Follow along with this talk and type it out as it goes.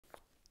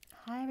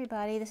Hi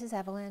everybody, this is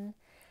Evelyn.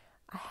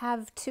 I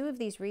have two of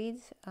these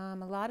reads. A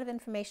lot of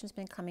information has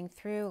been coming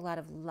through, a lot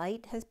of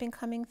light has been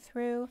coming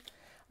through.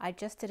 I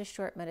just did a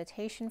short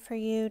meditation for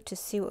you to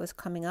see what was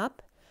coming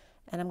up.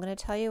 And I'm going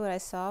to tell you what I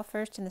saw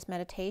first in this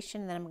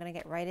meditation, and then I'm going to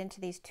get right into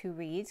these two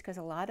reads because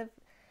a lot of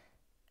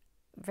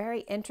very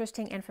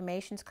interesting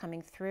information is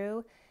coming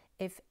through.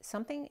 If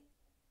something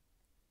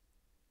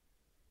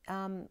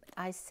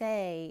I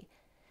say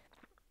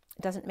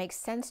doesn't make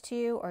sense to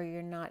you, or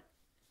you're not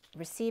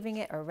receiving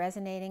it or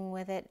resonating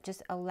with it,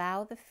 just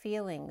allow the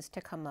feelings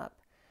to come up,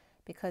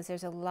 because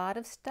there's a lot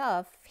of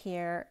stuff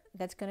here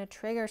that's going to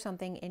trigger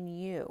something in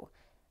you.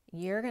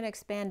 You're going to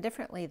expand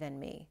differently than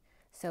me.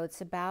 So it's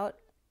about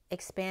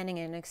expanding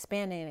and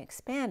expanding and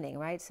expanding,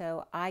 right?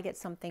 So I get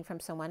something from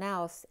someone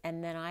else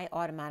and then I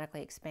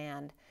automatically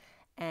expand.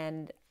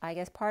 And I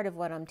guess part of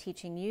what I'm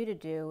teaching you to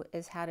do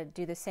is how to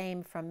do the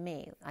same from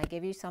me. I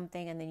give you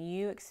something and then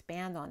you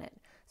expand on it.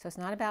 So it's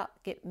not about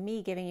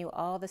me giving you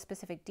all the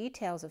specific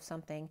details of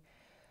something,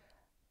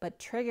 but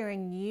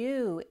triggering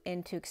you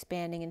into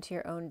expanding into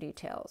your own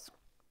details.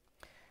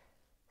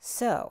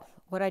 So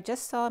what I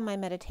just saw in my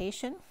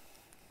meditation,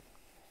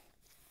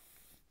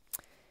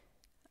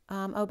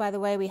 oh, by the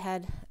way,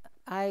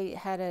 I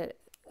had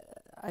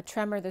a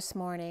tremor this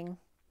morning.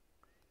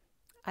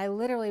 I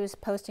literally was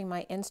posting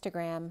my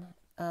Instagram,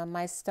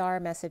 my star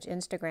message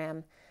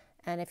Instagram,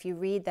 and if you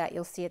read that,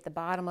 you'll see at the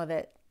bottom of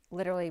it,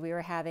 literally we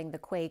were having the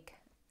quake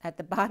at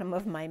the bottom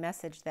of my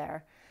message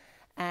there.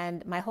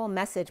 And my whole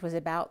message was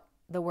about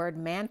the word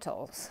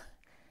mantles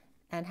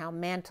and how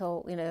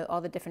mantle, all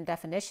the different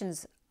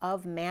definitions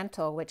of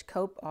mantle, which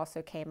Cope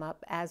also came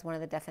up as one of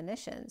the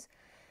definitions.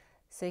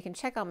 So you can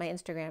check out my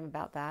Instagram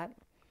about that.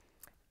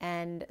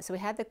 And so we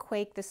had the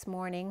quake this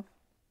morning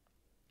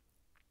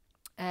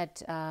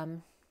at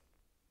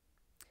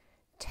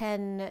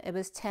it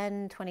was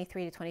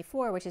 10:23 to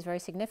 24, which is very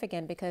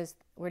significant because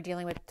we're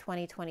dealing with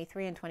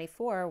 2023 and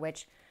 24,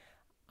 which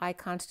I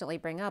constantly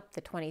bring up,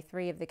 the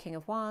 23 of the King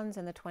of Wands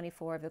and the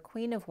 24 of the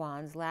Queen of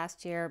Wands.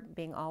 Last year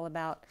being all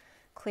about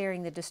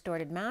clearing the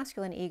distorted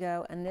masculine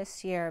ego, and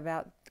this year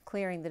about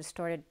clearing the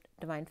distorted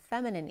divine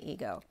feminine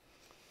ego.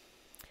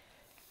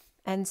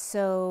 And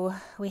so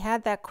we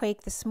had that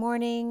quake this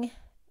morning,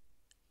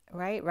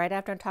 right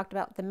after I talked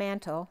about the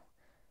mantle.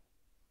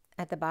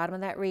 At the bottom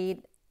of that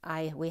read,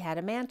 we had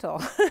a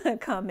mantle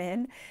come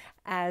in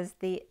as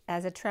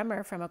a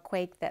tremor from a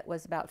quake that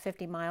was about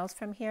 50 miles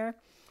from here.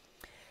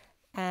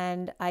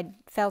 And I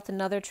felt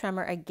another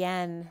tremor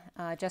again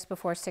just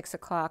before 6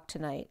 o'clock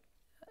tonight.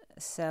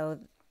 So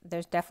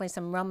there's definitely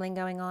some rumbling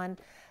going on,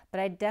 but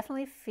I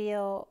definitely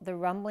feel the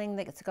rumbling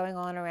that's going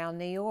on around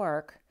New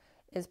York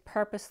is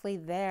purposely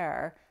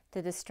there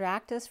to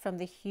distract us from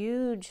the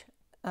huge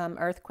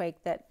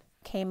earthquake that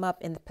came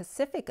up in the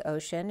Pacific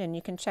Ocean, and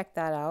you can check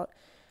that out.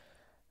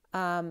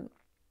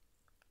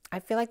 I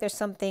feel like there's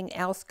something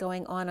else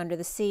going on under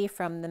the sea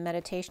from the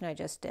meditation I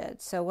just did.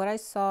 So what I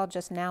saw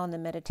just now in the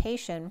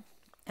meditation,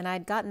 and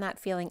I'd gotten that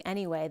feeling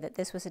anyway, that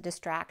this was a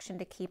distraction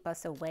to keep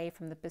us away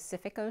from the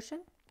Pacific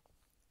Ocean.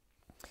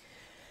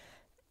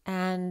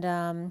 And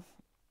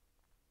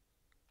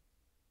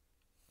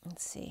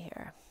let's see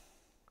here.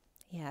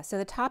 Yeah, so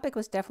the topic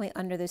was definitely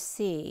under the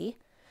sea,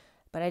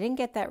 but I didn't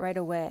get that right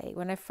away.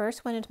 When I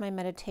first went into my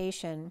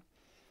meditation,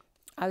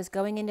 I was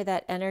going into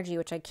that energy,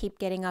 which I keep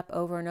getting up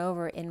over and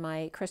over in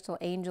my Crystal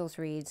Angels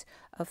reads,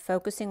 of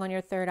focusing on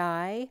your third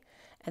eye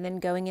and then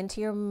going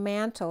into your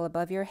mantle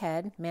above your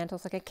head.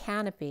 Mantle's like a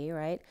canopy,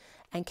 right?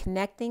 And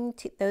connecting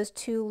those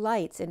two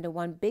lights into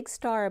one big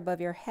star above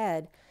your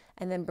head,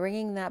 and then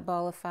bringing that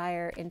ball of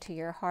fire into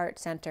your heart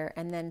center,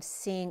 and then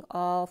seeing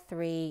all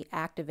three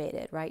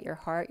activated, right? Your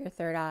heart, your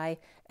third eye,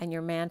 and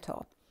your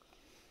mantle.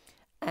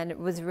 And it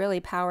was really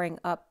powering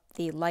up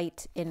the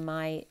light in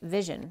my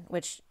vision,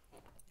 which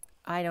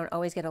I don't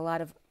always get a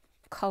lot of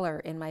color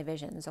in my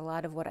visions. A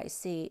lot of what I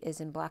see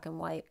is in black and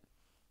white.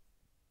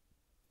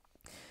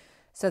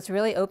 So it's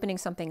really opening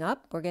something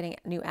up. We're getting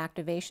new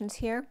activations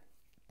here.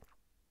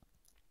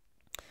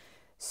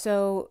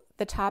 So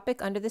the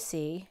topic under the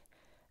sea,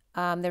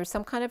 there was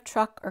some kind of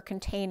truck or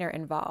container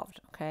involved,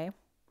 okay?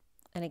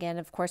 And again,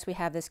 of course, we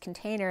have this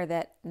container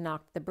that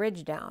knocked the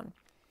bridge down.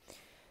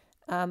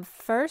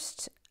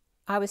 First,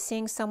 I was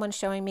seeing someone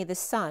showing me the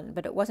sun,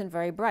 but it wasn't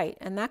very bright,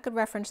 and that could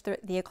reference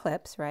the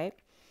eclipse, right?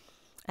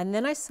 And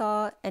then I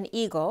saw an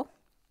eagle,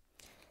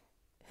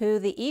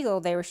 the eagle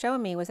they were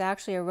showing me was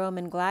actually a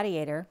Roman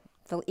gladiator.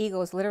 The eagle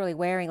was literally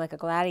wearing like a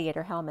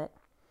gladiator helmet.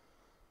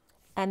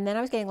 And then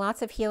I was getting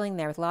lots of healing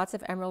there with lots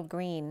of emerald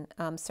green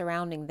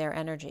surrounding their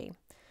energy.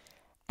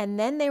 And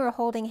then they were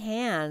holding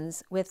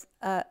hands with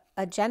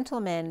a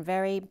gentleman,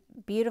 very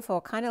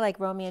beautiful, kind of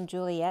like Romeo and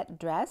Juliet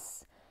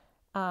dress.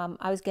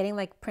 I was getting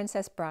like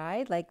Princess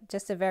Bride, like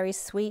just a very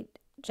sweet,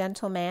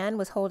 gentle man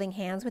was holding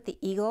hands with the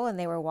eagle, and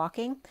they were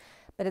walking.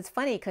 But it's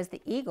funny because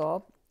the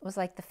eagle was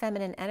like the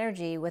feminine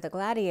energy with a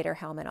gladiator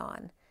helmet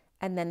on.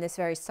 and then this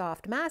very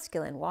soft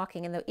masculine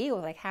walking, and the eagle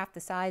like half the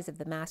size of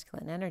the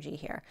masculine energy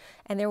here.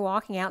 And they're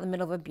walking out in the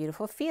middle of a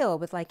beautiful field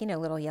with like,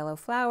 little yellow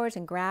flowers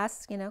and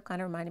grass, kind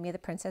of reminded me of the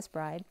Princess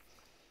Bride.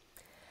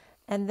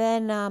 And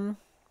then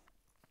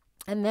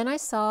I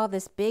saw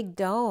this big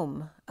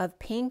dome of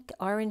pink,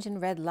 orange,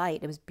 and red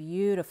light. It was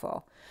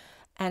beautiful.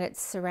 And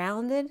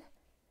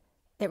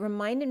it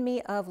reminded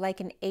me of like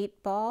an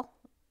 8-ball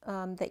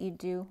that you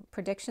do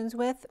predictions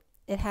with.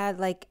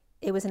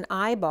 It was an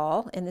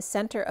eyeball in the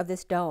center of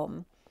this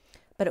dome,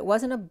 but it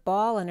wasn't a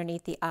ball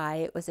underneath the eye.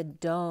 It was a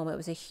dome. It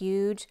was a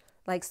huge,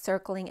 like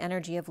circling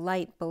energy of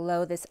light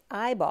below this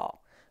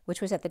eyeball, which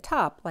was at the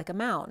top, like a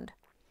mound.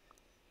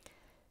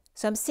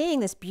 So I'm seeing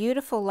this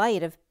beautiful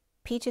light of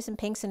peaches and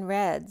pinks and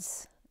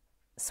reds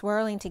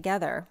swirling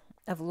together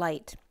of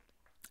light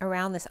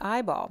around this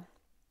eyeball.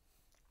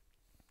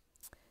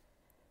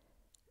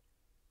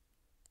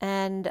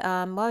 And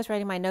while I was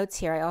writing my notes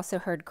here, I also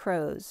heard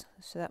crows.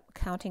 So that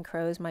counting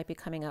crows might be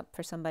coming up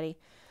for somebody.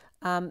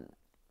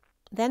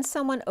 Then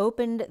someone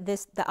opened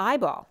the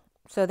eyeball.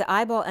 So the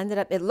eyeball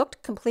it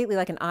looked completely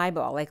like an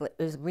eyeball, like it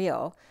was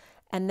real.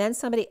 And then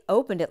somebody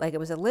opened it like it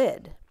was a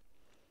lid,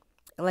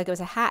 like it was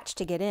a hatch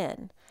to get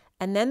in.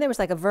 And then there was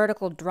like a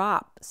vertical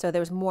drop. So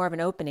there was more of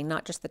an opening,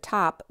 not just the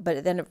top,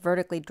 but then it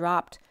vertically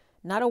dropped,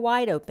 not a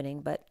wide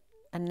opening, but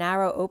a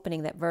narrow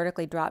opening that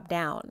vertically dropped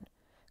down.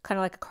 Kind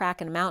of like a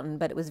crack in a mountain,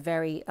 but it was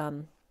very,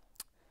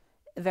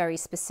 very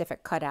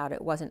specific cutout.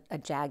 It wasn't a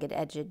jagged,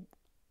 edged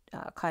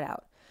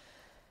cutout.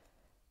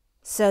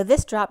 So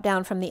this dropped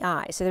down from the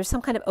eye. So there's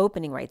some kind of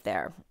opening right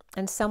there.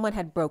 And someone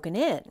had broken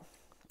in.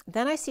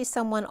 Then I see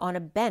someone on a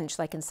bench,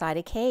 like inside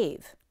a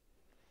cave,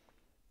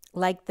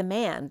 like the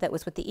man that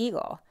was with the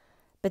eagle.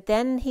 But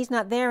then he's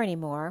not there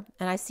anymore.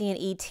 And I see an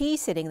ET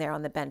sitting there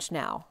on the bench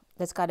now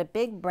that's got a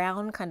big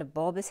brown kind of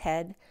bulbous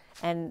head.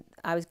 And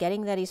I was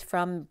getting that he's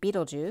from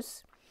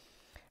Beetlejuice.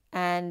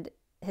 And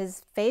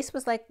his face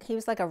was he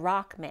was like a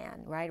rock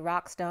man, right?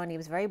 Rock stone. He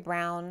was very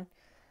brown,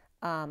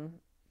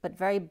 but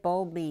very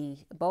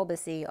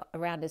bulbousy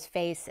around his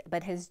face.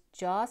 But his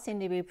jaw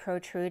seemed to be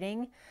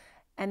protruding,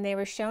 and they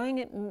were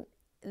showing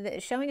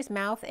his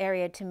mouth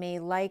area to me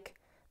like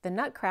the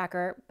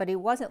Nutcracker, but he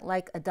wasn't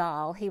like a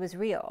doll. He was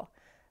real.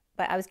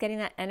 But I was getting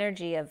that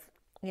energy of,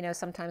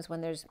 sometimes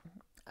when there's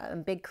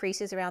big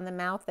creases around the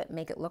mouth that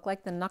make it look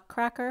like the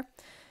Nutcracker.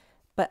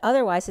 But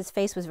otherwise, his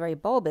face was very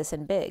bulbous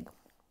and big.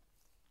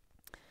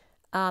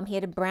 He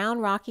had a brown,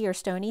 rocky or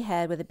stony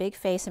head with a big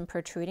face and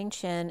protruding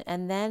chin.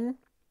 And then,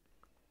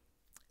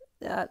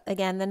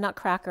 again, the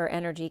Nutcracker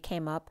energy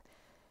came up.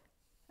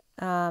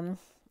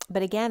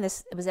 But again,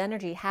 it was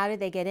energy. How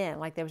did they get in?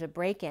 Like there was a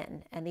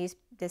break-in. And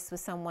this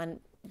was someone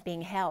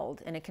being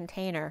held in a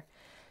container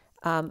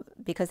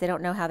because they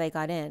don't know how they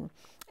got in.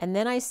 And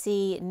then I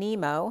see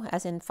Nemo,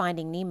 as in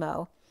Finding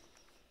Nemo.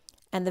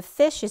 And the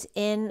fish is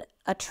in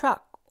a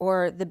truck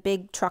or the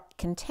big truck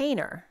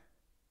container.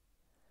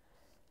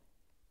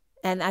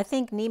 And I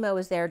think Nemo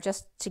was there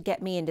just to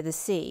get me into the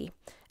sea.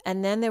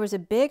 And then there was a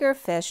bigger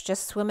fish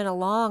just swimming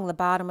along the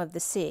bottom of the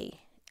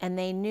sea. And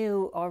they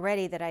knew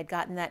already that I'd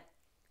gotten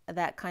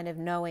that kind of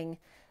knowing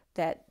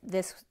that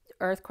this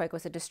earthquake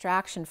was a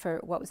distraction for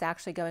what was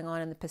actually going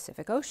on in the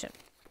Pacific Ocean.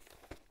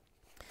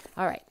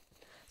 All right,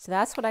 so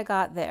that's what I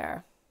got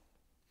there.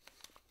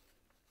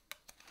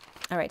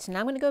 All right, so now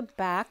I'm going to go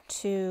back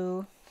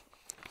to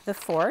the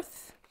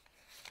 4th.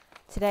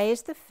 Today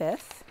is the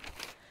 5th.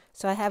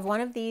 So I have one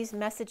of these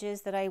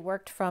messages that I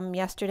worked from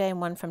yesterday and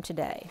one from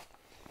today.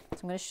 So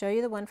I'm going to show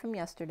you the one from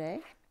yesterday.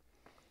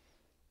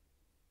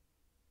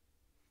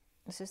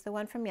 This is the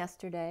one from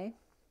yesterday.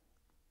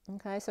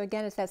 Okay, so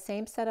again, it's that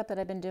same setup that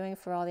I've been doing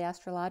for all the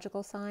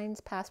astrological signs,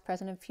 past,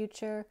 present, and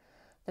future.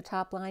 The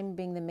top line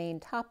being the main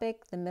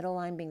topic, the middle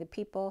line being the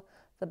people,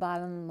 the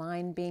bottom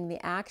line being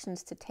the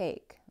actions to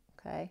take.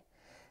 Okay,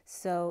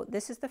 so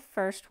this is the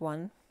first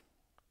one.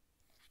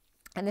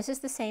 And this is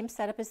the same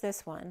setup as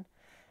this one.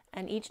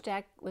 And each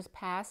deck was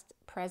past,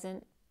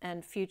 present,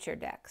 and future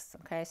decks.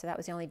 Okay, so that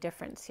was the only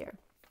difference here.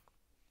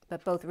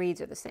 But both reads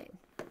are the same.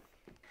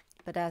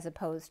 But as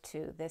opposed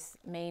to this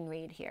main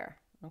read here.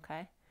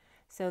 Okay,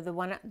 so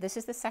this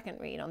is the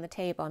second read on the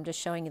table. I'm just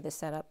showing you the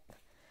setup.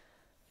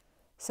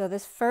 So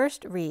this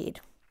first read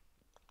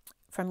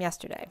from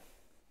yesterday.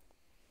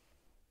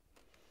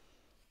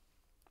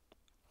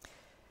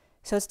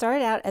 So it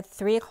started out at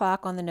 3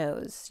 o'clock on the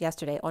nose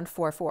yesterday on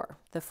 4-4.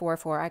 The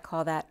 4-4, I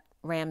call that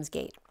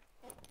Ramsgate.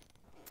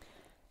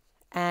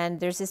 And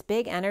there's this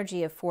big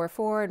energy of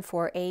 4-4 and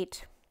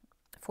 4-8.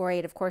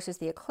 4-8, of course, is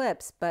the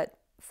eclipse, but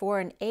 4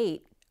 and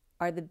 8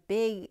 are the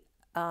big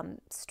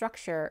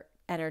structure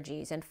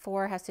energies. And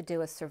 4 has to do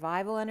with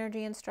survival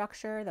energy and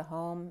structure, the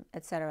home,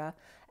 etc.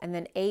 And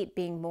then 8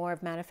 being more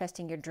of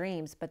manifesting your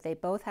dreams, but they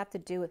both have to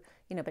do with,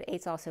 but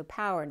 8's also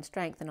power and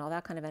strength and all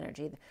that kind of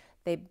energy.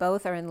 They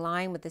both are in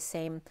line with the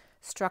same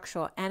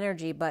structural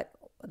energy, but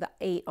the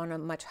 8 on a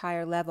much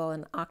higher level,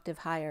 an octave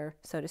higher,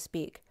 so to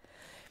speak.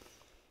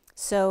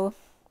 So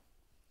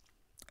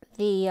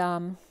the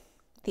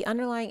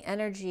underlying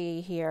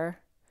energy here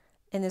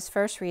in this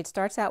first read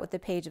starts out with the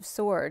Page of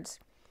Swords,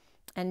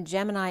 and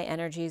Gemini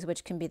energies,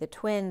 which can be the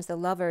twins, the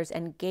lovers,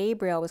 and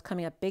Gabriel was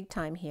coming up big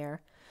time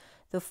here.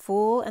 The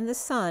Fool and the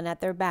Sun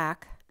at their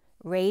back,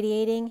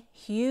 radiating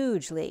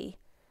hugely,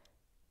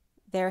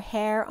 their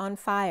hair on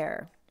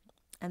fire.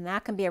 And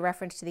that can be a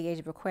reference to the age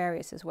of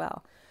Aquarius as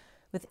well.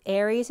 With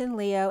Aries and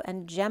Leo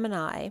and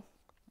Gemini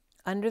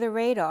under the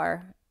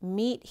radar,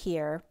 meet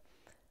here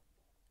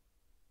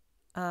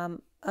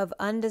of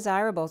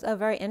undesirables. Oh,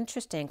 very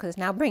interesting, because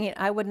now bringing,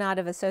 I would not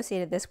have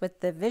associated this with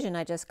the vision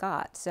I just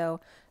got.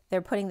 So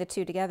they're putting the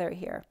two together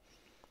here.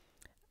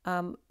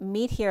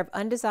 Meet here of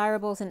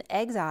undesirables in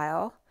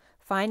exile,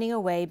 finding a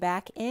way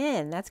back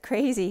in. That's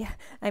crazy.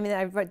 I mean,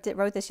 I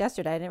wrote this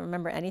yesterday. I didn't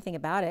remember anything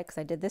about it because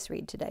I did this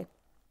read today.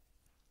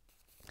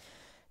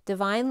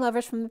 Divine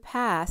lovers from the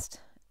past,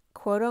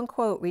 quote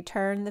unquote,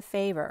 return the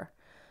favor.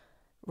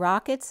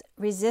 Rockets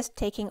resist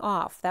taking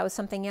off. That was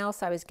something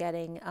else I was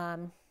getting.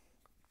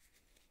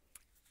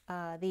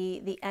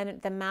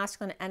 The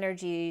masculine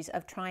energies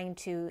of trying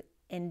to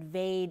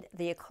invade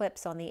the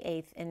eclipse on the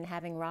 8th and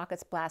having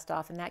rockets blast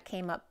off. And that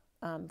came up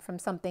from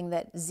something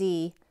that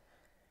Z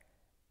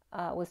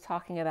was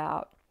talking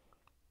about.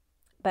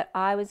 But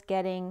I was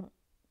getting,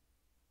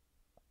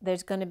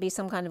 there's going to be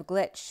some kind of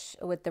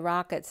glitch with the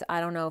rockets.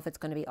 I don't know if it's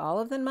going to be all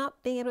of them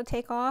not being able to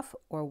take off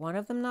or one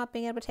of them not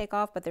being able to take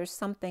off, but there's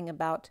something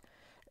about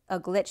a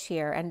glitch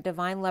here. And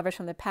divine lovers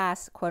from the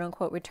past, quote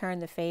unquote, return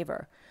the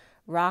favor.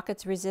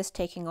 Rockets resist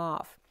taking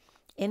off.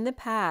 In the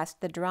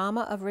past, the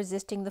drama of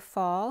resisting the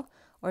fall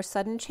or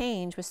sudden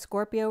change with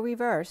Scorpio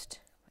reversed,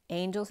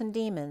 angels and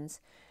demons,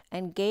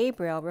 and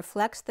Gabriel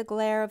reflects the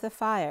glare of the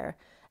fire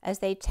as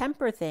they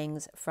temper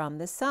things from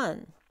the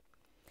sun.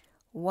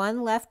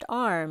 One left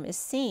arm is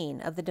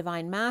seen of the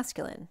divine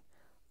masculine,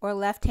 or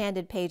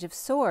left-handed page of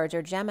swords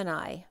or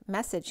Gemini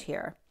message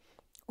here,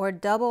 or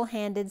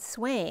double-handed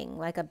swing,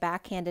 like a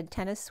backhanded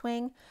tennis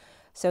swing.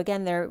 So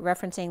again, they're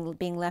referencing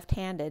being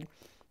left-handed,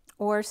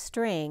 or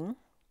string,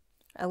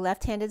 a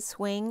left-handed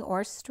swing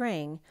or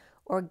string,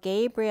 or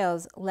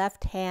Gabriel's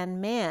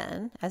left-hand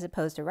man, as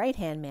opposed to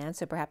right-hand man,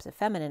 so perhaps a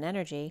feminine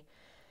energy,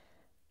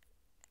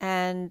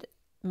 and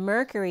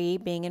Mercury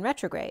being in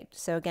retrograde.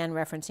 So again,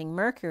 referencing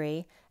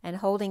Mercury and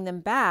holding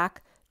them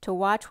back to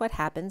watch what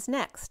happens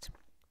next.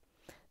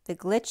 The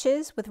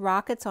glitches with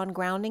rockets on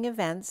grounding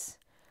events,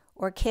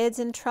 or kids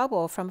in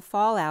trouble from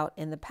fallout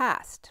in the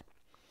past.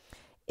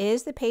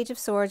 Is the Page of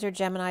Swords or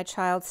Gemini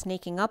child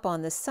sneaking up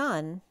on the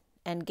Sun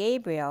and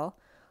Gabriel,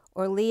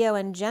 or Leo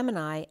and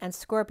Gemini and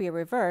Scorpio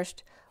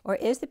reversed, or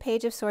is the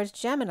Page of Swords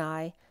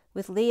Gemini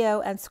with Leo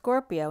and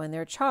Scorpio in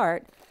their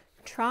chart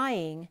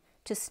trying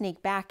to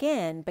sneak back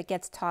in but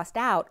gets tossed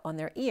out on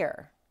their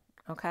ear?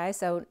 Okay,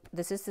 so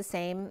this is the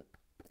same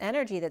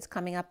energy that's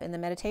coming up in the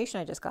meditation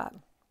I just got.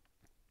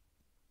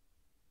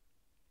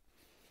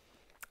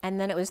 And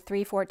then it was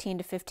 3:14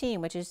 to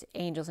 15, which is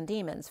angels and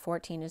demons.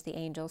 14 is the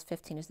angels,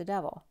 15 is the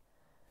devil.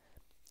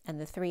 And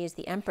the 3 is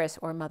the Empress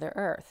or Mother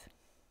Earth.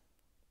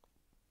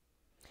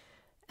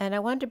 And I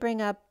wanted to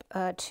bring up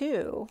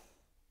two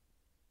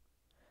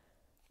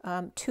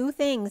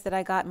things that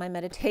I got in my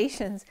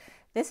meditations.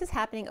 This is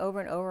happening over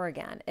and over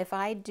again. If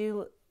I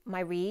do my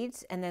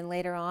reads and then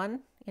later on,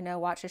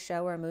 watch a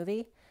show or a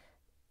movie,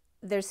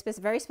 there's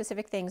very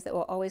specific things that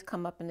will always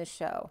come up in the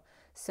show.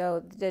 So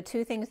the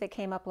two things that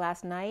came up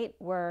last night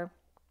were,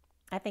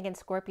 I think in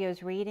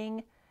Scorpio's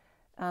reading,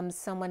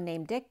 someone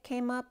named Dick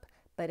came up,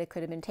 but it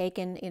could have been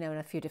taken, in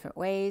a few different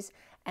ways.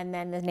 And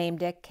then the name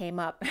Dick came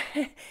up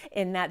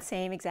in that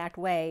same exact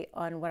way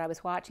on what I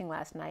was watching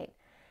last night.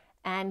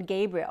 And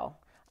Gabriel.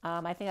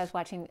 I think I was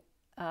watching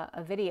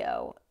a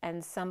video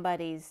and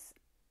somebody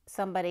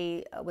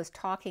was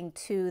talking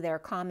to their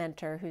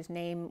commenter whose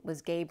name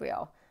was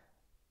Gabriel.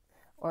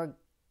 Or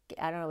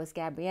I don't know, it was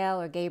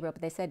Gabrielle or Gabriel,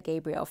 but they said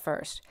Gabriel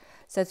first.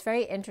 So it's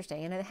very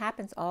interesting, and it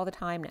happens all the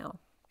time now.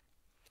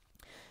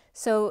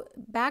 So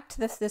back to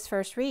this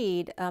first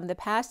read, the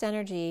past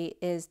energy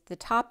is the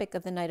topic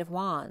of the Knight of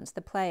Wands,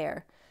 the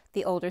player,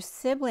 the older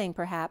sibling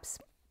perhaps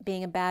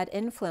being a bad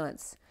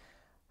influence,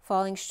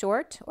 falling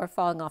short or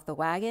falling off the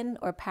wagon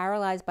or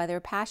paralyzed by their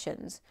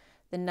passions.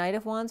 The Knight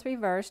of Wands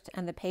reversed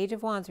and the Page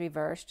of Wands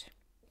reversed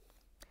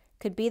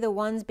could be the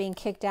ones being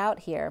kicked out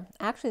here.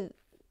 Actually,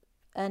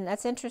 and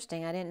that's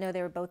interesting. I didn't know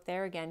they were both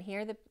there again.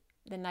 Here,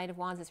 the Knight of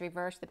Wands is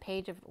reversed. The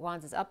Page of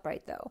Wands is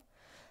upright, though.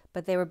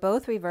 But they were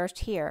both reversed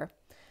here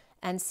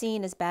and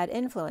seen as bad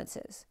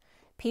influences.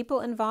 People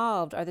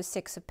involved are the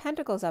Six of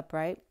Pentacles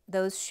upright,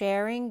 those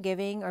sharing,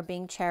 giving, or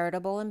being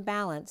charitable and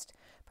balanced,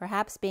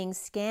 perhaps being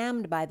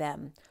scammed by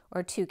them,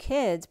 or two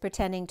kids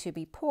pretending to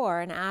be poor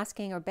and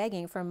asking or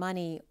begging for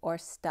money or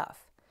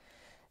stuff.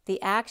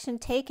 The action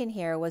taken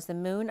here was the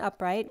Moon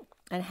upright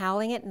and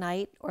howling at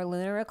night or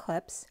lunar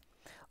eclipse,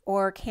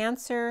 or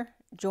Cancer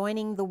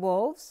joining the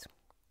wolves.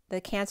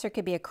 The Cancer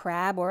could be a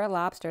crab or a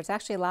lobster. It's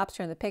actually a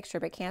lobster in the picture,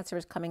 but Cancer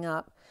is coming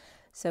up,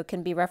 so it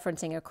can be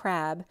referencing a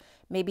crab.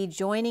 Maybe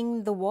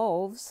joining the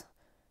wolves,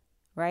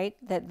 right,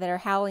 that are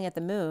howling at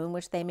the moon,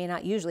 which they may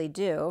not usually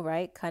do,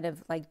 right, kind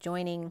of like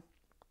joining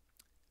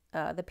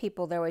the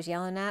people they're always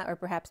yelling at, or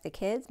perhaps the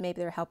kids.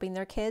 Maybe they're helping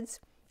their kids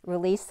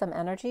release some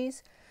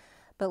energies,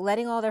 but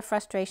letting all their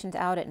frustrations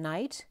out at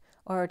night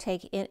or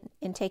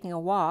in taking a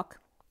walk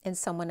in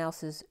someone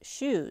else's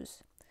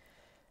shoes.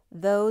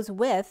 Those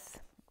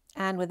with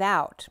and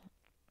without.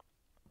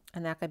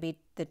 And that could be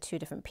the two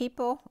different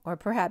people, or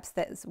perhaps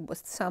that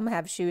some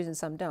have shoes and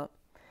some don't.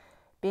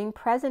 Being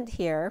present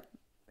here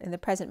in the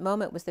present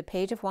moment was the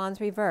Page of Wands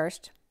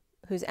reversed,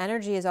 whose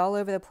energy is all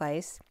over the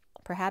place,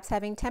 perhaps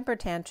having temper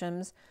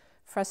tantrums,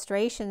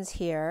 frustrations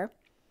here.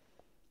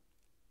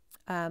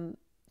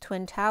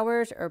 Twin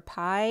Towers or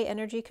Pi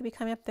energy could be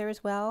coming up there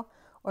as well,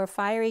 or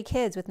fiery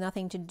kids with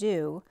nothing to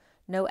do,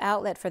 no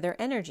outlet for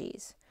their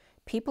energies.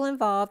 People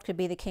involved could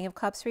be the King of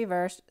Cups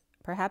reversed,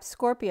 perhaps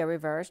Scorpio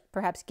reversed,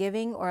 perhaps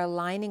giving or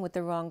aligning with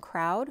the wrong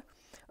crowd,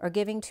 or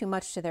giving too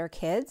much to their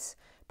kids,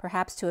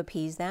 perhaps to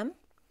appease them,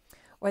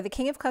 or the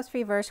King of Cups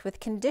reversed with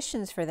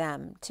conditions for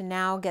them to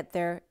now get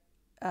their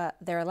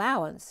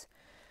allowance.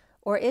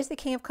 Or is the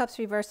King of Cups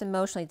reversed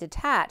emotionally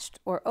detached,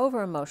 or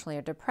over-emotionally,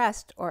 or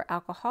depressed, or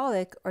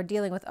alcoholic, or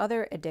dealing with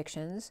other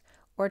addictions,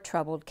 or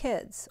troubled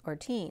kids or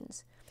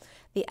teens?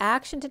 The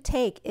action to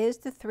take is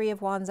the Three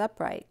of Wands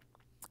upright.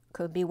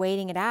 Could be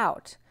waiting it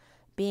out,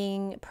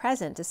 being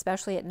present,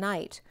 especially at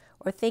night,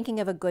 or thinking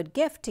of a good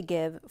gift to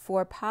give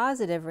for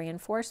positive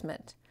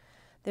reinforcement.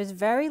 There's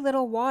very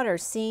little water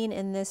seen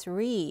in this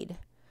read.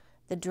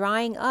 The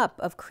drying up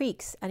of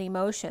creeks and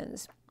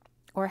emotions.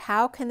 Or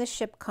how can the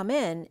ship come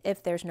in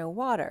if there's no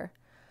water?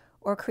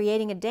 Or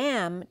creating a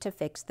dam to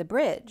fix the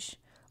bridge.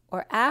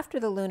 Or after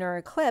the lunar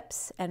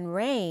eclipse and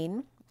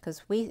rain,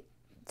 because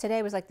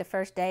today was like the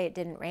first day it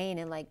didn't rain,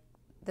 and I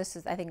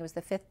think it was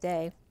the 5th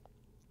day.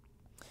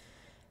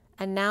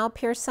 And now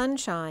pure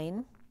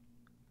sunshine,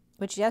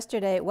 which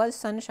yesterday it was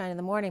sunshine in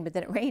the morning, but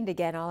then it rained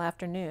again all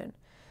afternoon.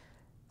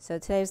 So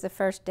today was the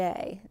first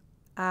day.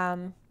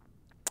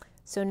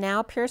 So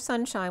now pure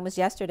sunshine was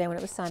yesterday when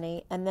it was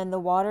sunny, and then the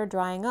water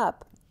drying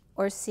up,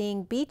 or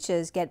seeing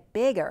beaches get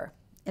bigger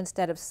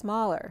instead of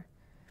smaller.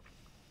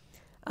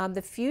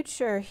 The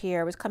future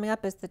here was coming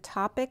up as the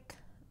topic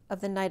of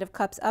the Knight of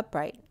Cups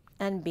upright,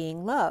 and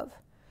being love.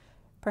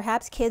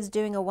 Perhaps kids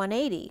doing a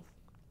 180,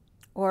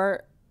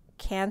 or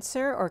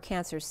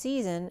Cancer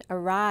season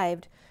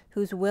arrived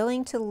who's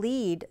willing to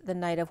lead the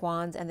Knight of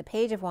Wands and the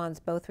Page of Wands,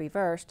 both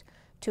reversed,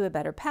 to a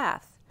better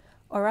path.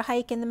 Or a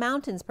hike in the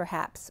mountains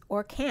perhaps,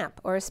 or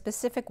camp, or a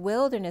specific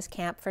wilderness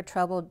camp for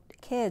troubled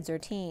kids or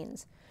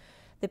teens.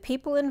 The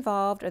people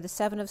involved are the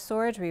Seven of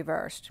Swords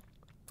reversed,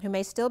 who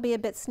may still be a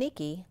bit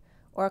sneaky,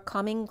 or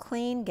coming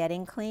clean,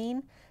 getting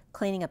clean,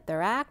 cleaning up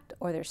their act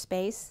or their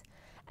space.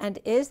 And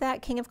is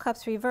that King of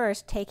Cups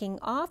reversed taking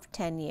off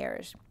 10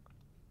 years?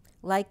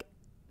 Like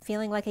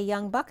feeling like a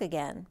young buck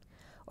again,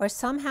 or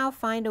somehow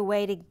find a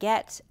way to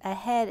get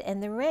ahead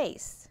in the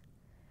race.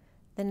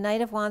 The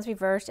Knight of Wands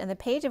reversed and the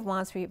Page of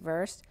Wands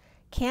reversed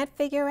can't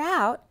figure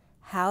out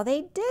how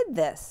they did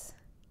this.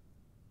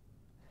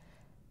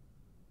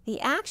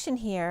 The action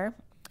here,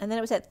 and then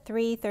it was at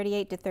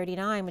 3:38 to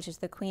 39, which is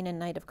the Queen and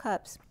Knight of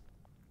Cups.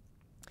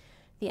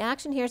 The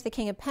action here is the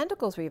King of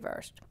Pentacles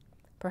reversed,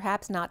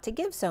 perhaps not to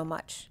give so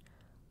much,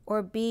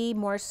 or be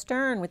more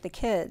stern with the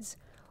kids,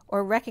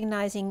 or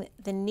recognizing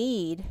the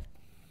need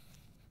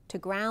to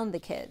ground the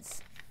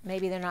kids.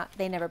 Maybe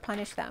they never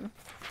punish them.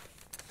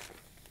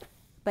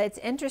 But it's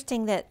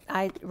interesting that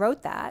I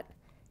wrote that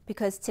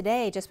because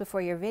today, just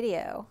before your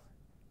video,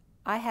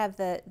 I have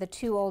the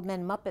two old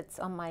men Muppets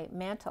on my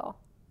mantle,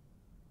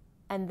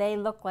 and they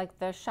look like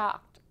they're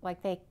shocked.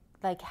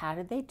 Like how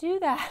did they do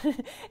that?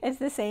 It's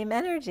the same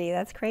energy.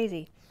 That's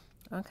crazy.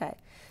 Okay,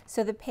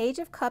 so the Page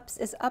of Cups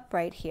is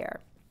upright here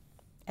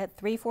at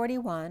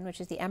 341,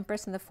 which is the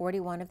Empress and the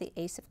 41 of the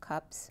Ace of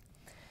Cups.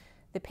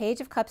 The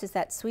Page of Cups is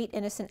that sweet,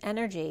 innocent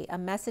energy, a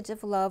message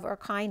of love or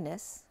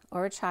kindness,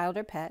 or a child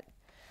or pet,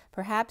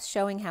 perhaps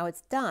showing how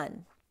it's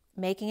done,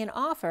 making an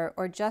offer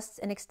or just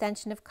an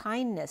extension of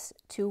kindness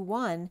to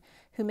one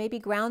who may be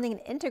grounding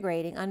and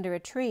integrating under a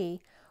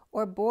tree,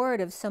 or bored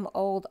of some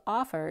old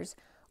offers,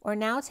 or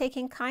now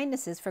taking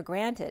kindnesses for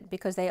granted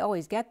because they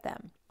always get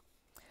them.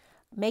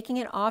 Making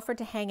an offer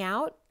to hang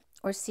out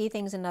or see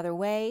things another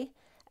way,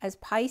 as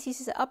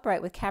Pisces is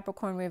upright with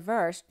Capricorn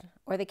reversed,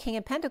 or the King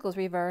of Pentacles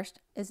reversed,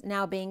 is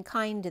now being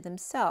kind to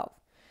themselves,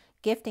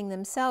 gifting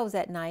themselves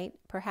at night.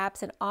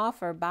 Perhaps an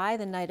offer by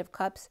the Knight of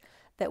Cups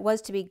that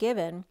was to be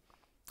given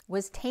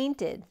was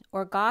tainted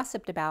or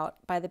gossiped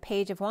about by the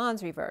Page of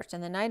Wands reversed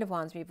and the Knight of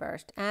Wands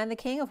reversed and the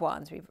King of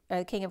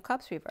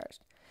Cups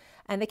reversed.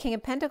 And the King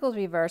of Pentacles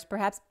reversed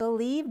perhaps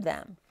believed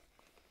them.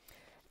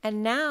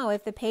 And now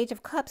if the Page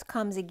of Cups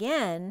comes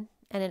again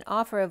and an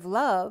offer of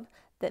love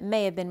that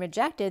may have been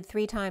rejected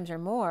 3 times or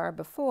more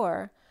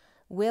before,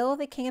 will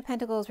the King of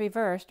Pentacles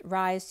reversed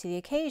rise to the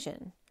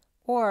occasion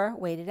or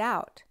wait it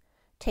out,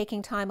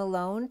 taking time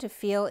alone to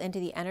feel into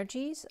the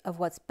energies of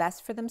what's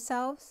best for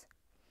themselves?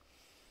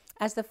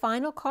 As the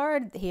final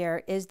card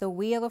here is the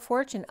Wheel of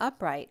Fortune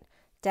upright,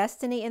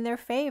 destiny in their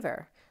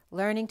favor,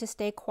 learning to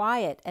stay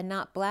quiet and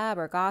not blab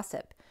or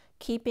gossip,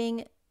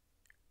 keeping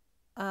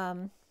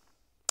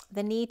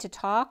the need to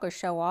talk or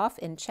show off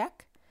in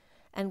check,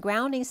 and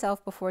grounding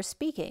self before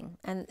speaking.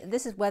 And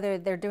this is whether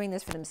they're doing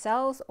this for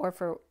themselves or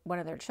for one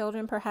of their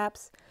children,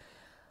 perhaps,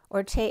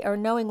 or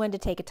knowing when to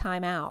take a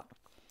time out.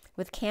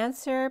 With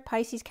Cancer,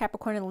 Pisces,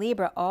 Capricorn, and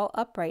Libra all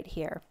upright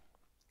here.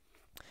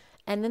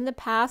 And then the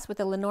past with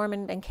the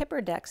Lenormand and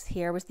Kipper decks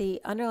here was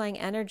the underlying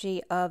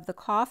energy of the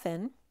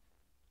coffin,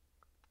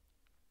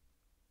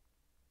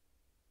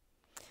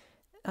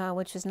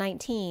 which is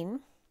 19.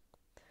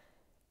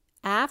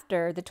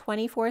 After the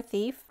 24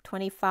 thief,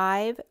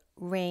 25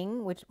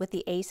 ring, which with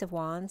the Ace of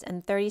Wands,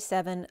 and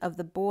 37 of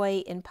the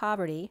boy in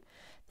poverty,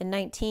 the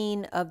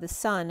 19 of the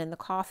sun in the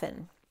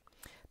coffin.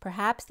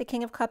 Perhaps the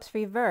King of Cups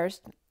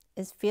reversed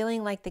is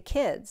feeling like the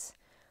kids,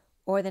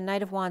 or the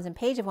Knight of Wands and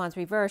Page of Wands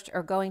reversed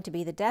are going to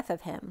be the death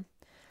of him,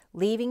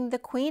 leaving the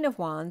Queen of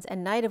Wands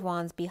and Knight of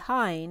Wands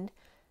behind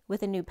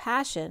with a new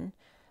passion,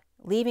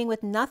 leaving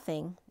with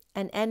nothing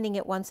and ending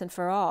it once and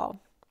for all.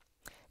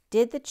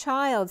 Did the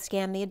child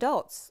scam the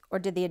adults, or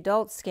did the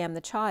adults scam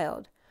the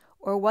child?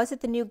 Or was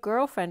it the new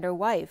girlfriend or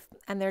wife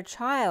and their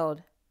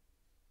child,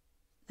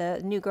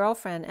 the new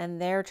girlfriend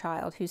and their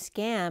child, who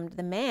scammed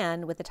the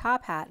man with the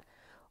top hat,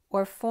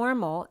 or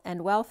formal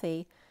and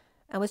wealthy,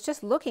 and was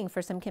just looking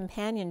for some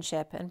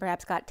companionship and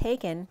perhaps got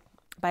taken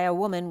by a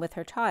woman with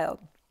her child?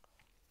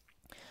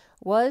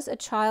 Was a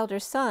child or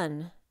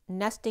son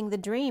nesting the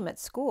dream at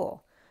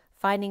school,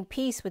 finding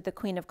peace with the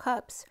Queen of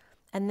Cups,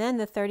 and then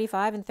the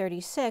 35 and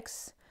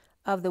 36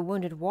 of the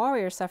wounded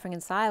warrior suffering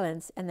in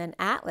silence, and then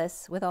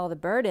Atlas with all the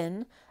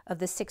burden of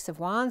the Six of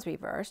Wands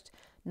reversed,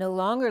 no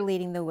longer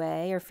leading the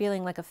way or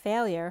feeling like a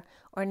failure,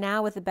 or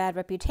now with a bad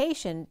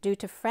reputation due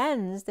to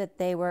friends that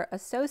they were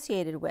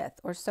associated with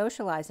or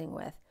socializing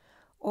with,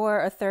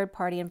 or a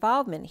third-party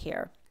involvement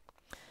here.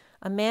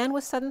 A man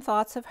with sudden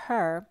thoughts of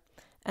her,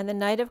 and the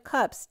Knight of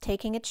Cups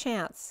taking a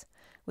chance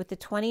with the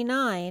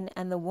 29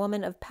 and the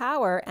woman of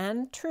power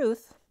and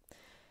truth,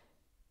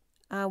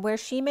 where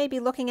she may be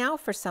looking out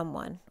for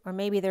someone, or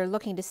maybe they're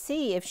looking to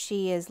see if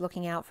she is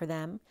looking out for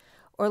them,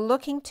 or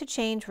looking to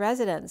change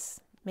residence.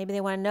 Maybe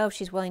they want to know if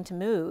she's willing to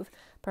move.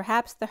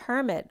 Perhaps the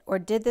hermit, or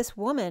did this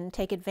woman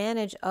take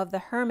advantage of the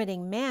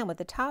hermiting man with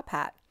the top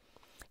hat,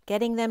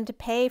 getting them to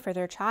pay for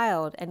their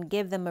child and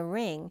give them a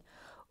ring?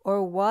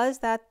 Or was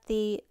that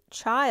the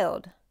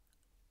child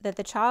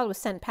was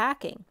sent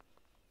packing,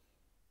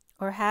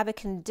 or have a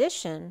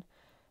condition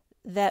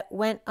that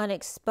went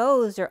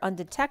unexposed or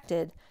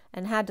undetected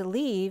and had to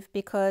leave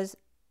because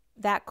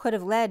that could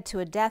have led to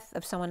a death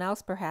of someone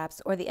else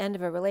perhaps, or the end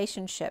of a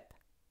relationship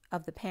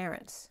of the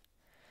parents.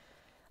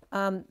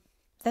 Then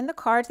the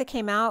cards that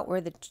came out were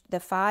the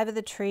 5 of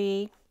the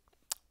tree,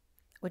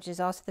 which is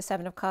also the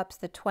 7 of Cups,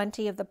 the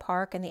 20 of the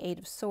park and the 8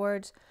 of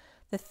Swords,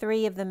 the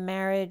 3 of the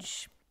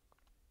marriage,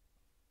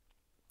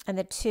 and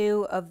the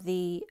 2 of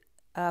the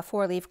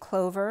 4-leaf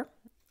clover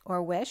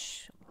or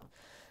wish,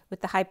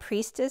 with the High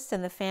Priestess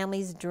and the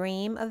family's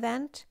dream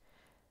event,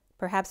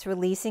 perhaps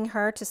releasing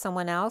her to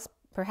someone else.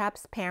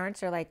 Perhaps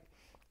parents are like,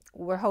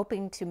 we're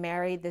hoping to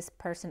marry this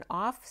person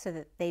off so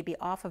that they'd be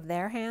off of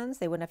their hands.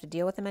 They wouldn't have to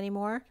deal with them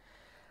anymore.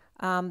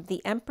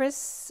 The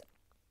Empress,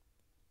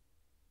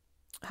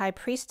 High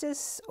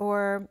Priestess,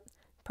 or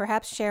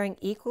perhaps sharing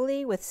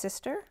equally with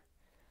sister.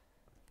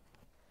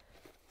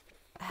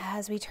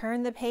 As we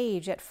turn the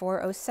page at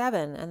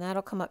 407, and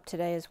that'll come up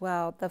today as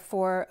well. The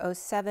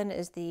 407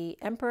 is the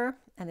Emperor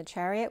and the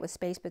Chariot with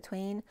space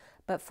between,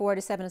 but 4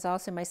 to 7 is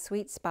also my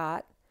sweet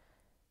spot.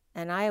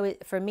 And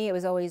for me, it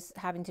was always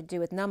having to do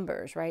with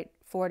numbers, right?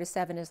 4 to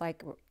 7 is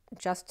like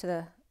just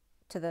to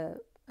the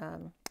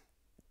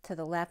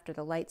left or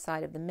the light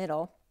side of the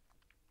middle.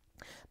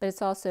 But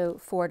it's also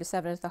 4 to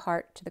 7 is the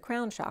heart to the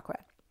crown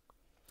chakra.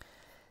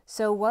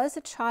 So was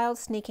a child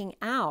sneaking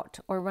out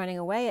or running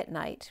away at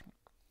night?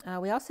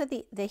 We also have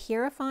the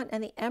Hierophant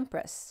and the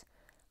Empress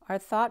are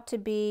thought to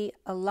be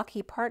a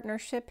lucky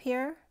partnership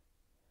here,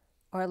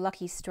 or a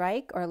lucky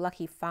strike, or a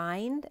lucky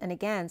find. And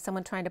again,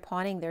 someone trying to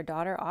pawning their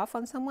daughter off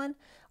on someone,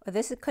 or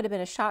this could have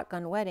been a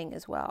shotgun wedding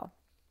as well.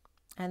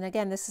 And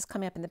again, this is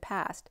coming up in the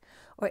past.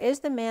 Or is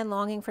the man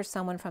longing for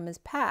someone from his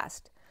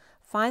past,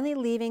 finally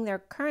leaving their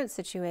current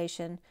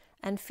situation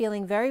and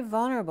feeling very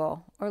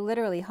vulnerable or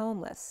literally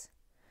homeless?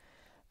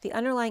 The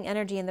underlying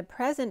energy in the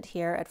present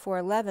here at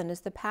 411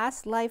 is the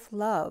past life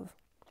love.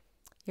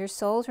 Your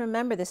souls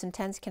remember this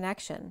intense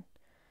connection.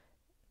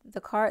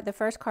 The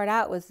first card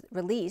out was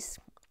release,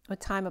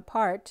 with time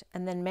apart,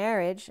 and then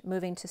marriage,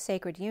 moving to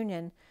sacred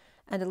union,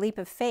 and a leap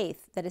of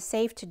faith that is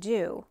safe to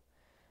do,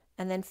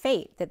 and then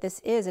fate, that this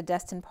is a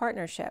destined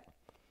partnership.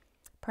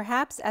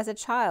 Perhaps as a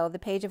child, the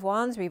Page of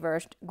Wands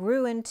reversed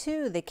grew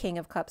into the King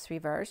of Cups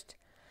reversed,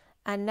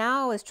 and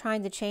now is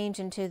trying to change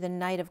into the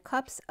Knight of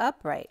Cups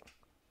upright,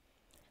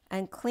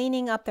 and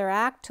cleaning up their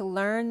act to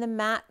learn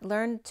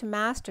to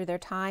master their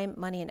time,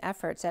 money, and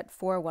efforts at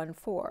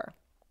 414.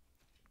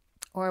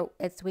 Or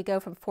we go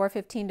from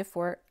 415 to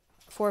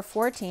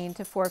 414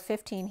 to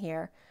 415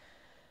 here,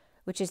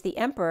 which is the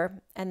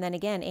Emperor, and then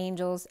again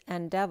angels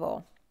and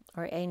devil,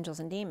 or angels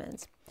and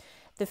demons.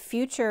 The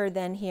future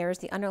then here is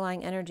the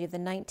underlying energy of the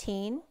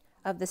 19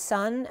 of the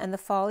Sun and the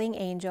falling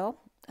angel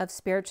of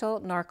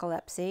spiritual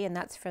narcolepsy, and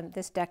that's from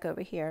this deck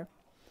over here.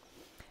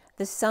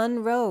 The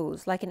sun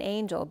rose like an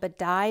angel, but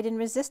died in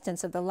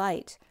resistance of the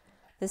light.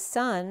 The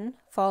sun,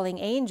 falling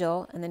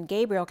angel, and then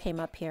Gabriel came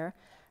up here,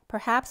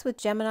 perhaps with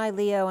Gemini,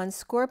 Leo, and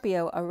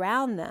Scorpio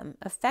around them,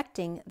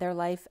 affecting their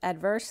life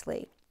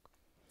adversely.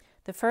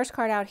 The first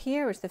card out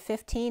here is the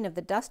 15 of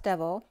the Dust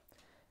Devil,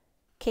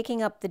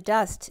 kicking up the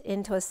dust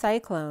into a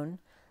cyclone,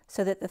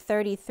 so that the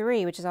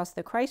 33, which is also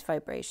the Christ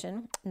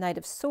vibration, Knight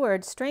of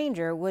Swords,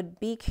 stranger, would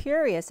be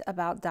curious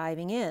about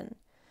diving in.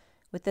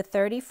 With the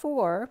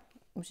 34,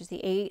 which is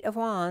the 8 of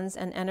Wands,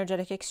 and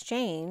energetic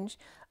exchange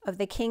of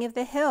the King of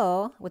the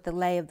Hill with the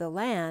lay of the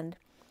land,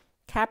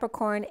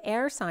 Capricorn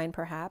air sign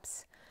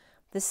perhaps,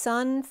 the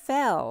sun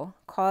fell,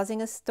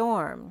 causing a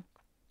storm,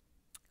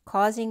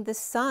 causing the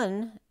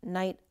sun,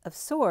 Knight of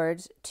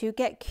Swords, to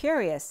get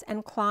curious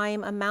and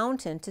climb a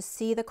mountain to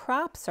see the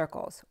crop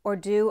circles or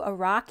do a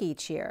rocky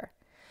cheer,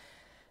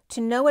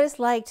 to know what it's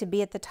like to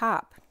be at the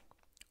top.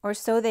 Or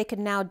so they could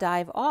now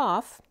dive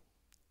off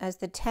as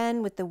the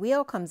 10 with the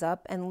wheel comes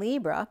up and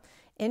Libra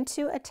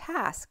into a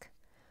task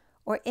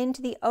or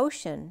into the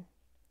ocean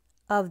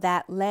of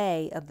that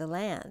lay of the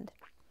land.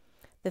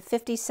 The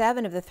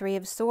 57 of the 3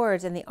 of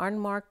Swords and the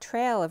unmarked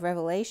trail of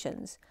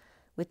revelations,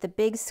 with the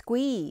big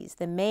squeeze,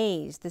 the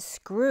maze, the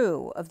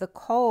screw of the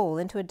coal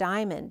into a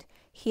diamond,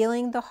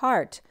 healing the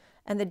heart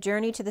and the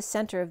journey to the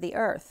center of the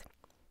earth,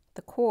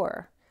 the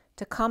core,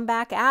 to come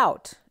back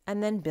out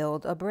and then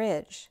build a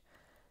bridge.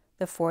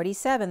 The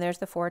 47, there's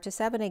the 4 to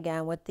 7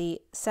 again with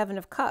the 7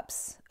 of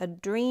Cups, a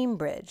dream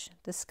bridge,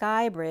 the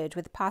sky bridge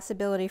with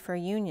possibility for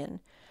union,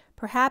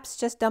 perhaps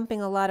just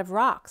dumping a lot of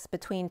rocks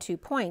between 2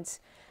 points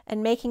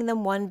and making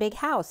them one big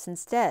house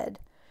instead.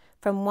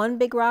 From one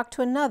big rock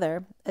to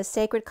another, a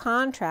sacred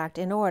contract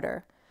in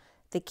order.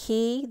 The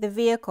key, the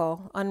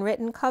vehicle,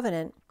 unwritten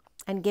covenant,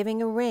 and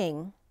giving a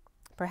ring,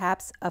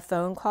 perhaps a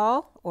phone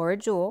call or a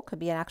jewel, could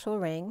be an actual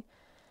ring.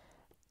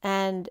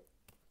 And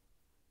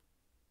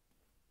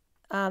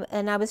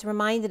I was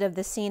reminded of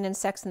the scene in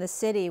Sex and the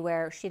City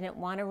where she didn't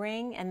want a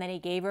ring, and then he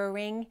gave her a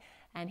ring,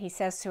 and he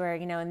says to her,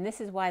 and this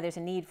is why there's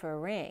a need for a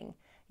ring.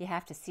 You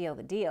have to seal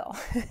the deal.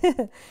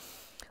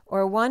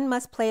 Or one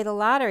must play the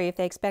lottery if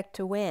they expect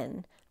to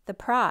win. The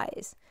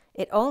prize.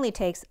 It only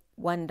takes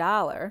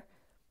 $1.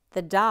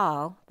 The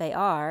doll they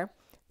are.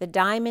 The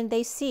diamond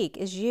they seek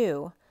is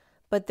you.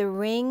 But the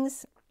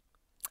rings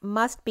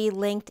must be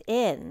linked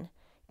in,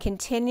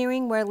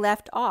 continuing where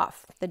left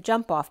off, the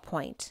jump-off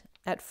point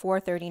at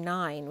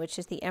 439, which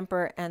is the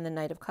Emperor and the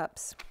Knight of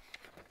Cups.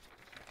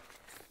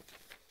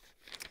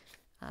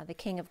 The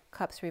King of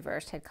Cups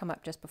reversed had come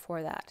up just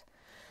before that.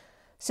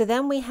 So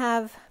then we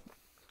have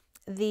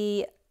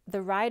the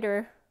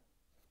Rider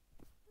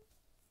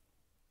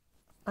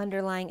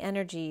underlying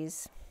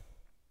energies.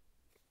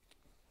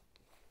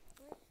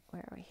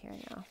 Where are we here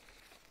now?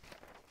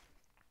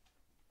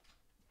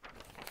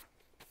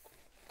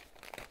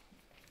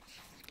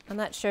 I'm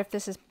not sure if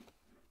this is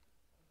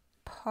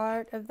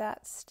part of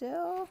that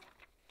still.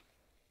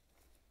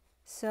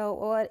 So,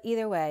 well,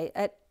 either way,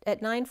 at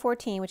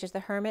 914, which is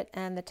the Hermit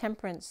and the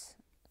Temperance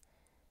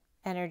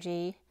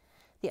energy,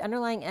 the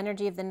underlying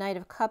energy of the Knight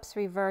of Cups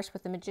reversed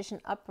with the Magician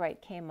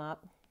upright came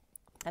up.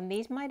 And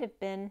these might have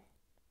been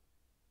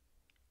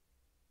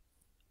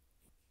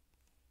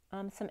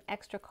some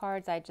extra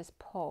cards I just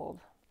pulled,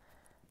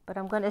 but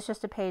it's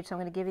just a page, so I'm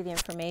going to give you the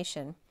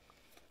information.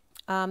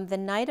 The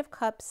Knight of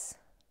Cups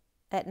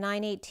at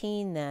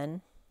 918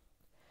 then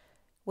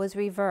was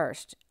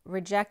reversed,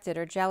 rejected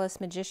or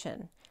jealous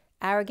magician,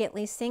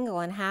 arrogantly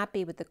single and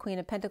happy with the Queen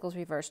of Pentacles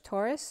reversed,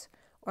 Taurus,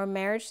 or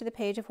marriage to the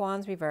Page of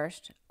Wands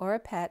reversed, or a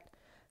pet,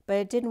 but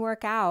it didn't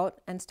work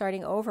out and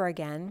starting over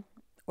again,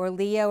 or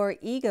Leo or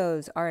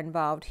egos are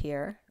involved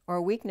here, or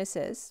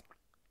weaknesses,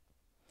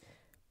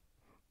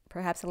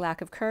 perhaps a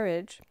lack of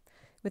courage,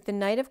 with the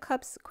Knight of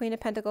Cups, Queen of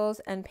Pentacles,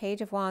 and Page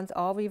of Wands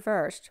all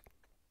reversed,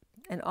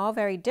 and all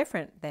very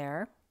different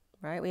there,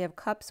 right? We have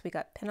Cups, we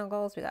got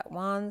Pentacles, we got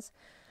Wands,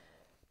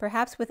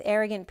 perhaps with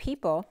arrogant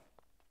people,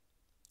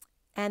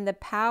 and the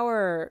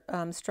power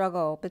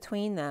struggle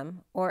between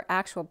them, or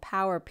actual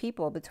power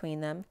people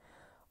between them,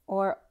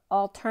 or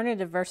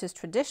alternative versus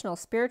traditional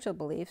spiritual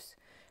beliefs,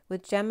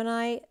 with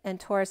Gemini and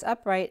Taurus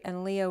upright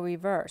and Leo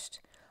reversed.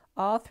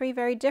 All three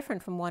very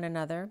different from one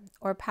another,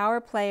 or power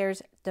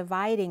players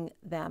dividing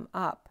them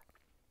up.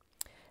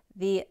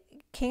 The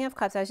King of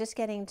Cups, I was just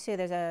getting to,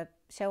 there's a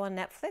show on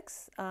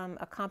Netflix,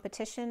 a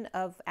competition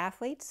of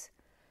athletes,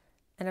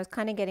 and I was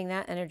kind of getting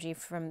that energy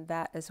from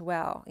that as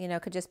well.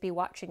 Could just be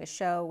watching a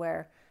show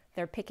where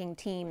they're picking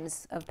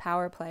teams of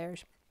power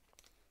players.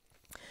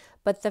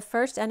 But the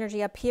first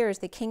energy up here is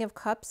the King of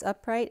Cups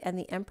upright and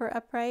the Emperor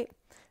upright,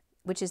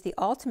 which is the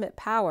ultimate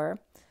power,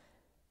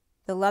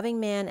 the loving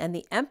man and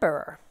the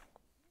Emperor,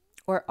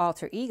 or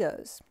alter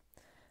egos,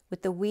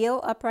 with the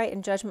Wheel upright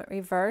and Judgment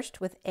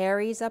reversed, with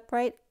Aries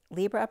upright,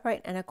 Libra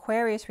upright, and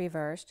Aquarius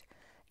reversed,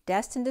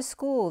 destined to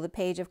school, the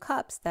Page of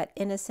Cups, that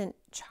innocent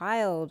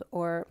child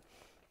or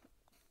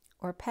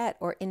pet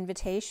or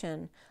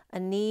invitation, a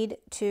need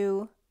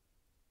to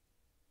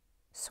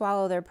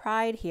swallow their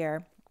pride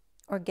here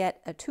or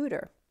get a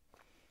tutor.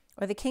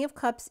 Or the King of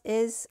Cups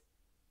is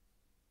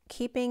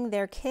keeping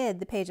their kid,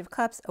 the Page of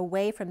Cups,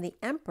 away from the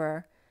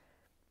Emperor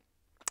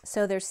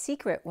so their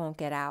secret won't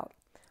get out.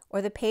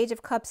 Or the Page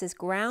of Cups is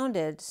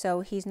grounded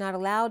so he's not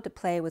allowed to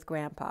play with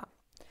Grandpa.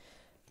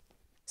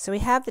 So we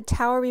have the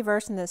Tower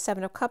reversed and the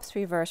Seven of Cups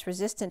reversed,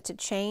 resistant to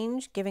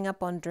change, giving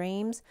up on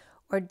dreams,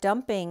 or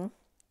dumping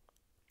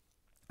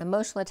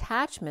emotional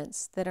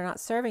attachments that are not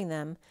serving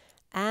them,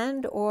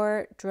 and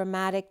or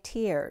dramatic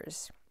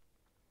tears.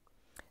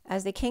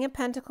 As the King of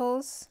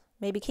Pentacles,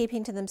 maybe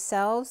keeping to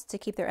themselves to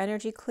keep their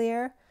energy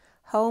clear,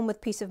 home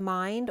with peace of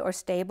mind, or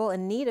stable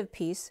in need of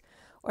peace,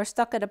 or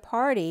stuck at a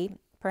party,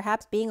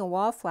 perhaps being a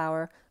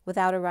wallflower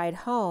without a ride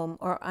home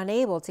or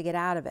unable to get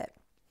out of it.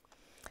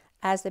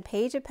 As the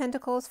Page of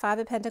Pentacles, Five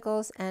of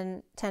Pentacles,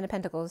 and Ten of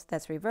Pentacles,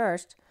 that's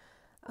reversed,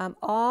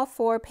 all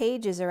four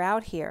pages are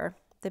out here.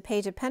 The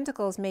Page of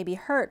Pentacles may be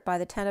hurt by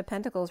the Ten of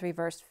Pentacles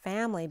reversed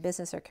family,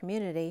 business, or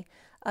community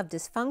of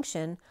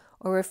dysfunction,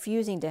 or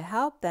refusing to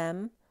help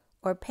them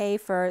or pay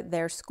for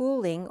their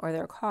schooling or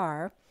their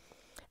car.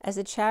 As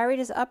the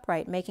Chariot is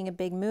upright, making a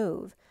big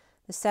move.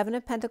 The Seven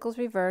of Pentacles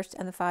reversed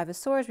and the Five of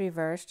Swords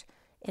reversed,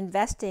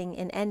 investing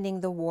in ending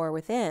the war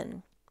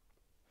within.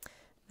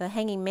 The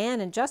Hanging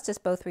Man and Justice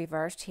both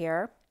reversed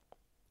here.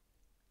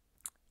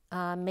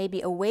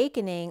 Maybe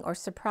awakening or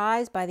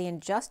surprised by the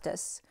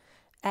injustice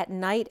at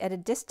night at a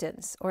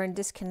distance or in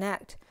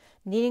disconnect,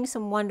 needing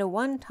some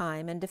one-to-one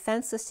time and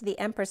defenseless to the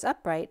Empress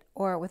upright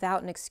or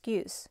without an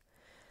excuse.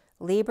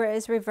 Libra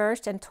is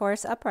reversed and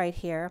Taurus upright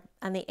here,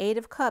 and the Eight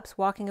of Cups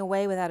walking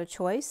away without a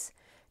choice,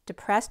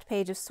 depressed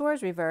Page of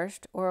Swords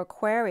reversed, or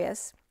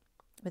Aquarius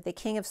with the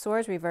King of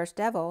Swords reversed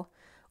Devil,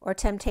 or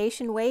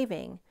temptation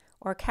waving,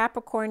 or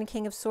Capricorn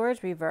King of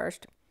Swords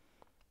reversed,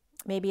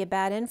 maybe a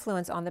bad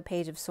influence on the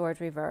Page of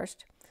Swords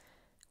reversed,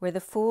 where the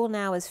Fool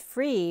now is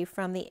free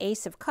from the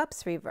Ace of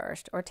Cups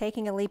reversed, or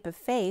taking a leap of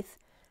faith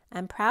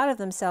and proud of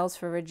themselves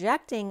for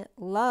rejecting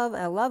a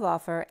love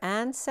offer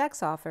and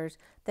sex offers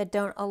that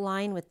don't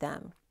align with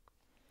them.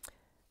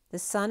 The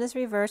Sun is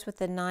reversed with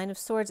the Nine of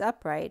Swords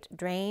upright,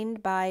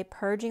 drained by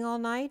purging all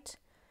night,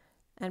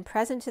 and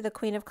present to the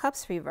Queen of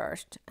Cups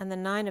reversed, and the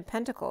Nine of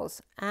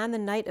Pentacles, and the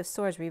Knight of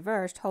Swords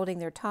reversed, holding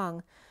their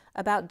tongue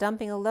about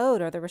dumping a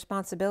load or the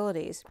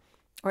responsibilities.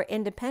 Or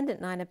independent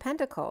Nine of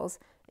Pentacles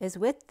is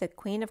with the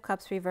Queen of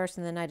Cups reversed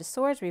and the Knight of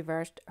Swords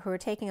reversed, who are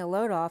taking a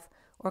load off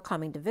or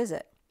coming to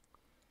visit.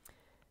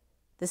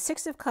 The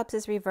Six of Cups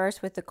is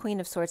reversed with the Queen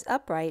of Swords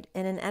upright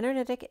in an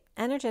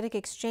energetic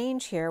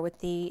exchange here with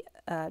the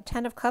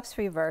Ten of Cups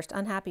reversed,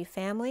 unhappy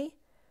family,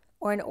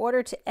 or in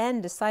order to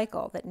end a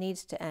cycle that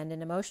needs to end,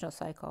 an emotional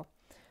cycle.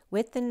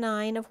 With the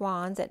Nine of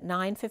Wands at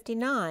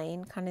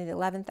 9:59, kind of the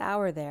 11th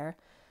hour there,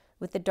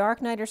 with the Dark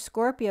Knight or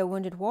Scorpio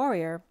wounded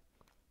warrior,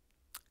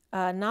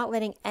 not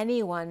letting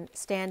anyone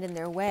stand in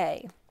their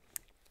way.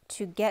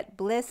 To get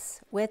bliss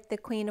with the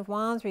Queen of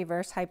Wands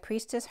reversed, High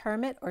Priestess,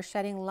 Hermit, or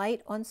shedding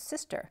light on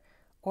sister,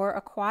 or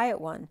a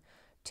quiet one.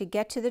 To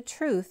get to the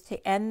truth,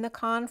 to end the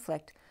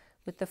conflict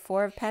with the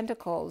Four of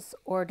Pentacles,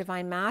 or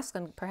Divine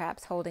Masculine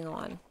perhaps holding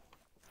on.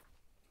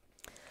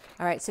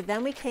 All right, so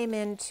then we came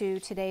into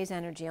today's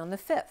energy on the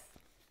 5th.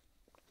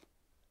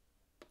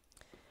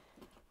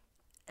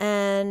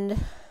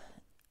 And,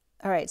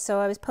 all right, so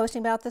I was posting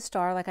about the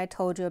star, like I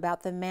told you,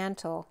 about the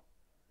mantle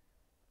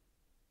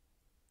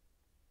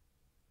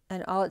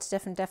and all its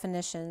different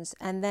definitions.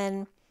 And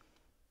then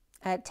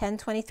at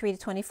 10:23 to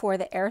 24,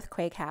 the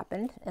earthquake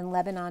happened in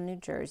Lebanon, New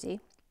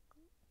Jersey,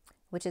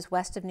 which is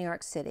west of New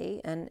York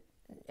City, and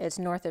it's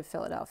north of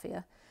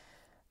Philadelphia.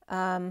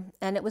 And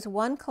it was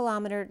 1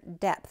 kilometer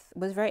depth. It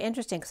was very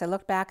interesting because I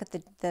looked back at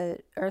the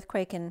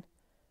earthquake in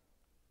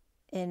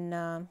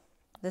the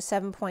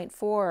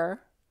 7.4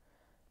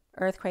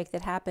 earthquake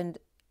that happened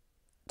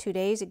 2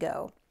 days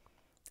ago.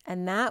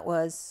 And that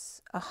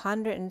was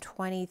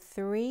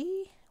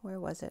 123, where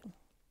was it?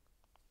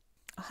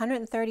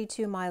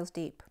 132 miles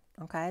deep.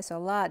 Okay, so a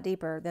lot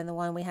deeper than the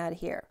one we had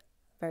here.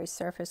 Very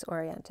surface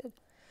oriented.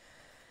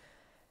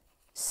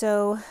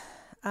 So,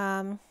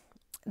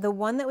 the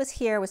one that was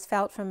here was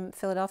felt from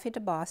Philadelphia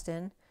to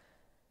Boston.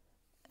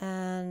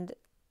 And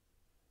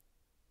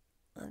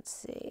let's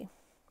see.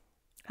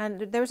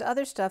 And there was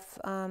other stuff.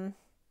 In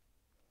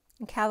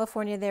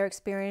California, they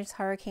experienced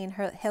Hurricane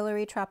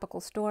Hillary tropical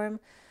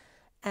storm.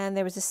 And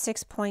there was a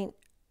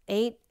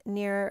 6.8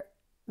 near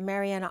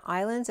Mariana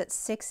Islands at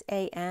 6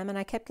 a.m. And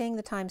I kept getting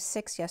the time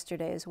 6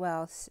 yesterday as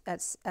well,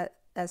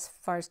 as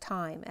far as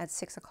time, at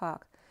 6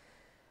 o'clock.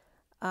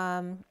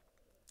 And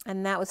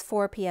that was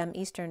 4 p.m.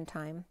 Eastern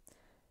time.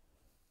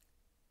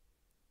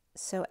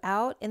 So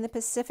out in the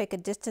Pacific, a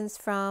distance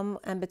from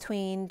and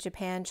between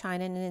Japan,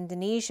 China, and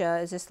Indonesia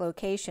is this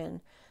location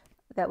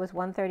that was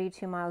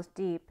 132 miles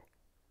deep.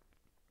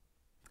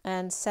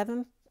 And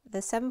the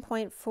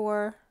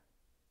 7.4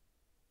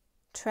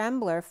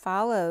 trembler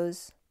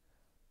follows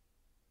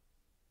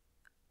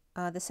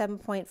the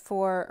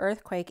 7.4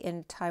 earthquake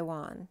in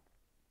Taiwan.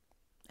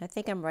 I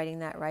think I'm writing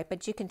that right,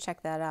 but you can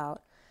check that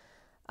out.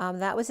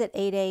 That was at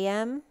 8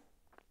 a.m.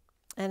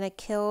 and it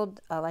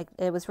killed,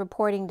 it was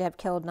reporting to have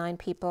killed 9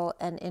 people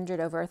and injured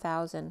over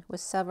 1,000, with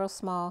several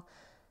small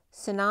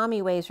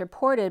tsunami waves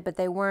reported, but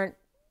they weren't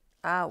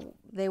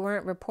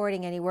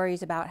reporting any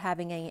worries about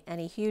having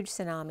any huge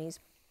tsunamis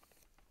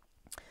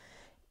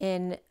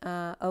in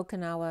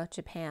Okinawa,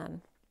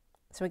 Japan.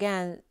 So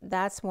again,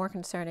 that's more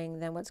concerning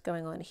than what's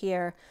going on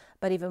here,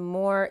 but even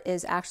more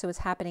is actually what's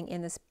happening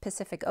in this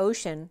Pacific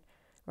Ocean,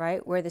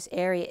 right, where this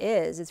area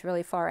is. It's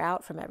really far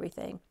out from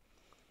everything.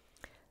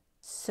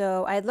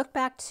 So I had looked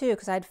back too,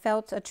 because I'd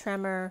felt a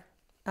tremor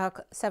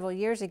several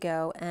years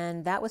ago,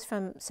 and that was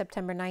from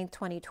September 9th,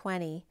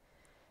 2020.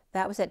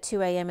 That was at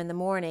 2 a.m. in the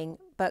morning,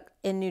 but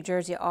in New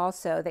Jersey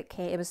also.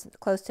 It was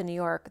close to New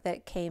York,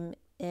 that came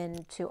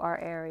into our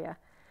area.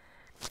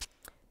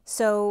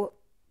 So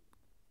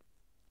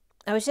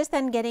I was just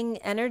then getting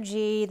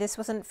energy. This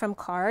wasn't from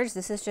cards.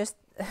 This is just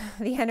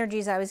the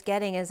energies I was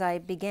getting as I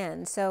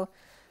began. So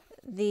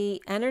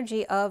the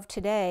energy of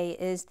today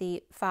is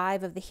the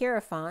 5 of the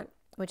Hierophant,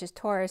 which is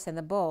Taurus and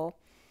the bull.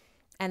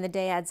 And the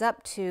day adds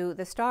up to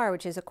the star,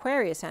 which is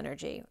Aquarius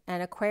energy.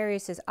 And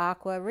Aquarius is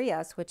Aqua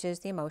Rias, which is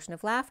the emotion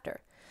of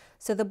laughter.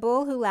 So the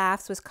bull who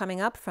laughs was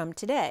coming up from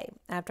today,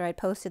 after I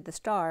posted the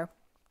star.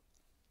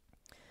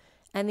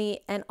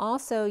 And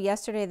also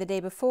yesterday, the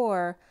day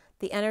before,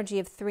 the energy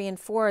of 3 and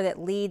 4 that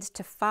leads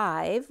to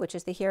 5, which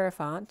is the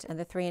Hierophant, and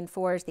the 3 and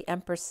 4 is the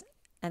Empress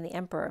and the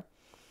Emperor.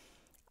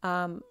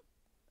 I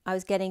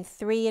was getting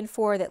 3 and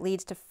 4 that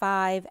leads to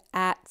 5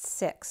 at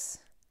 6.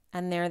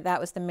 And that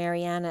was the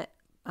Mariana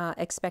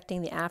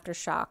expecting the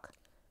aftershock.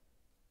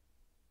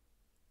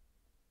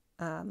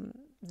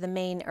 The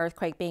main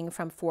earthquake being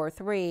from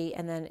 4-3,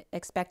 and then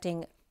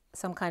expecting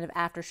some kind of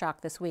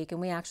aftershock this week. And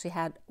we actually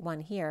had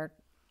one here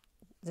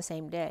the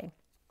same day.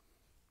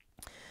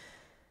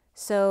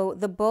 So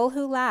the bull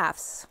who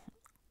laughs,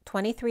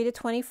 23 to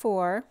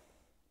 24.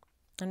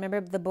 And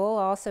remember, the bull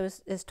also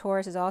is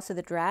Taurus, is also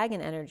the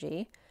dragon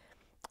energy.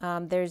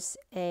 There's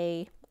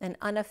an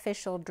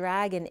unofficial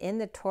dragon in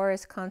the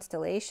Taurus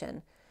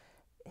constellation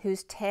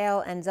whose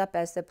tail ends up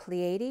as the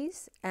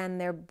Pleiades, and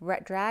their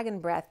dragon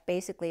breath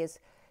basically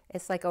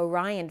it's like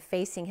Orion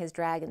facing his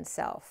dragon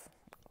self.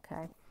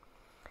 Okay,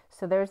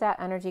 so there's that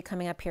energy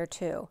coming up here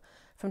too.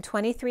 From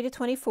 23 to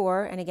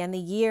 24, and again the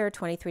year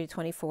 23 to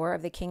 24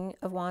 of the King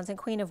of Wands and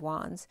Queen of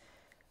Wands,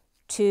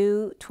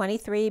 to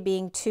 23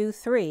 being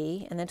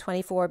 2-3, and then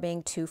 24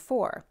 being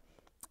 2-4.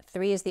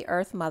 3 is the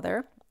Earth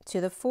Mother,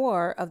 to the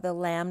 4 of the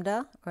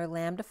Lambda or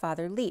Lambda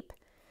Father Leap.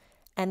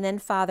 And then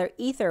Father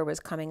Ether was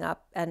coming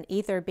up, and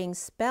Ether being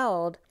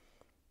spelled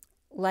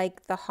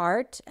like the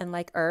heart and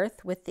like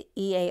earth with the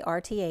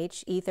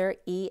E-A-R-T-H, Ether,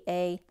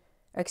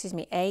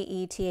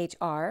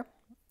 A-E-T-H-R.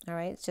 All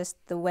right, it's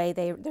just the way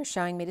they're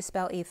showing me to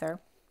spell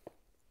ether,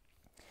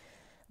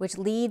 which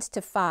leads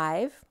to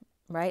 5,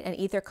 right? And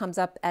ether comes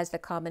up as the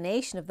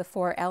combination of the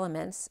 4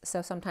 elements.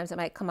 So sometimes it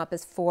might come up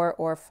as 4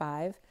 or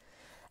 5.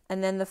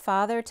 And then the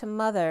father to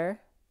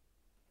mother,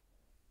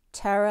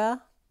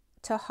 terra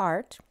to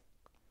heart.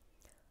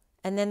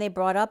 And then they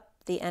brought up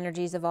the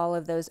energies of all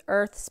of those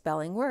earth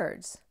spelling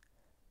words.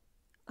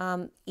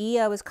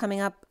 Ea was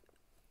coming up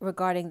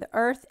regarding the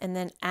earth, and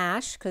then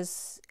ash,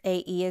 because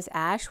A-E is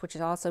ash, which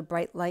is also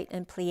bright light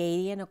and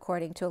Pleiadian,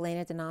 according to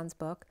Elena Danan's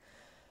book,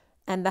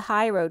 and the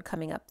high road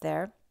coming up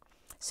there.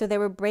 So they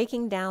were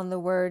breaking down the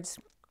words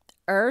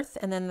earth,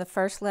 and then the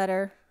first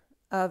letter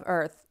of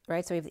earth,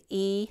 right? So we have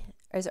E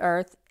is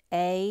earth,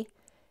 A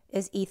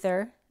is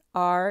ether,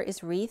 R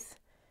is wreath,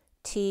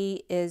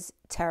 T is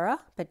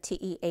terra, but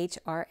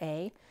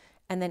T-E-H-R-A,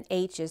 and then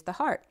H is the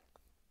heart.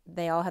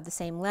 They all have the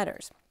same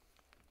letters.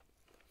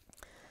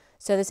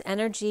 So this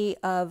energy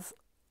of,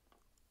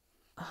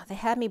 they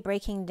had me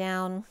breaking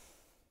down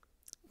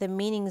the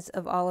meanings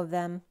of all of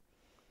them.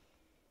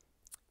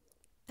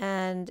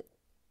 And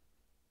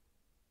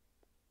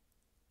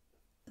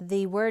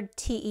the word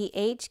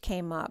T-E-H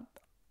came up,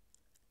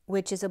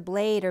 which is a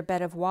blade or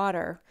bed of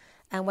water.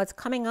 And what's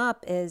coming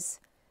up is,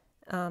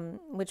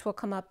 which will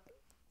come up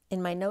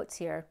in my notes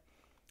here,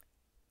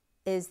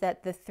 is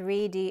that the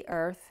 3D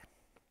earth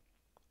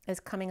is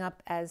coming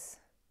up as,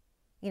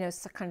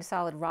 kind of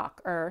solid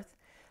rock earth,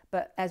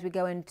 but as we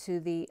go into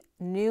the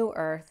new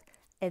earth,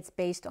 it's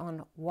based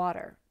on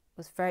water. It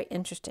was very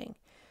interesting.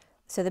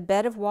 So the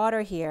bed of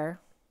water here,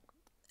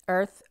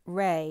 earth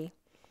ray,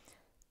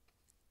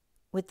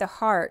 with the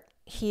heart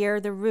here,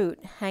 the root,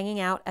 hanging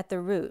out at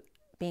the root,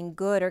 being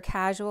good or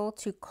casual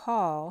to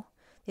call.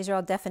 These are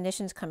all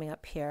definitions coming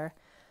up here.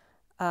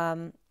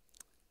 And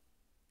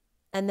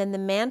then the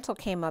mantle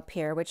came up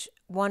here, which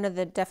one of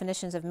the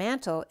definitions of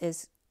mantle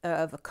is,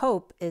 of a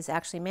cope, is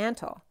actually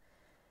mantle.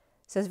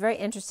 So it's very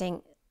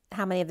interesting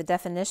how many of the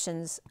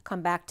definitions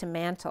come back to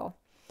mantle.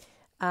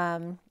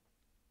 And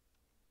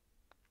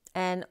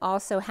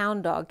also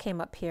hound dog came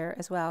up here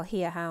as well,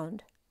 he a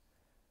hound.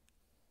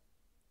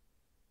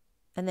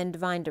 And then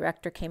divine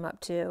director came up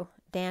too.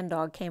 Dan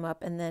dog came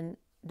up, and then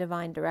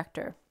divine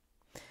director.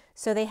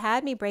 So they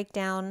had me break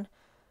down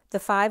the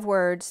 5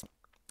 words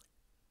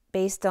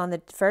based on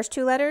the first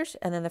 2 letters,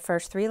 and then the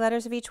first 3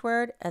 letters of each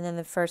word, and then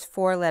the first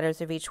 4 letters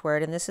of each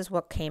word, and this is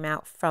what came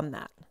out from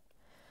that.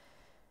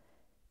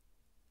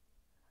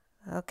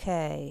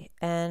 Okay,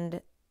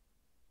 and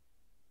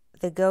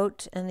the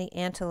goat and the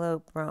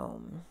antelope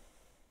roam.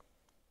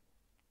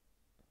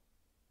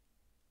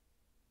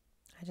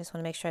 I just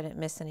want to make sure I didn't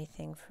miss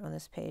anything on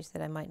this page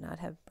that I might not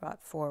have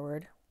brought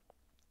forward.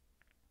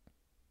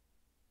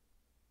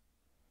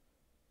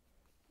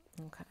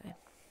 Okay.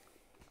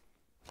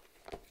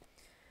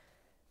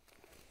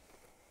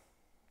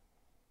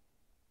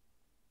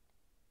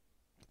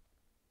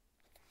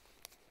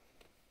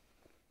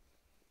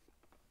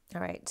 All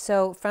right,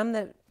 so from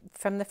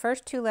the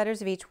first 2 letters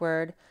of each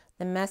word,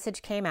 the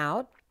message came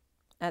out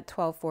at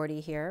 1240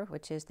 here,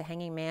 which is the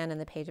Hanging Man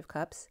and the Page of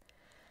Cups.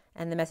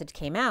 And the message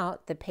came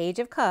out, the Page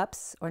of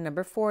Cups, or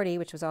number 40,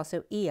 which was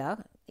also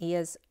Ia.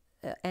 Ia's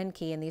N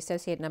key, and the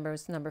associated number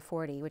was number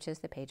 40, which is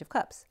the Page of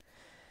Cups.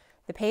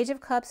 The Page of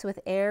Cups with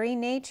airy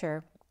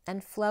nature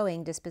and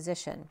flowing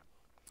disposition.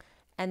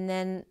 And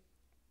then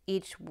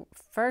each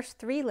first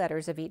 3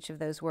 letters of each of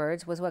those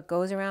words was what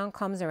goes around,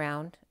 comes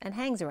around, and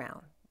hangs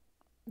around.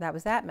 That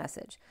was that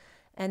message.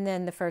 And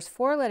then the first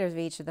 4 letters of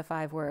each of the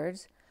 5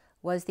 words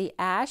was the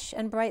ash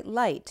and bright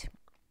light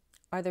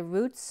are the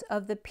roots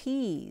of the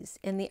peas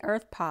in the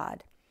earth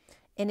pod,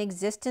 in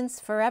existence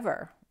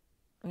forever.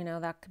 You know,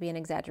 that could be an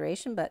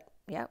exaggeration, but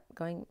yeah,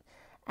 going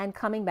and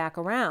coming back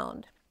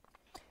around.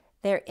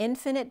 Their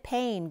infinite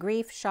pain,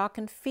 grief, shock,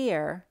 and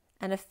fear,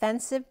 an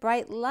offensive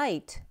bright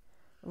light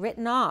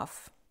written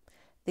off.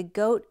 The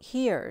goat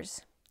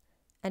hears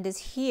and is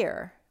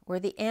here where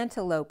the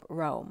antelope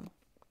roam.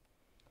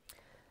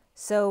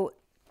 So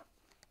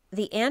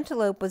the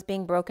antelope was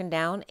being broken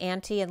down,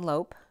 ante and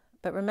lope.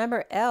 But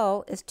remember,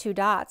 L is 2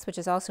 dots, which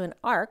is also an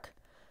arc.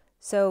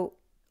 So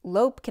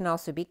lope can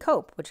also be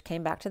cope, which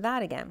came back to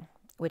that again,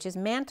 which is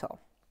mantle.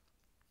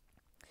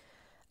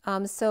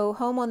 So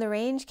home on the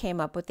range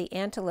came up with the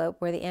antelope,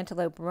 where the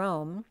antelope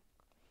roam.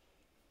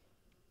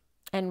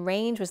 And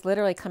range was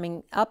literally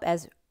coming up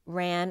as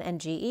ran and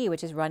GE,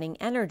 which is running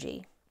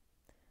energy.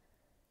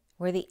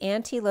 Where the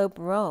antelope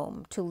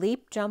roam, to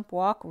leap, jump,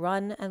 walk,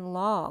 run, and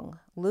long.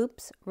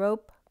 Loops,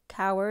 rope,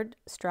 coward,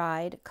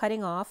 stride,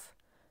 cutting off,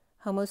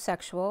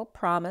 homosexual,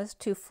 promise,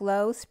 to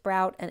flow,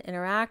 sprout, and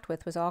interact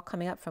with was all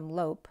coming up from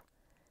lope.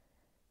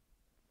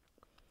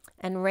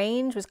 And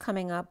range was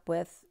coming up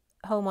with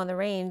home on the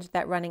range,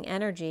 that running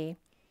energy.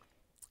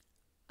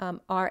 RA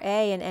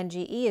and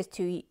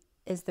NGE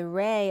is the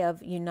ray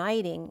of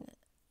uniting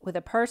with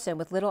a person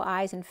with little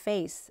eyes and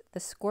face, the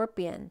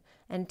scorpion,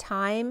 and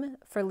time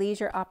for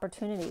leisure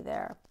opportunity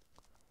there.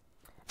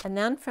 And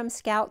then from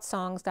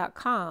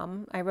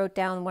scoutsongs.com, I wrote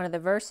down one of the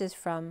verses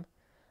from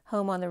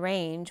Home on the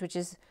Range, which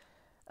is,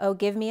 "Oh,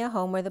 give me a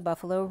home where the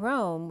buffalo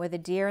roam, where the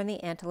deer and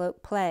the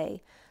antelope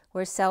play,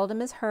 where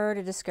seldom is heard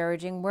a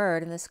discouraging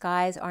word, and the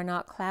skies are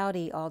not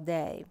cloudy all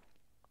day."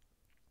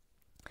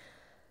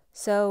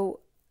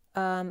 So,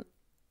 and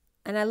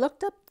I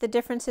looked up the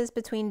differences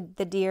between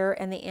the deer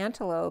and the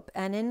antelope,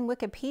 and in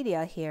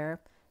Wikipedia here,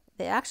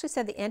 they actually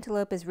said the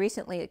antelope is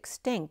recently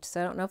extinct.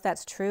 So I don't know if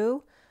that's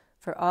true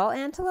for all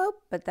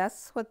antelope, but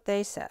that's what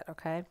they said,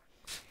 okay?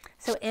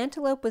 So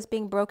antelope was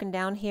being broken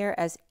down here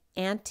as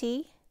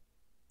ante,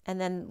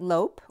 and then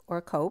lope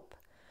or cope,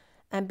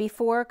 and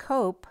before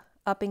cope,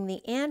 upping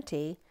the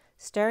ante,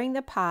 stirring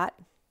the pot,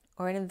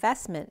 or an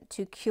investment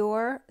to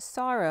cure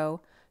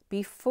sorrow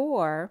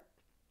before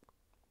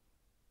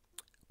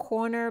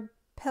corner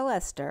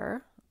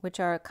pilaster, which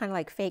are kind of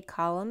like fake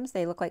columns.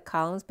 They look like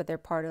columns, but they're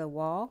part of the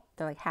wall.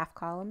 They're like half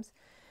columns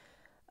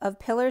of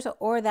pillars,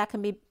 or that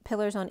can be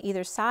pillars on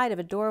either side of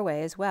a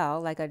doorway as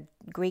well, like a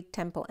Greek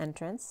temple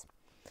entrance.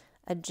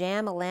 A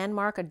jam, a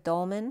landmark, a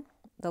dolmen,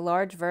 the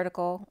large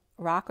vertical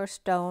rock or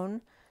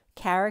stone,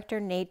 character,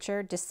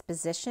 nature,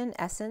 disposition,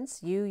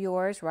 essence, you,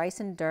 yours, rice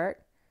and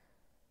dirt.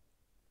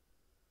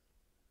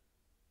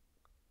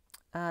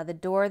 The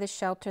door, the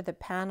shelter, the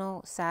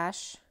panel,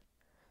 sash,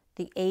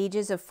 the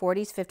ages of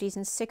 40s, 50s,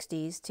 and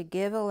 60s, to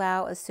give,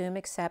 allow, assume,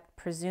 accept,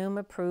 presume,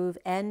 approve,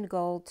 end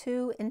goal,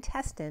 to,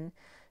 intestine,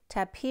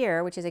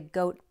 tapir, which is a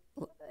goat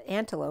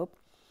antelope,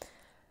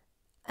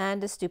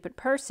 and a stupid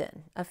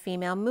person, a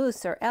female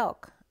moose or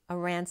elk, a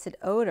rancid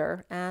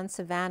odor, and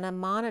savanna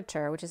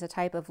monitor, which is a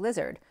type of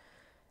lizard.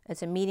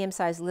 It's a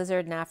medium-sized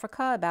lizard in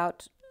Africa,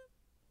 about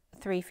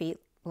 3 feet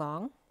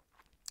long,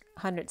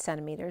 100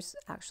 centimeters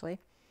actually.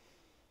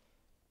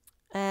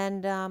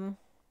 And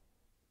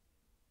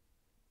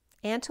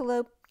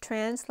antelope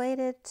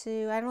translated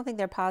to, I don't think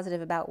they're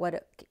positive about what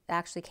it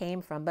actually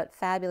came from, but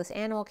fabulous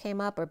animal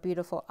came up, or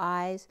beautiful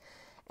eyes.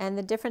 And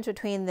the difference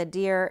between the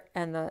deer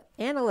and the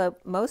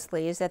antelope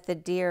mostly is that the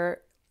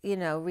deer, you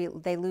know,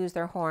 they lose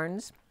their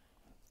horns,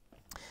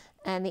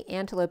 and the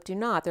antelope do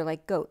not. They're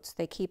like goats.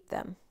 They keep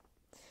them.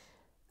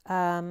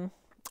 And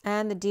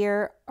the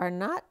deer are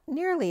not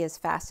nearly as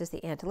fast as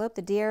the antelope.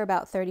 The deer are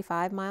about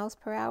 35 miles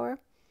per hour.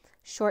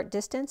 Short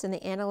distance, and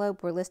the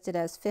antelope were listed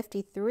as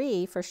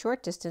 53 for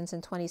short distance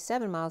and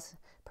 27 miles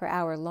per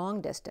hour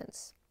long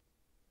distance.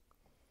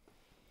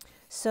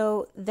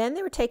 So then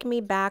they were taking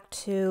me back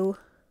to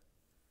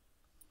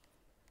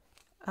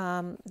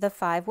the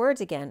 5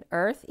 words again: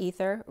 earth,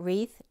 ether,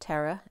 wreath,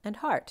 terra, and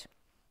heart.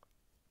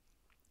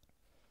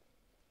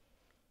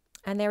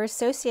 And they're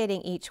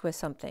associating each with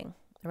something,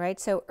 right?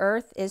 So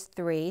earth is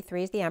 3.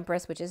 3 is the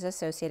Empress, which is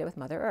associated with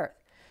Mother Earth.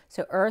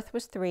 So earth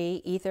was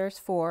 3, ether's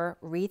 4,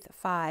 wreath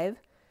 5,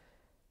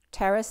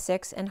 terra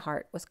 6, and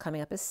heart was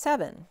coming up as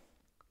 7.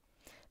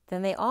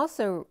 Then they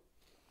also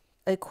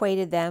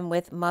equated them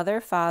with Mother,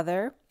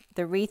 Father,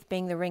 the wreath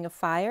being the ring of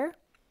fire,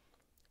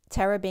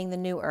 terra being the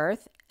new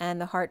earth, and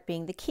the heart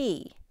being the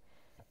key.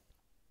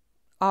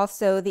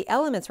 Also, the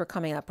elements were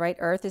coming up, right?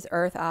 Earth is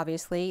earth,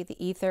 obviously,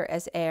 the ether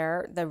as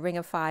air, the ring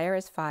of fire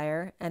as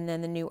fire, and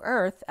then the new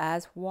earth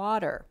as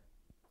water.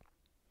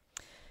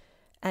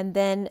 And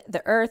then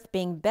the earth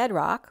being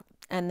bedrock,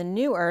 and the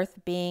new earth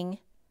being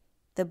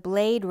the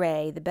blade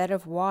ray, the bed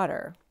of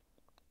water.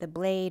 The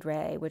blade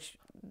ray, which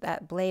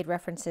that blade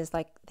references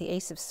like the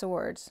Ace of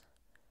Swords.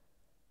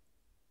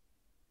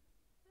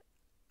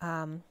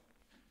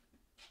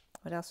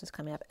 What else is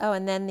coming up? Oh,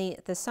 and then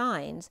the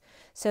signs.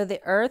 So the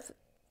earth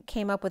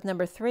came up with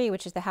number 3,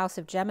 which is the house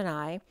of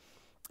Gemini,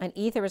 and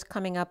ether is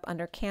coming up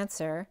under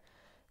Cancer.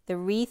 The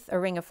wreath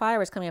or ring of fire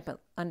was coming up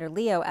under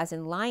Leo, as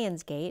in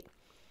Lion's Gate.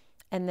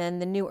 And then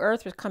the new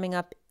earth was coming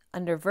up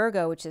under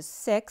Virgo, which is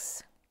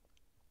 6.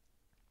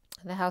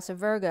 The house of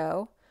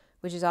Virgo,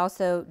 which is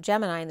also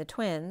Gemini and the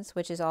twins,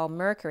 which is all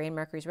Mercury, and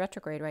Mercury's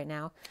retrograde right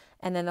now.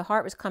 And then the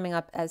heart was coming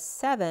up as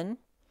 7,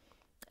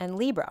 and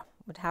Libra,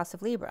 with house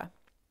of Libra.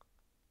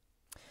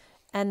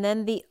 And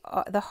then the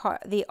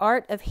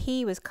art of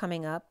He was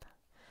coming up.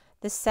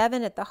 The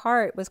 7 at the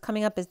heart was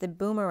coming up as the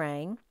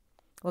boomerang.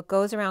 What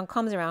goes around,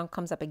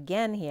 comes up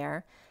again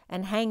here,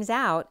 and hangs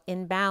out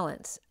in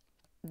balance.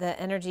 The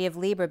energy of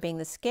Libra being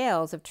the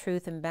scales of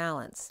truth and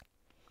balance.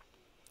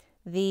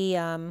 The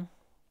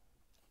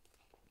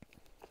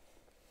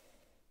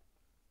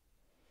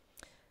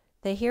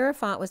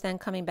Hierophant was then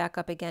coming back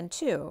up again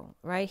too,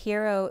 right?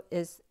 Hero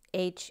is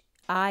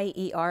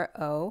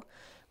H-I-E-R-O,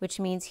 which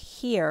means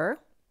hear.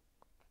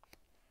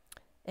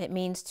 It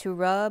means to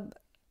rub,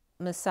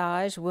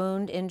 massage,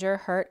 wound, injure,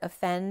 hurt,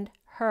 offend,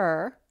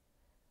 her.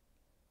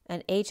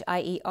 And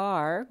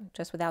H-I-E-R,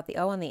 just without the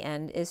O on the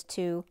end, is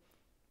to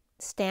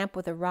stamp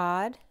with a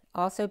rod,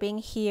 also being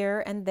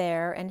here and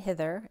there and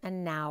hither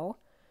and now.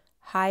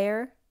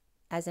 Hire,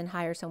 as in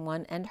hire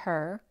someone, and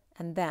her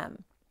and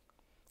them.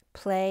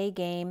 Play,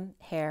 game,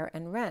 hair,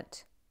 and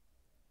rent.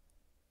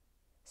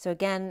 So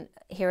again,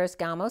 Hieros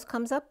Gamos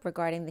comes up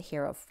regarding the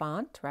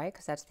Hierophant, right?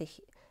 Because that's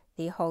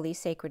the holy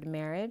sacred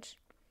marriage.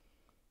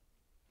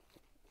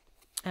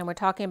 And we're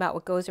talking about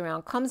what goes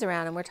around comes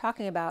around, and we're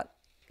talking about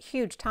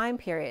huge time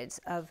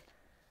periods of,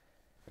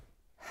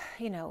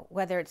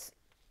 whether it's,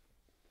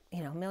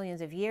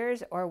 millions of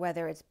years, or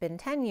whether it's been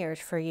 10 years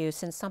for you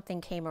since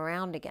something came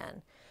around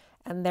again.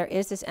 And there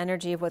is this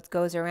energy of what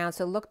goes around.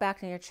 So look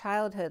back in your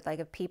childhood, like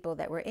of people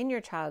that were in your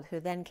childhood who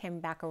then came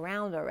back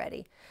around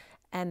already.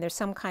 And there's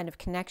some kind of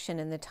connection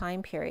in the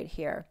time period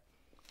here.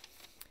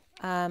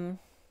 Yeah.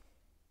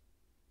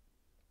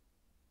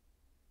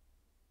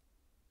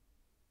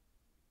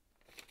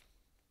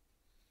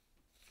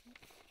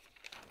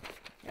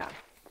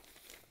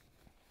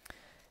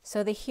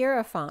 So the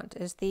Hierophant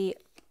is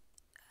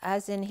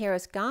as in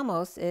Hieros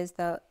Gamos is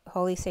the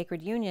holy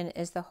sacred union,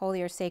 is the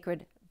holy or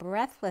sacred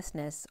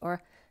breathlessness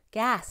or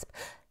gasp.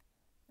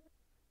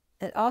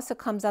 It also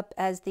comes up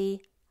as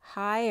the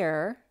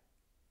higher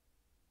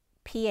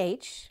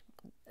pH,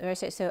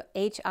 so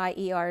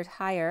H-I-E-R is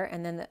higher,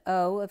 and then the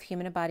O of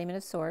human embodiment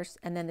of source,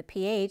 and then the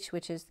pH,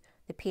 which is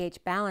the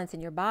pH balance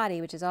in your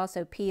body, which is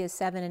also P is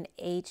 7 and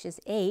H is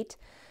 8.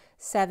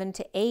 7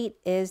 to 8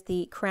 is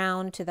the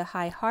crown to the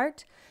high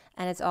heart,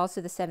 and it's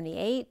also the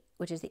 78,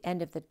 which is the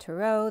end of the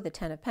Tarot, the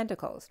 10 of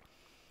Pentacles.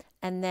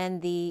 And then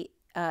the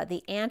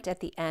ant at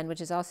the end,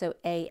 which is also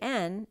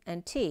A-N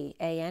and T.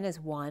 A-N is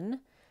 1,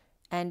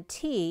 and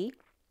T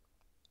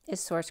is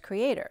Source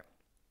Creator.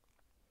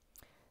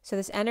 So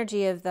this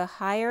energy of the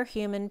higher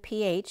human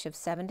pH of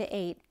 7 to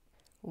 8,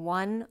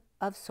 1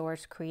 of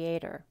Source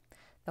Creator.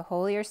 The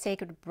holy or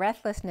sacred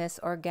breathlessness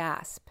or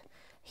gasp.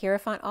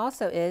 Hierophant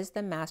also is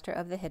the master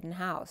of the hidden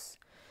house.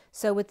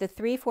 So with the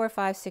 3, 4,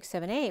 5, 6,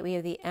 7, 8, we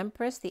have the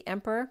Empress, the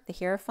Emperor, the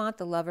Hierophant,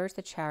 the Lovers,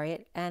 the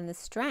Chariot, and the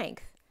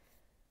Strength,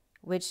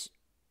 which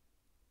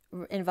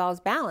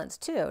involves balance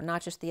too,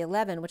 not just the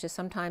 11, which is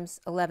sometimes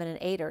 11 and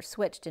 8 are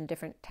switched in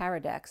different tarot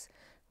decks,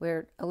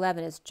 where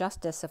 11 is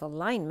justice of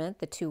alignment,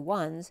 the 2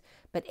 ones,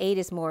 but 8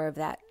 is more of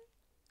that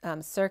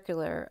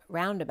circular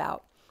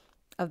roundabout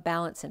of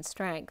balance and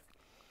strength.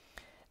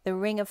 The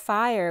Ring of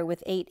Fire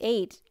with 8,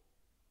 8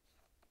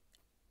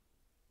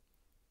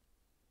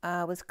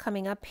 was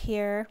coming up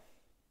here.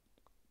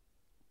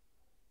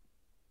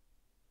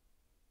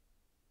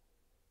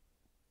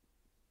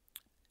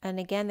 And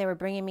again, they were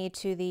bringing me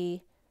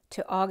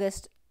to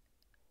August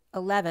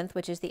 11th,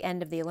 which is the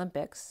end of the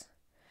Olympics.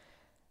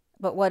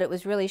 But what it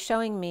was really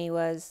showing me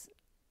was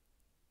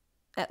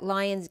at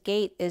Lion's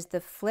Gate is the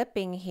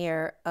flipping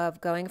here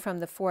of going from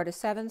the 4 to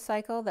 7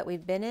 cycle that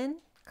we've been in,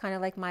 kind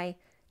of like my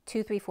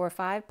 2, 3, 4,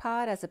 5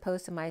 pod, as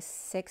opposed to my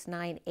 6,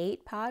 9,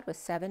 8 pod, with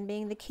 7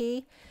 being the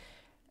key,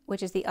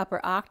 which is the upper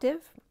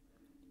octave,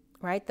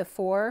 right? The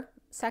 4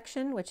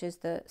 section, which is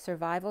the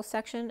survival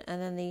section,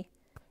 and then the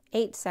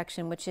 8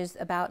 section, which is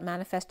about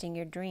manifesting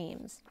your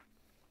dreams.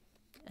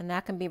 And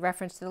that can be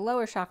referenced to the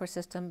lower chakra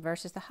system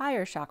versus the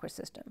higher chakra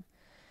system.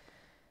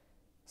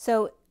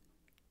 So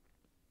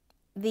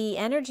the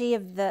energy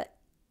of the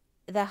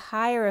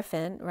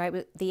Hierophant,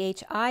 right, the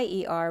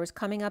H-I-E-R, was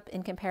coming up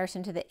in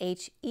comparison to the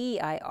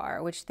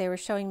H-E-I-R, which they were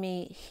showing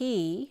me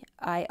he,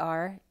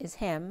 I-R, is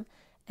him,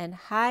 and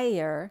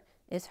higher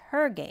is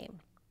her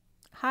game,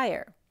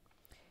 higher.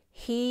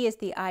 He is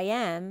the I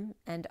am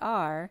and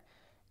R,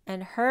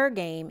 and her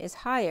game is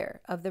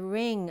higher, of the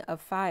ring of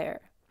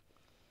fire.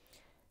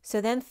 So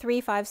then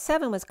 3, 5,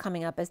 7 was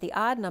coming up as the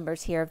odd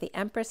numbers here of the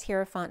Empress,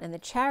 Hierophant, and the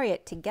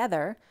Chariot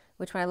together,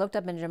 which when I looked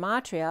up in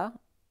Gematria,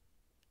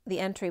 the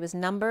entry was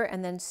number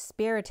and then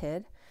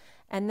spirited.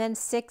 And then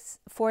 6,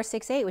 4,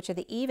 6, 8, which are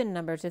the even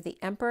numbers of the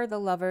Emperor, the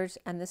Lovers,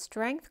 and the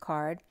Strength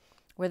card,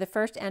 where the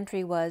first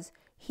entry was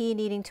he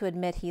needing to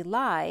admit he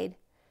lied,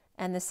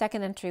 and the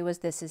second entry was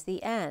this is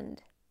the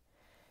end.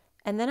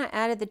 And then I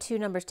added the two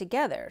numbers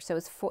together. So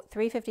it's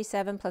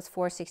 357 plus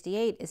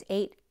 468 is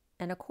 8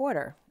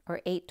 1/4,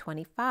 or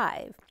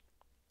 825,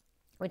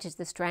 which is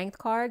the Strength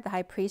card, the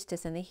High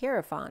Priestess, and the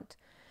Hierophant.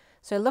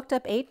 So I looked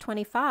up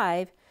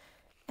 825,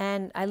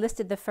 and I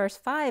listed the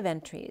first 5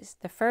 entries.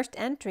 The first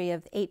entry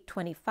of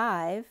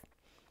 825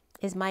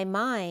 is my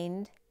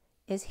mind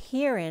is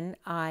herein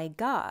I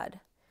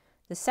God.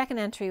 The second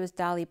entry was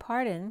Dolly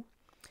Parton.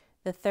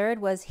 The third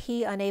was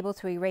he unable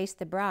to erase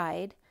the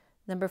bride.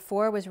 Number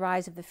 4 was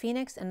Rise of the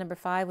Phoenix, and number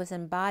 5 was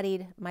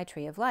embodied my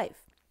tree of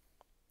life.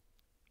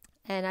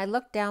 And I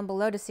looked down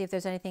below to see if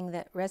there's anything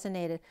that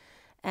resonated.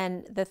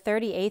 And the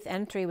 38th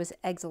entry was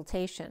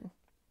exaltation.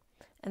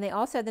 And they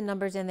also had the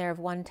numbers in there of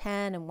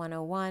 110 and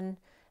 101,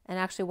 and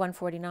actually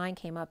 149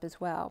 came up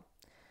as well.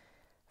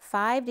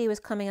 5D was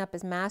coming up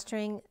as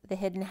mastering the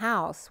hidden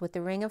house with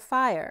the ring of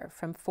fire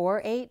from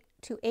 4-8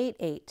 to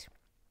 8-8.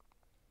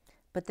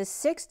 But the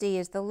 6D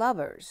is the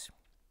lovers,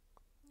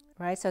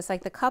 right? So it's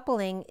like the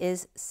coupling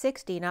is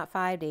 6D, not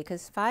 5D,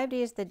 because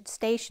 5D is the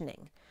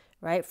stationing,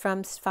 right?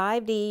 From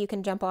 5D, you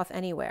can jump off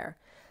anywhere.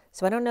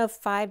 So I don't know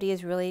if 5D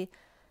is really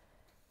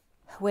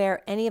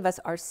where any of us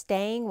are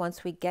staying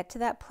once we get to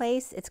that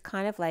place. It's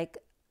kind of like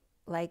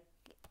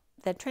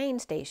the train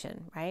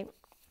station, right?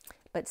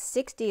 But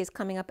 6D is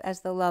coming up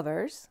as the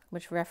lovers,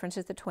 which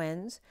references the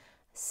twins.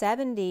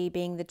 7D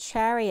being the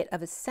chariot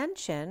of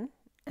ascension,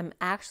 I'm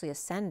actually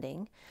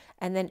ascending.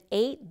 And then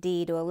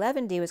 8D to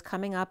 11D was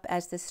coming up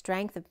as the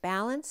strength of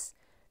balance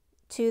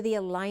to the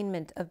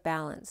alignment of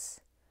balance,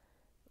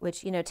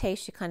 which,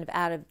 takes you kind of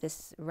out of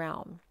this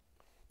realm.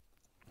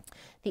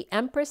 The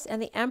Empress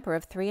and the Emperor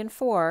of 3 and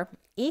 4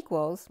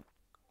 equals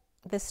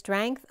the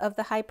strength of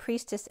the High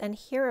Priestess and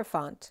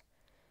Hierophant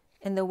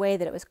in the way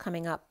that it was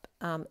coming up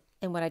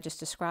in what I just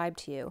described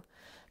to you.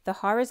 The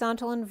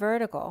horizontal and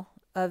vertical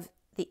of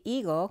the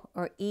eagle,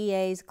 or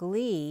EA's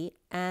glee,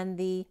 and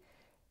the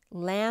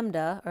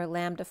lambda, or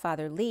lambda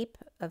father leap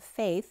of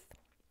faith.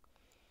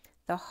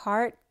 The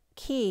heart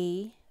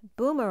key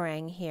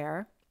boomerang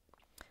here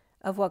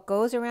of what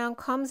goes around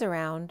comes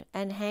around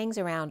and hangs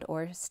around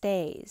or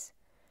stays.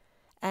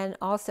 And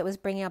also it was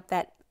bringing up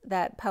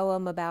that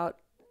poem about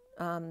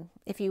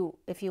if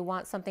you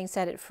want something,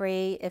 set it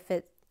free. If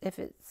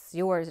it's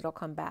yours, it'll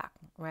come back,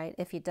 right?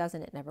 If it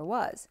doesn't, it never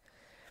was.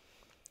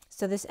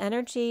 So this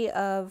energy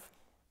of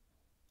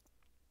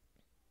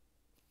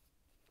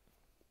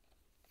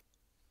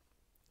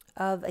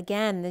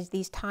again, there's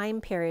these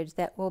time periods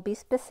that will be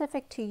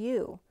specific to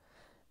you.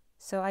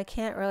 So I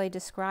can't really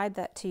describe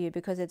that to you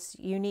because it's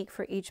unique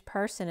for each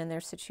person and their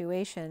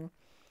situation.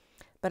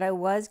 But I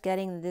was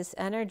getting this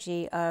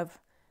energy of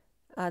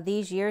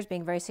these years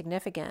being very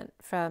significant,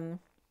 from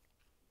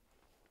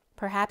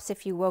perhaps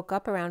if you woke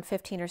up around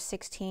 15 or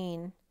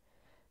 16,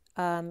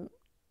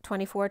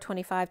 24,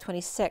 25,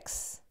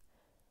 26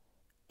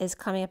 is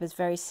coming up as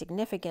very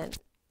significant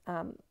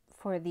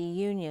for the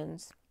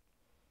unions.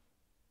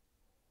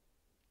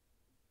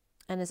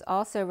 And is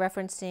also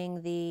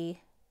referencing the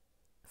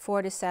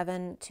 4 to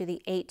 7 to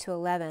the 8 to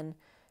 11,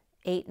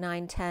 8,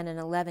 9, 10, and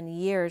 11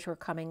 years were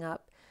coming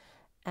up.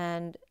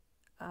 And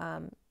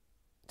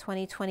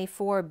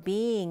 2024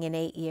 being an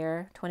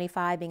 8-year,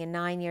 25 being a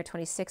 9-year,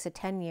 26 a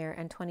 10-year,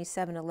 and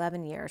 27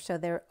 11 year. So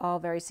they're all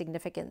very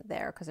significant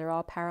there because they're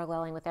all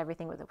paralleling with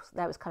everything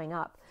that was coming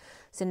up.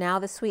 So now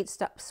the sweet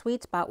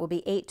spot will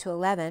be 8 to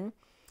 11,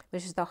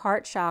 which is the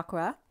heart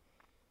chakra,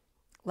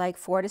 like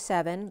 4 to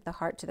 7, the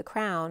heart to the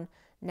crown.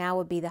 Now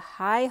would be the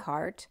high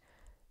heart,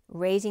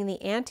 raising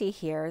the ante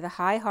here, the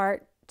high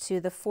heart to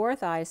the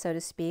 4th eye, so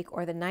to speak,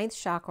 or the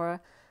 9th chakra.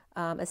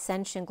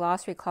 Ascension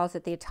Glossary calls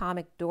it the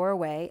atomic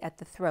doorway at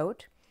the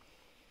throat.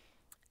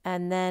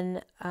 And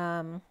then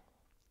the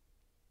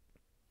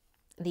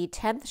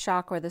 10th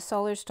chakra, the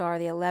solar star,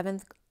 the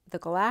 11th, the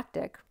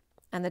galactic,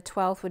 And the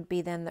 12th would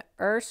be then the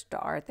Earth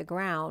star at the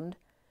ground,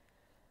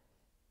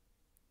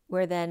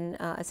 where then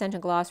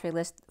Ascension Glossary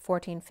lists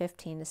 14,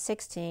 15 to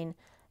 16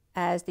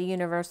 as the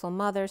universal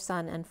mother,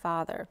 son, and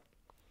father.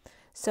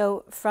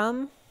 So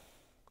from,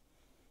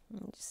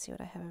 let me just see what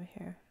I have over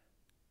here.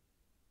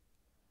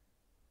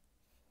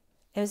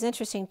 It was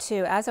interesting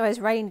too, as I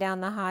was writing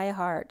down the high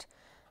heart,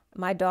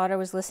 my daughter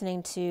was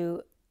listening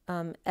to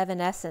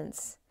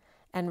Evanescence,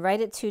 and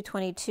right at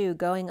 2:22,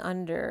 Going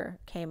Under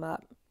came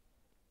up.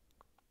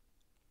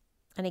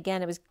 And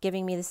again, it was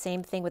giving me the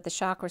same thing with the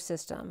chakra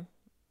system,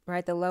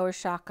 right? The lower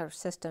chakra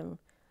system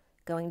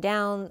going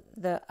down,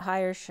 the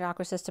higher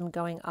chakra system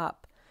going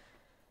up.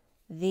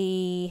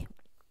 The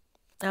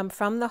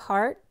from the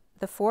heart,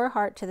 the 4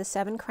 heart to the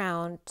 7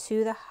 crown,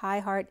 to the high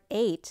heart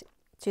 8,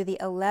 to the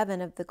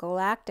 11 of the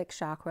galactic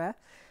chakra.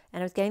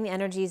 And I was getting the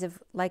energies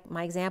of, like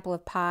my example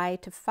of Pi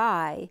to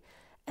Phi,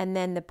 and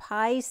then the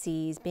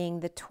Pisces being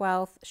the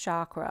 12th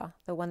chakra,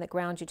 the one that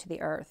grounds you to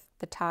the earth,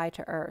 the tie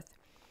to earth.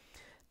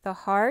 The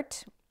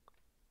heart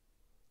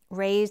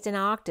raised an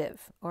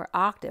octave, or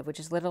octave, which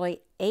is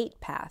literally 8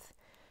 path,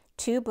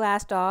 to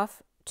blast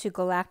off to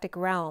galactic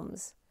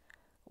realms,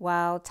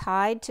 while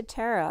tied to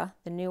Terra,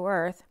 the new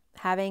earth,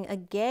 having a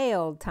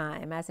Gale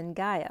time, as in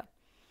Gaia.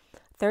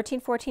 13,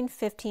 14,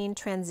 15,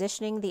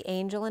 transitioning the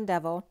angel and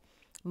devil,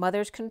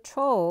 mother's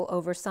control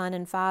over son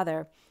and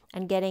father,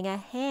 and getting a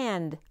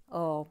hand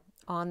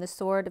on the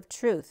sword of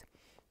truth.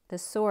 The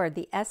sword,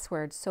 the S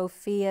word,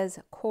 Sophia's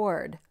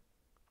cord.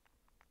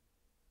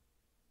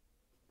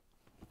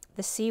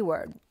 The C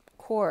word,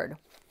 cord.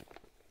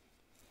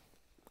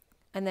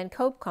 And then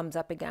Cope comes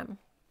up again,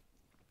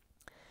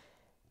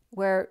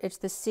 where it's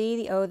the C,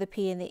 the O, the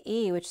P, and the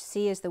E, which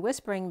C is the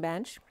whispering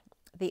bench,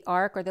 the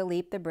arc or the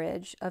leap, the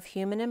bridge of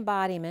human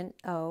embodiment,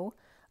 O,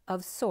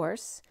 of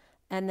source,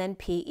 and then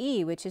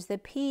PE, which is the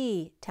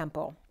P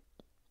temple,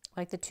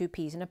 like the 2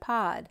 P's in a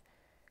pod.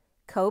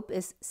 Cope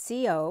is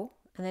CO,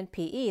 and then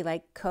PE,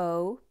 like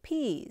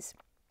co-P's,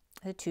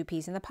 the 2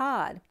 P's in the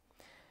pod.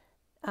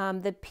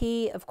 The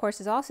P, of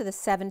course, is also the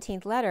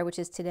 17th letter, which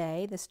is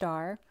today, the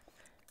star,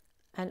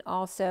 and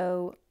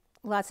also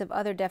lots of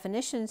other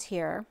definitions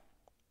here,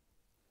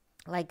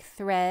 like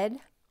thread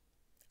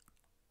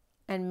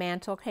and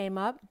mantle came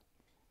up.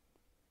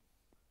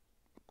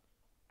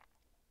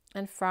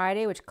 And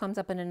Friday, which comes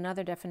up in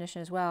another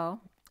definition as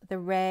well. The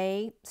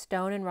ray,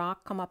 stone and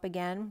rock come up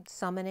again,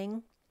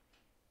 summoning,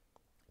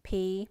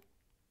 P.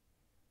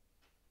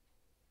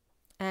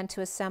 And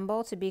to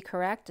assemble, to be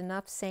correct,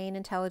 enough, sane,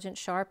 intelligent,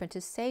 sharp, and to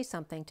say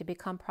something, to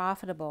become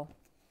profitable,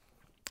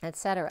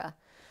 etc.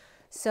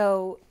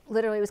 So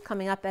literally it was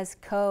coming up as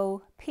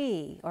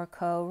co-P or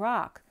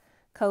co-rock,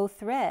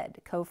 co-thread,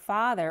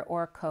 co-father,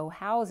 or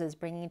co-houses,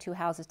 bringing 2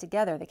 houses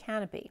together, the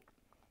canopy,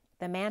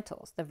 the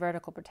mantles, the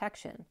vertical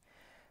protection.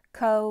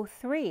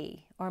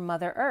 Co-3, or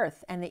Mother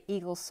Earth, and the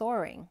eagle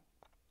soaring,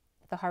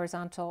 the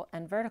horizontal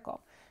and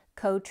vertical.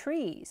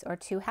 Co-trees, or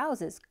 2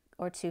 houses,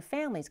 or 2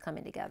 families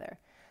coming together.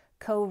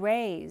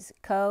 Co-rays,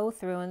 co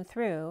through and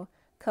through,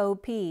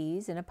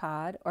 co-peas in a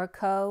pod, or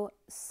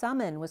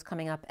co-summon was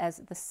coming up as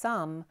the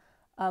sum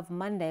of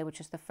Monday, which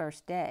is the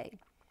first day,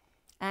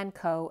 and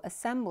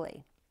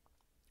co-assembly,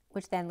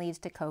 which then leads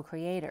to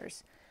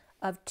co-creators,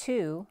 of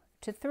 2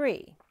 to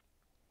 3.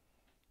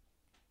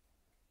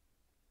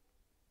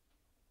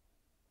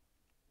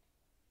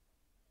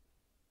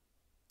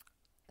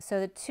 So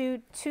the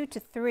 2 to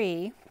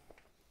 3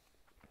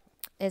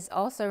 is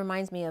also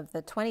reminds me of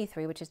the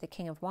 23, which is the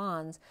King of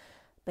Wands,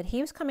 but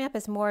he was coming up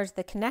as more as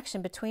the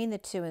connection between the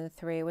 2 and the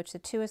 3, which the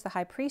 2 is the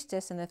High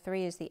Priestess and the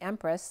 3 is the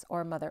Empress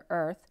or Mother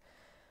Earth.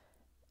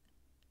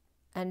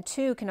 And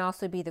 2 can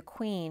also be the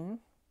Queen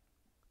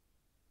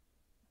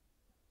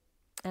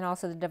and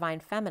also the Divine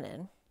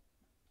Feminine,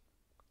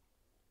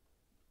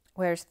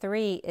 whereas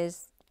 3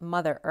 is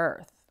Mother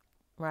Earth,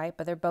 right?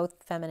 But they're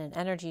both feminine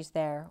energies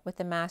there with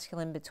the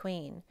masculine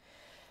between.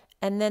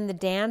 And then the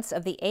dance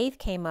of the 8th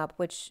came up,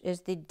 which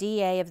is the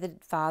DA of the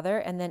father,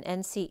 and then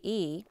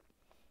NCE,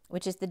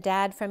 which is the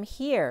dad from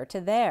here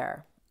to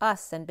there,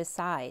 us and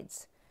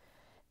besides.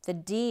 The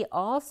D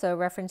also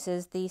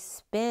references the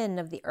spin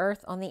of the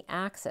earth on the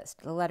axis,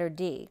 the letter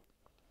D.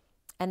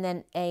 And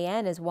then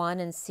AN is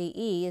 1 and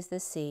CE is the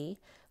C,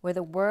 where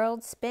the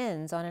world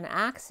spins on an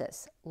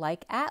axis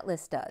like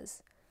Atlas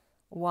does.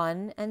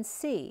 1 and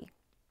C,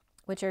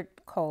 which are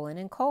colon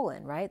and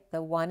colon, right?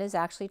 The 1 is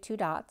actually 2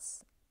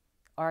 dots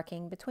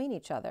arcing between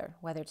each other,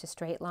 whether it's a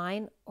straight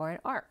line or an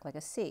arc, like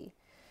a C.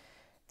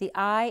 The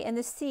I and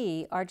the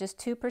C are just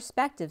 2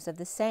 perspectives of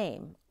the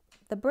same,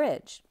 the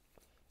bridge.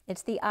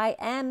 It's the I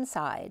am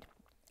side,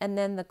 and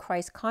then the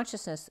Christ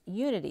consciousness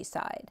unity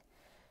side.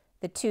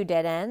 The 2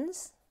 dead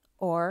ends,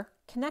 or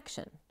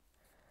connection.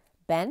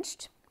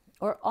 Benched,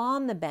 or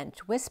on the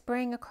bench,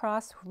 whispering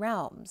across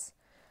realms,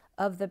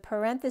 of the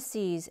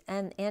parentheses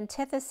and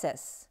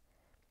antithesis,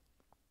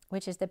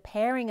 which is the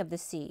pairing of the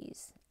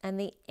C's, and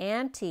the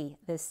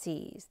the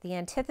C's, the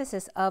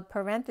antithesis of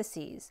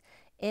parentheses,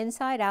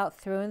 inside out,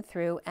 through and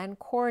through, and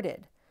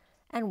chorded,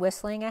 and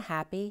whistling a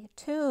happy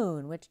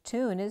tune, which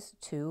tune is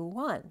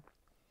 2-1.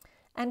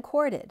 and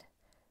corded.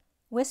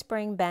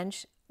 Whispering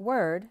bench,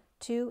 word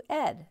to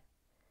Ed.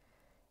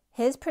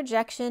 His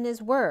projection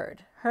is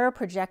word. Her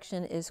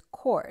projection is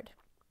cord.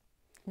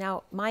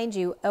 Now, mind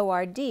you,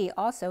 ORD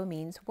also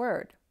means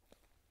word.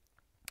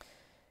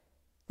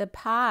 The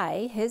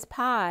pie, his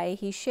pie,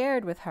 he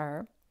shared with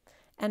her,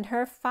 and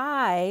her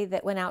phi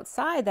that went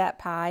outside that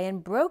pie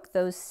and broke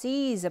those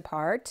C's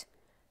apart,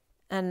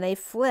 and they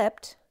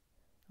flipped,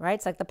 right?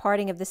 It's like the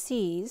parting of the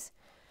C's,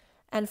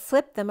 and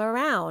flipped them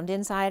around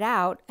inside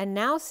out, and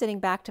now sitting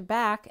back to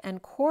back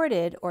and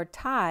corded or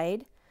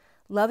tied,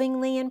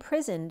 lovingly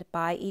imprisoned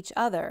by each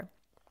other.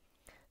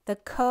 The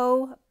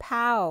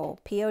co-pow,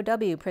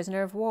 P-O-W,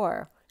 prisoner of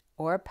war,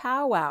 or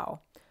powwow,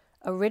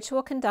 a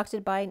ritual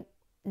conducted by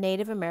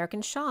Native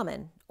American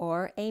shaman,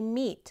 or a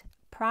meet,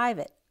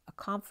 private, a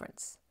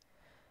conference.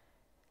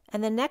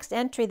 And the next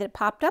entry that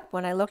popped up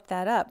when I looked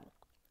that up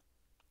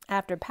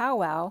after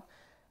powwow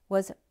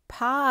was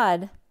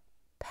pod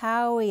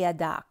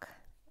powiadak,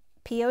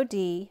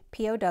 P-O-D-P-O-W-I-A-D-A-C,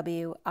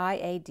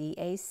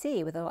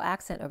 with a little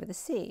accent over the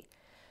C,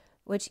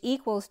 which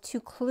equals to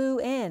clue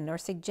in or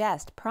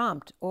suggest,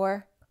 prompt,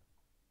 or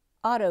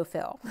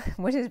autofill,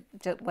 which is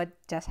what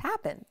just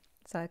happened.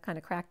 So I kind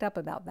of cracked up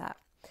about that.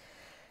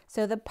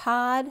 So the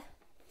pod,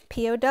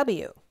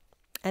 P-O-W,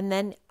 and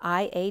then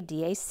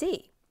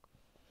I-A-D-A-C.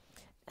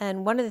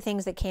 And one of the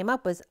things that came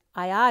up was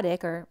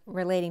iodic, or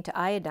relating to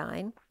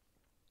iodine,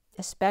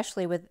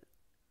 especially with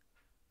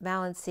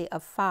valency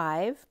of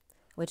 5,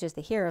 which is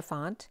the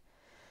Hierophant.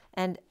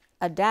 And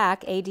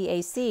adac,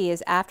 A-D-A-C,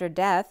 is after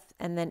death,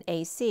 and then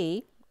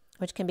A-C,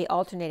 which can be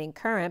alternating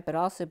current, but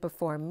also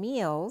before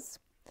meals.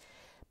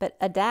 But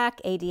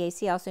adac,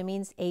 A-D-A-C, also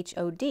means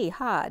H-O-D,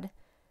 hod,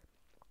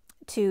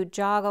 to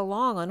jog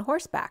along on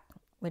horseback,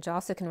 which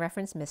also can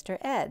reference Mr.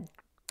 Ed,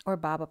 or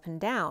bob up and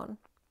down.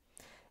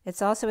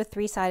 It's also a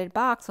 3-sided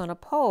box on a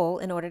pole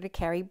in order to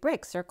carry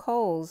bricks or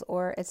coals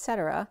or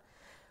etc.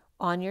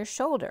 on your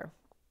shoulder.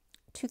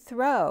 To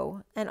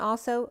throw, and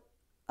also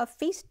a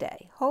feast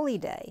day, holy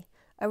day,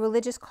 a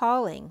religious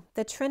calling,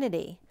 the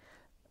Trinity,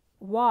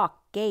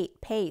 walk,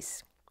 gait,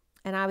 pace,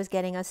 and I was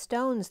getting a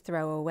stone's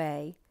throw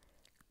away.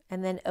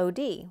 And then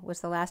OD was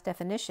the last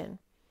definition,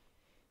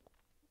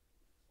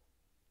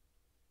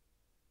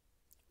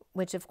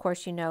 which of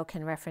course you know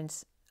can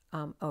reference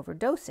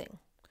overdosing.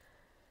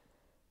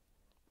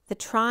 The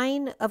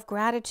trine of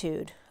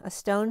gratitude, a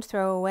stone's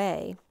throw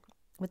away,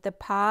 with the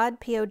pod,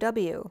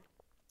 P-O-W,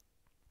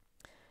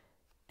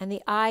 and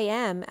the I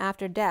am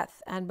after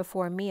death and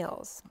before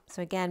meals.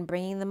 So again,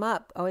 bringing them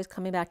up, always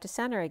coming back to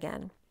center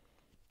again.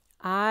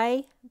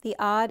 I, the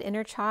odd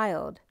inner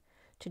child,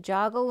 to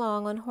jog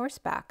along on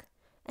horseback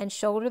and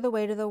shoulder the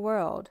weight of the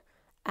world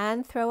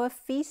and throw a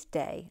feast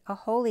day, a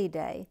holy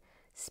day,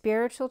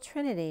 spiritual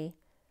trinity,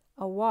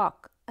 a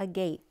walk, a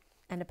gait,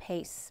 and a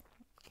pace.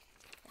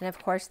 And of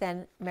course,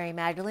 then Mary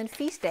Magdalene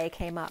feast day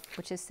came up,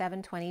 which is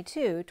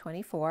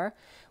 7/22/24,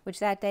 which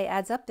that day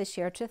adds up this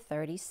year to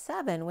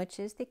 37, which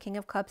is the King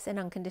of Cups and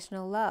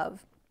unconditional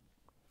love.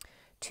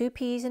 2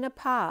 peas in a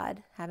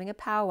pod, having a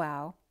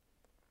powwow.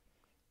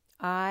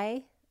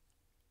 I,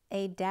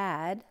 a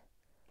dad,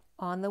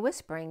 on the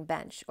whispering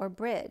bench or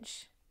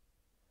bridge.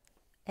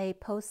 A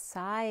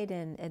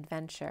Poseidon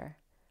adventure,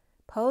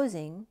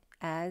 posing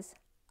as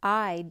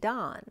I,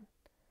 Don.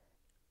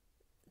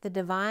 The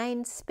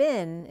divine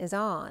spin is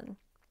on,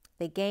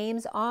 the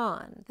game's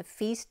on, the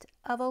feast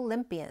of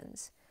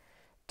Olympians,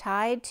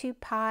 tied to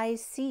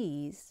Pi's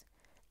seas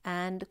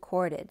and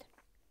corded,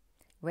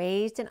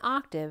 raised an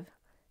octave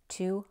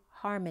to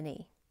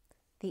harmony,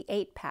 the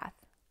 8 path,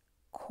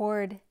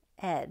 chord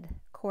ed,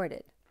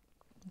 corded.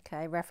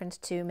 Okay, reference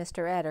to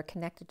Mr. Ed, or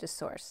connected to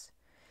source.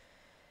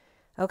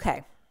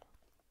 Okay,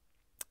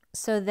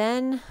 so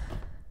then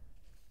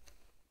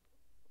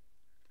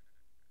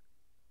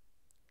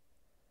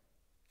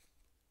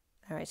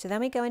all right, so then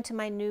we go into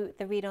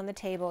the read on the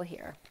table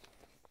here.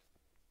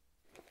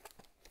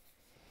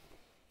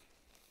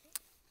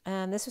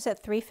 And this was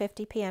at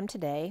 3:50 p.m.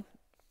 today.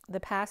 The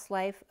past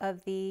life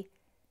of the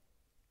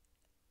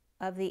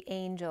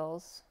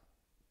angels.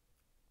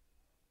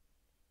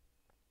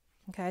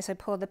 Okay, so I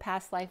pulled the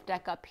past life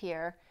deck up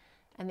here,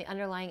 and the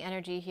underlying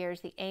energy here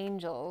is the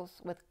angels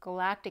with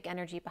galactic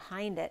energy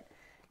behind it.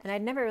 And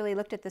I'd never really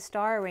looked at the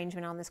star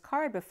arrangement on this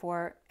card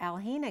before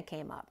Alhina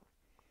came up.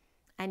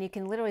 And you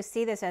can literally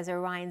see this as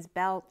Orion's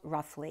belt,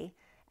 roughly,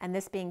 and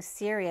this being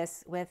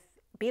Sirius with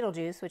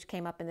Betelgeuse, which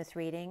came up in this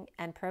reading,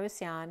 and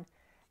Procyon,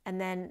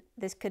 and then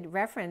this could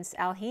reference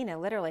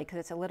Alhina, literally, because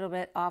it's a little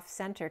bit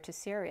off-center to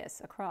Sirius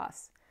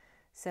across.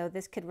 So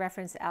this could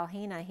reference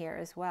Alhina here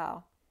as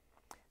well.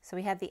 So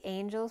we have the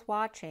angels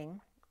watching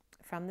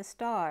from the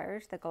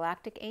stars, the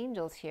galactic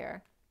angels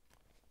here.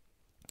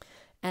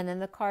 And then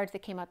the cards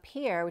that came up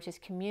here, which is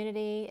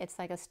community, it's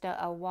like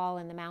a wall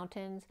in the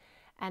mountains,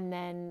 and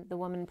then the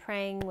woman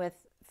praying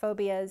with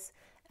phobias,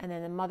 and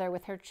then the mother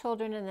with her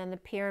children, and then the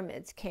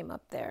pyramids came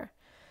up there.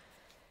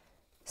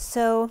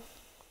 So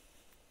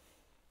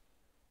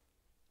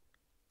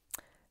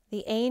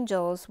the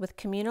angels with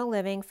communal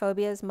living,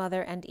 phobias,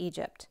 mother, and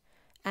Egypt.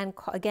 And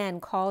again,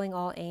 calling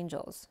all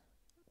angels.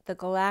 The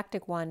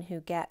galactic one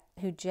who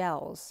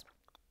gels,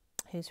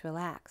 who's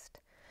relaxed.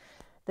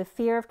 The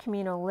fear of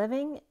communal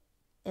living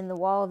in the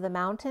wall of the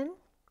mountain.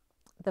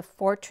 The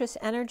fortress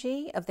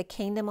energy of the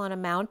kingdom on a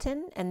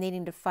mountain and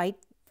needing to fight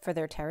for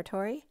their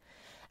territory.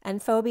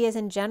 And phobias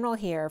in general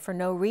here for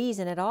no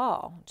reason at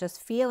all,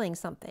 just feeling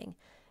something.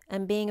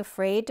 And being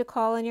afraid to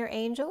call on your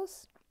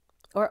angels,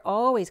 or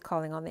always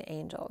calling on the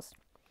angels.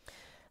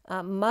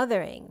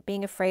 Mothering,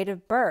 being afraid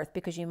of birth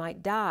because you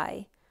might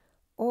die,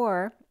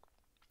 or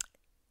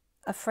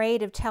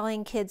afraid of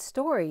telling kids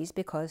stories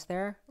because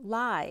they're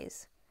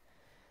lies.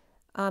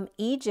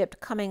 Egypt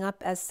coming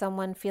up as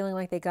someone feeling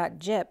like they got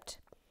gypped.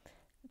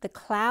 The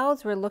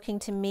clouds were looking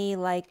to me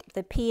like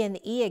the P and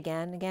the E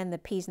again the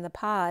P's in the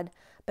pod,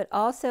 but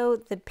also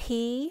the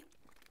P,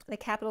 the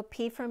capital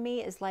P for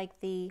me is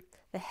like the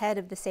head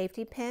of the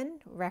safety pin,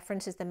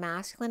 references the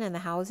masculine and the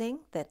housing,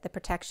 the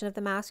protection of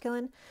the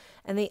masculine.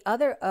 And the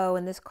other O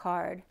in this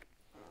card,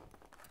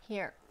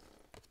 here,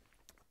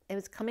 it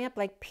was coming up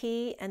like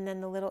P and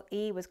then the little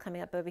E was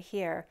coming up over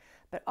here,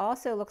 but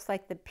also looks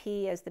like the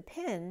P as the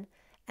pin.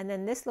 And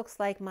then this looks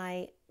like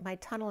my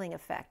tunneling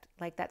effect,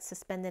 like that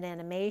suspended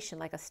animation,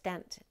 like a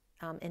stent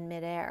in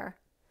midair,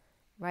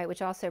 right?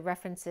 Which also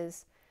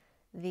references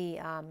the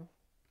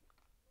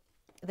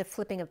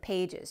flipping of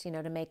pages,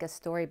 to make a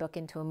storybook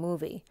into a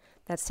movie.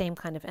 That same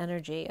kind of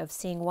energy of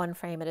seeing one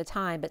frame at a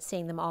time, but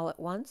seeing them all at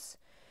once.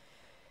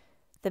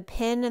 The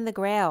pin and the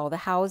grail, the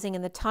housing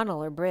and the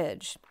tunnel or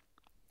bridge.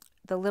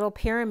 The little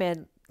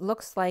pyramid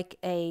looks like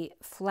a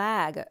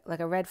flag, like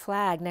a red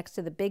flag next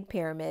to the big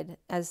pyramid.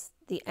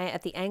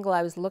 At the angle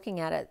I was looking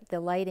at it,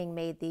 the lighting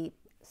made the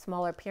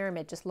smaller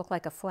pyramid just look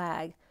like a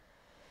flag.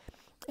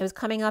 It was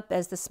coming up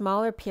as the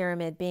smaller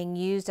pyramid being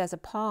used as a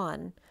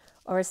pawn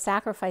or a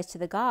sacrifice to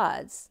the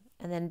gods.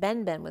 And then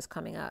Ben was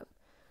coming up.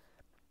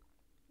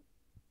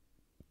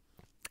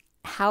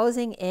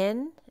 Housing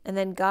in, and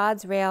then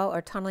God's rail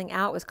or tunneling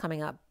out was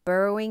coming up.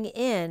 Burrowing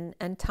in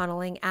and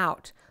tunneling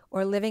out,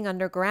 or living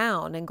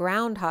underground. And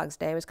Groundhog's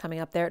Day was coming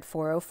up there at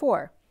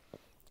 4:04.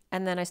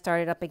 And then I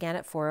started up again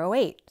at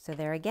 4:08. So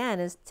there again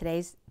is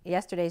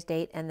yesterday's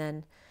date, and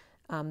then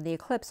the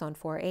eclipse on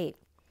 4/8.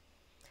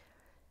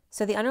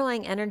 So the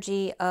underlying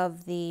energy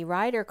of the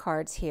rider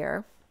cards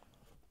here,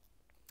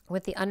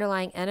 with the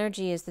underlying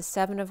energy is the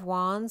Seven of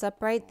Wands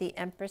upright, the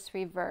Empress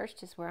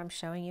reversed is where I'm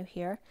showing you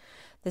here.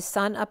 The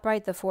Sun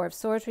upright, the Four of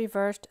Swords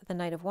reversed, the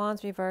Knight of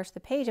Wands reversed, the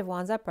Page of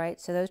Wands upright,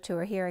 so those two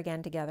are here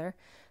again together.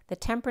 The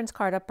Temperance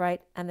card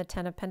upright and the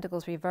Ten of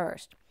Pentacles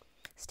reversed.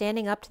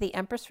 Standing up to the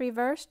Empress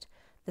reversed,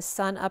 the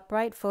Sun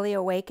upright, fully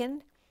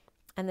awakened,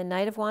 and the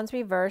Knight of Wands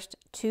reversed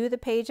to the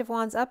Page of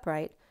Wands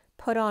upright,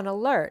 put on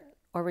alert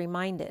or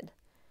reminded.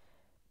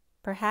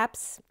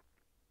 Perhaps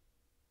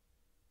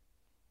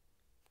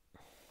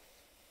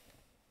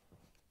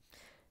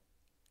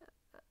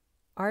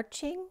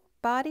arching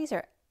bodies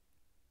or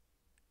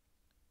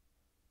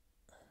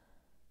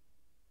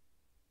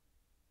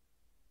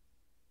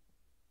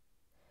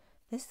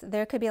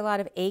there could be a lot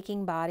of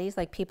aching bodies,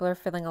 like people are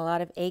feeling a lot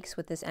of aches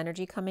with this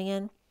energy coming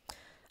in.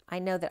 I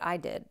know that I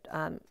did.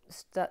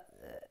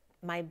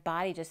 My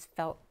body just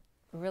felt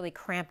really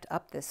cramped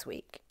up this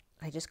week.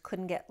 I just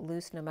couldn't get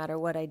loose no matter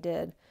what I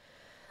did.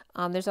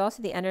 There's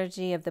also the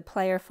energy of the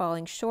player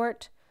falling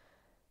short,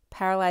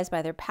 paralyzed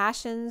by their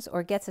passions,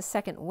 or gets a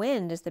second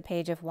wind as the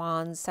Page of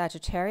Wands,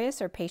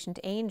 Sagittarius, or Patient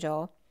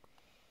Angel,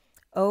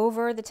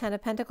 over the Ten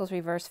of Pentacles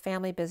reverse,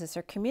 family, business,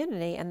 or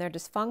community, and their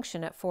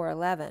dysfunction at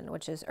 4:11,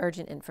 which is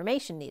urgent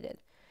information needed.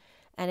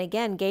 And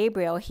again,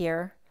 Gabriel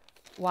here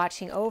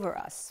watching over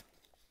us.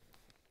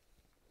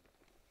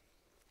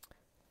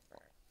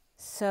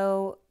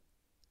 So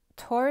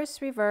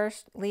Taurus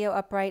reversed, Leo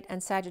upright,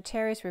 and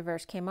Sagittarius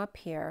reversed came up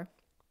here.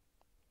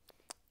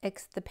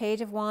 It's the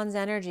Page of Wands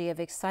energy of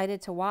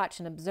excited to watch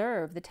and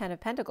observe, the Ten of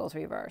Pentacles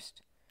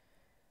reversed.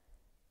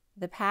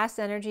 The past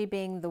energy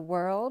being the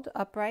World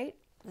upright,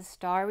 the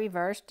Star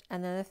reversed,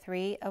 and then the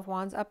Three of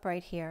Wands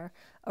upright here.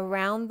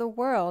 Around the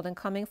world and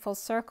coming full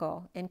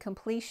circle in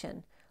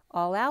completion,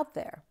 all out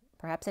there.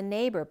 Perhaps a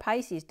neighbor,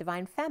 Pisces,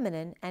 Divine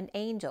Feminine, and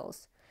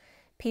angels.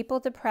 People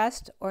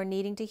depressed or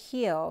needing to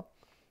heal,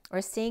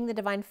 or seeing the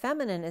Divine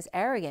Feminine as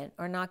arrogant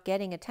or not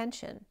getting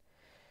attention.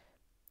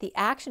 The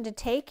action to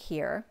take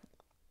here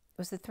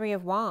was the Three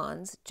of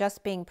Wands,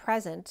 just being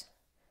present,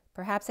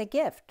 perhaps a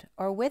gift,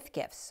 or with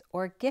gifts,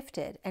 or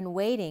gifted and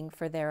waiting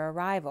for their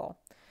arrival.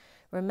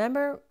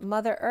 Remember,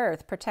 Mother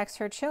Earth protects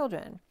her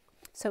children.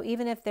 So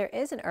even if there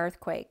is an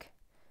earthquake,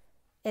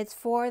 it's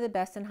for the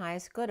best and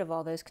highest good of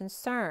all those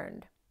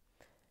concerned.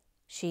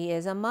 She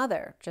is a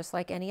mother, just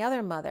like any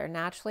other mother,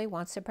 naturally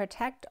wants to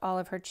protect all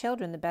of her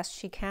children the best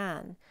she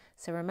can.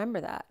 So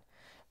remember that.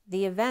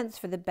 The events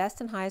for the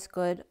best and highest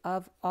good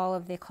of all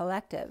of the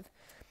collective.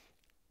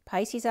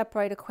 Pisces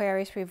upright,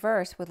 Aquarius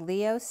reverse, with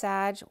Leo,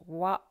 Sag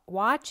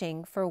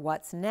watching for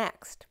what's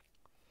next.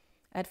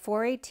 At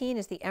 4:18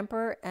 is the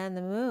Emperor and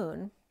the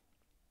Moon.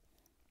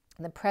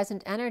 The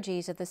present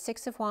energies of the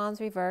Six of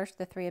Wands reversed,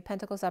 the Three of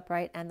Pentacles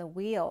upright, and the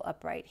Wheel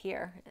upright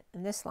here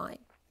in this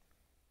line.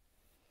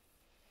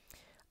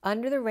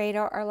 under the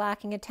radar are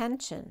lacking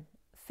attention,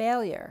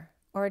 failure,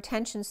 or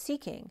attention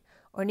seeking,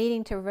 or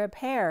needing to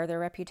repair their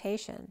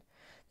reputation.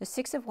 The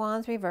Six of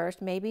Wands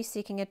reversed may be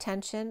seeking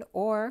attention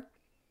or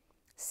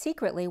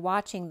secretly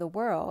watching the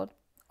world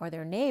or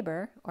their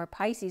neighbor, or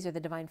Pisces or the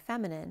divine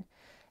feminine.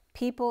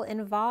 People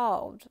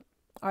involved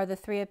are the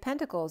Three of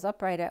Pentacles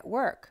upright at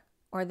work,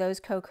 or those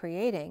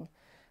co-creating,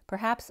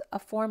 perhaps a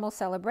formal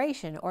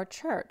celebration or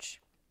church,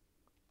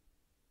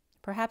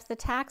 perhaps the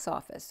tax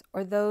office,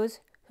 or those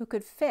who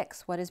could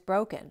fix what is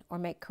broken or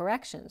make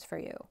corrections for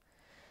you.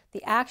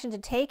 The action to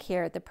take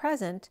here at the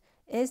present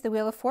is the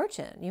Wheel of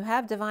Fortune. You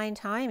have divine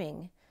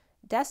timing,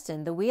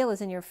 destined. The wheel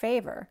is in your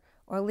favor,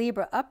 or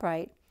Libra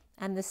upright,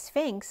 and the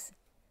Sphinx,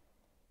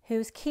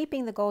 who's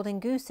keeping the golden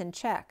goose in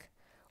check,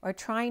 or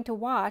trying to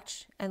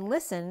watch and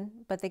listen,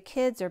 but the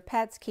kids or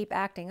pets keep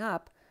acting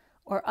up,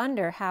 or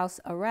under house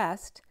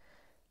arrest.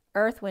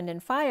 Earth, wind,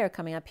 and fire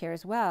coming up here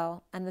as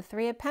well, and the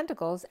Three of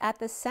Pentacles at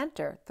the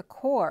center, the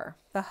core,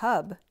 the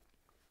hub,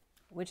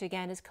 which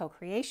again is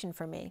co-creation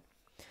for me.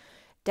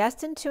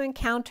 Destined to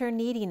encounter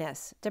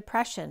neediness,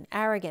 depression,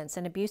 arrogance,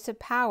 and abuse of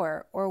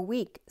power, or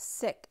weak,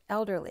 sick,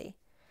 elderly.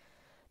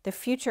 The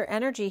future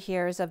energy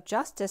here is of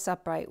Justice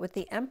upright with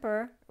the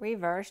Emperor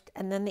reversed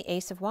and then the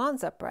Ace of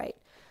Wands upright.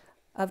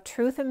 Of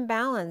truth and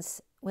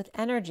balance with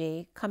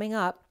energy coming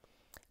up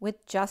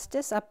with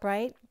Justice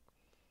upright,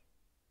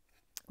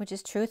 which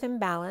is truth and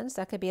balance.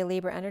 That could be a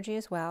Libra energy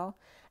as well.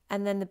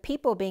 And then the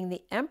People being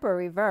the Emperor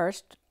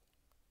reversed.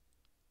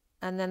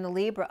 And then the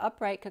Libra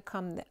upright could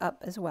come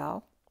up as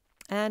well.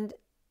 And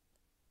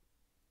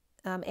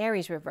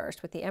Aries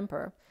reversed with the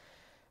Emperor.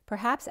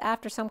 Perhaps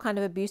after some kind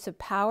of abuse of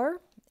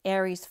power,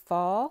 Aries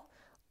fall,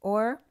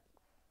 or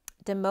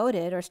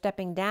demoted or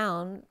stepping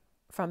down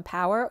from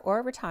power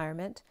or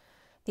retirement.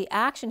 The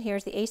action here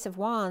is the Ace of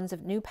Wands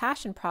of new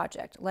passion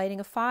project, lighting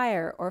a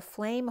fire or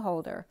flame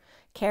holder,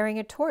 carrying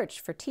a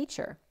torch for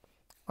teacher,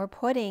 or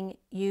putting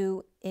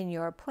you in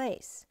your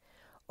place,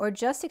 or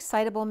just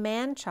excitable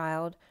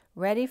man-child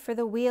ready for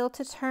the wheel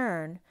to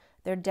turn,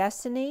 their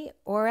destiny,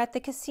 or at the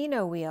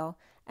casino wheel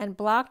and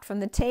blocked from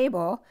the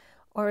table,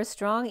 or a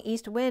strong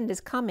east wind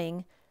is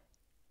coming,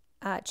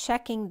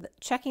 checking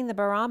the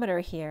barometer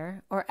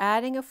here, or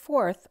adding a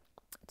fourth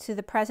to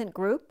the present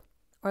group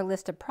or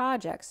list of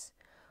projects.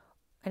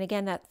 And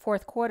again, that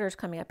fourth quarter is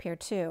coming up here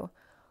too.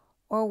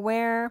 Or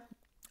where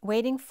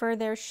waiting for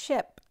their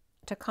ship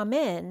to come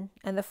in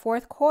and the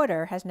fourth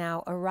quarter has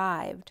now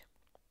arrived.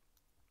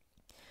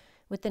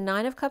 With the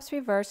Nine of Cups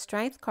reversed,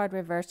 Strength card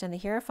reversed, and the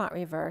Hierophant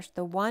reversed,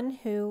 the one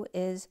who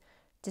is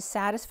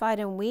dissatisfied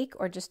and weak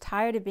or just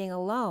tired of being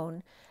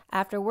alone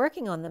after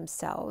working on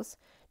themselves,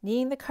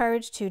 needing the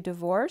courage to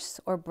divorce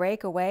or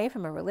break away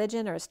from a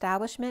religion or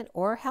establishment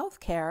or health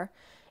care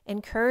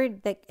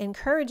that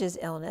encourages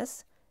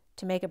illness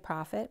to make a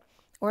profit,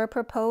 or a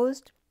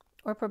proposal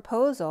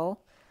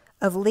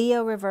of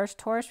Leo reversed,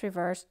 Taurus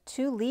reversed,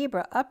 to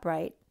Libra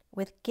upright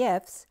with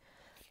gifts,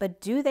 but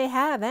do they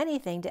have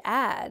anything to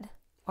add,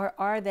 or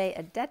are they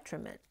a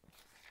detriment?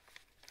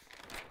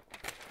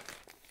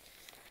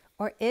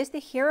 Or is the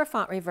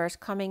Hierophant reverse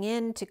coming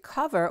in to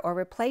cover or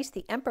replace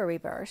the Emperor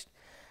reversed,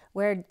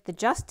 where the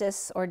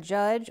Justice or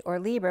Judge or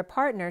Libra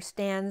partner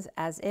stands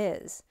as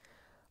is?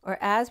 Or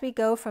as we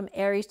go from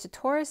Aries to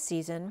Taurus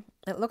season,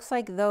 it looks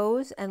like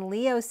those and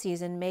Leo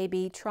season may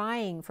be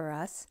trying for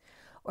us,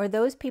 or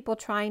those people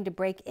trying to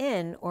break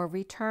in or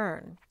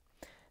return.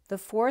 The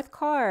fourth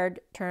card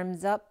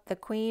turns up the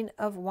Queen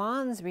of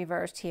Wands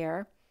reversed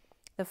here,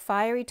 the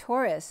fiery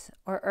Taurus,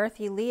 or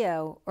earthy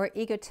Leo, or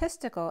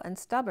egotistical and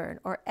stubborn,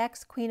 or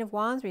ex-Queen of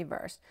Wands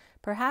reversed,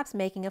 perhaps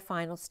making a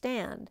final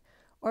stand,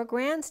 or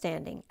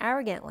grandstanding,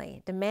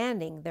 arrogantly,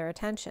 demanding their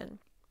attention.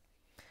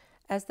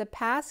 As the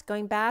past,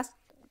 going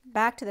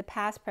back to the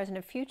past, present,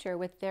 and future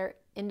with their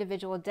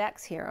individual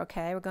decks here,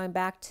 okay? We're going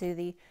back to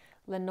the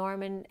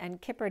Lenormand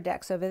and Kipper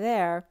decks over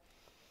there,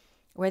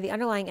 where the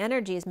underlying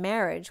energy is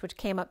marriage, which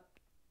came up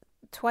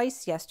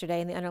twice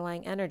yesterday in the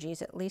underlying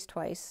energies, at least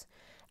twice.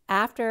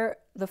 After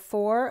the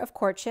 4 of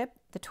courtship,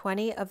 the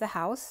 20 of the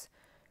house,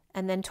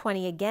 and then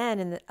 20 again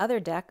in the other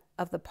deck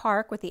of the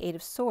park with the 8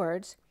 of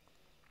swords,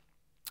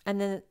 and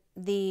then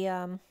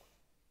the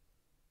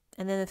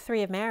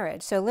 3 of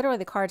marriage. So literally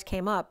the cards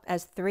came up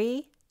as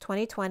 3,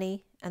 20,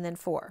 20, and then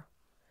 4.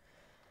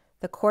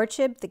 The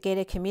courtship, the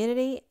gated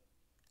community,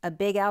 a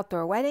big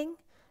outdoor wedding,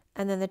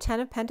 and then the 10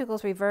 of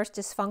Pentacles reversed,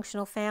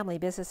 dysfunctional family,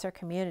 business, or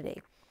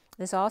community.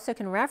 This also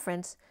can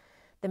reference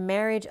the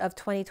marriage of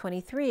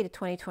 2023 to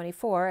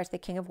 2024 as the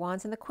King of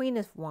Wands and the Queen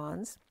of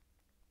Wands,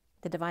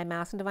 the divine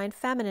masculine, divine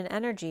feminine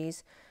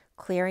energies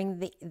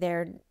clearing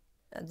their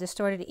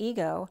distorted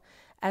ego,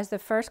 as the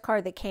first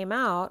card that came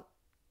out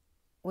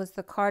was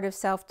the card of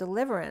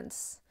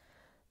self-deliverance,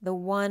 the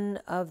one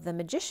of the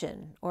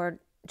Magician, or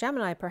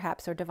Gemini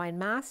perhaps, or divine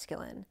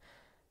masculine.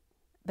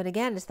 But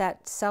again, it's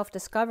that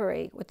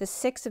self-discovery with the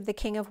 6 of the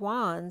King of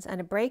Wands and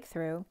a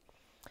breakthrough.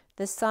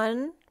 The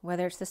sun,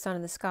 whether it's the sun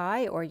in the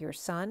sky or your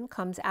sun,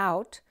 comes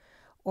out,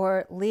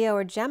 or Leo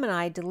or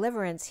Gemini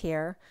deliverance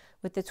here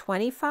with the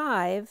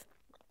 25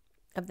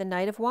 of the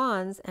Knight of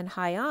Wands and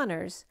high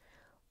honors,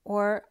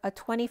 or a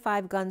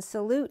 25-gun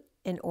salute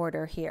in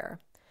order here.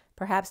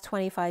 Perhaps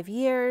 25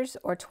 years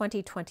or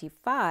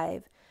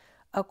 2025,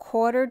 a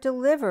quarter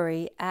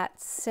delivery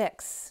at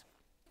 6.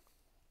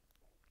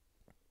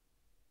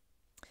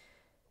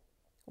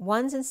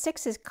 Ones and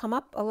sixes come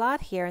up a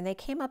lot here, and they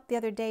came up the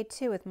other day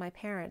too with my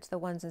parents, the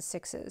ones and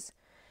sixes.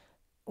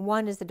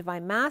 1 is the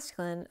divine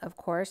masculine, of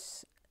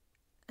course,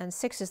 and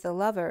 6 is the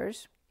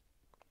lovers.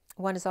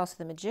 1 is also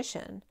the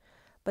magician,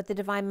 but the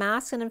divine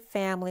masculine and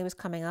family was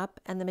coming up,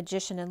 and the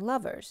magician and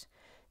lovers.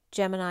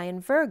 Gemini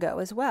and Virgo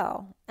as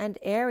well, and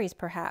Aries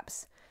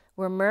perhaps,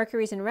 where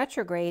Mercury's in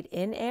retrograde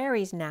in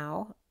Aries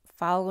now,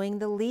 following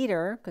the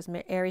leader, because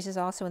Aries is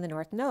also in the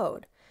North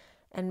Node.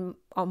 And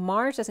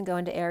Mars doesn't go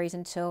into Aries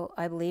until,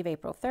 I believe,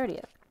 April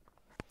 30th.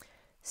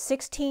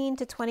 16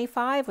 to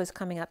 25 was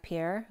coming up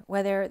here,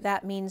 whether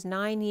that means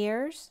 9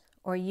 years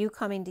or you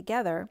coming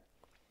together,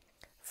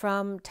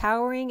 from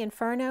towering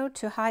inferno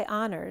to high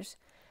honors,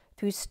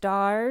 through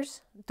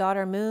stars,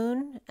 daughter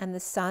moon, and the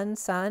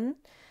sun,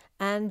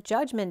 and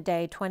Judgment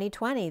Day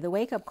 2020, the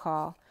wake-up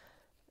call,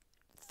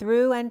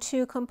 through and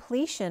to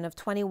completion of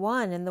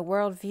 21 in the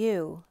world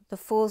view, the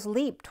Fool's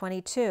Leap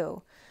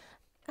 22,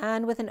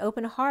 and with an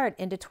open heart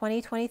into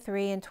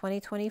 2023 and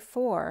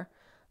 2024,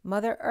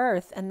 Mother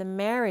Earth and the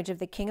marriage of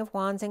the King of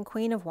Wands and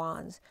Queen of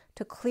Wands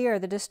to clear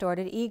the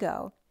distorted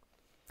ego.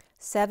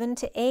 7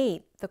 to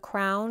 8, the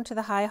crown to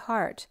the high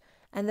heart,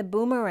 and the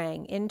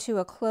boomerang into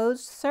a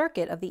closed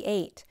circuit of the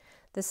 8,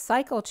 the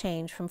cycle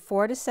change from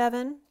 4 to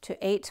 7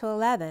 to 8 to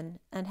 11,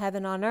 and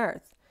heaven on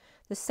earth.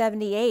 The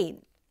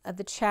 78 of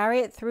the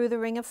chariot through the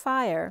ring of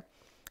fire,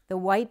 the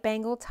white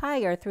Bengal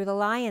tiger through the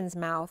lion's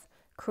mouth,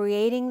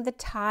 creating the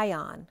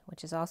tie-on,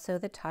 which is also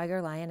the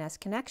tiger-lioness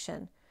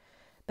connection.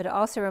 But it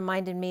also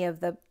reminded me of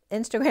the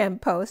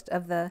Instagram post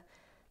of the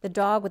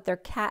dog with the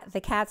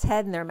cat's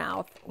head in their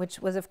mouth, which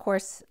was, of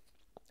course,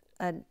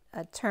 a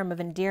term of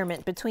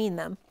endearment between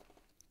them.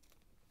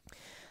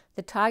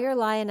 The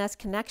tiger-lioness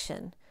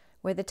connection,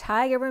 where the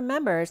tiger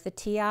remembers the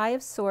TI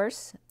of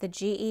source, the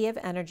GE of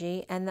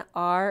energy, and the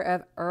R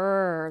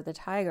of the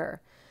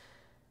tiger.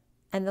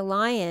 And the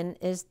lion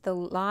is the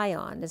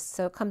lion.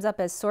 So it comes up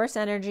as source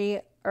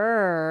energy,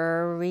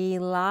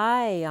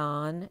 rely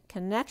on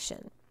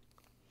connection.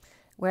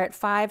 We're at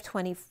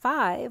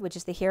 525, which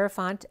is the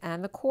Hierophant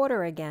and the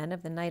quarter again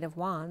of the Knight of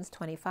Wands,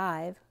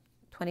 25.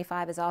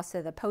 25 is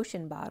also the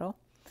potion bottle.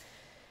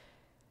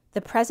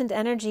 The present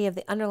energy of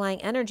the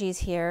underlying energies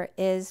here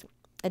is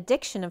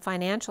addiction and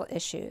financial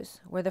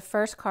issues, where the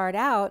first card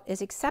out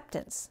is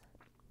acceptance,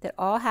 that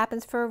all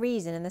happens for a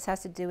reason, and this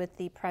has to do with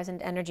the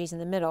present energies in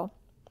the middle.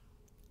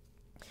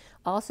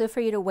 Also for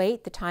you to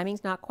wait, the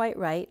timing's not quite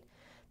right,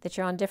 that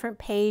you're on different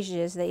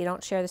pages, that you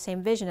don't share the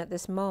same vision at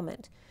this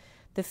moment.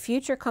 The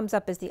future comes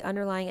up as the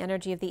underlying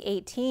energy of the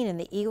 18 and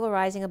the eagle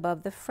rising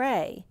above the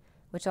fray,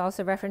 which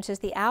also references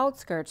the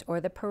outskirts or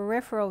the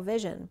peripheral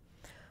vision.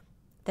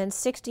 Then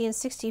 60 and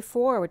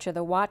 64, which are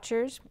the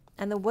watchers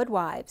and the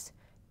woodwives,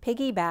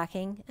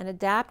 piggybacking and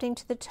adapting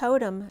to the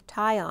totem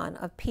tie-on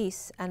of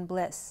peace and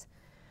bliss.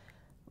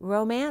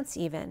 Romance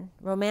even,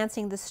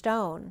 romancing the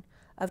stone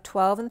of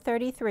 12 and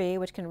 33,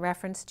 which can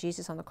reference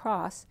Jesus on the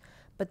cross,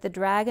 but the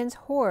dragon's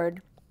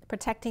hoard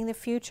protecting the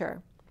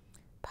future.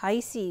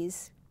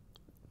 Pisces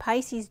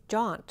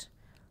jaunt,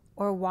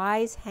 or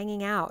wise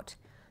hanging out.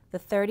 The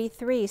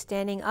 33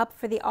 standing up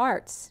for the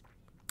arts,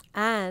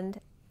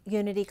 and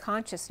unity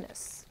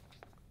consciousness.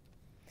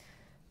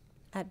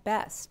 At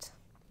best,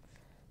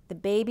 the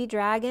baby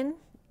dragon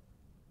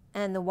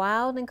and the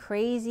wild and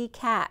crazy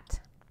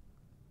cat,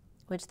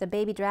 which the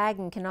baby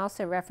dragon can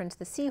also reference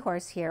the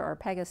seahorse here, or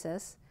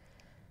Pegasus,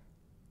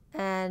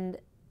 and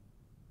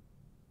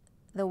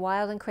the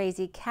wild and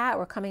crazy cat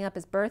were coming up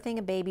as birthing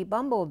a baby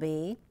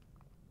bumblebee.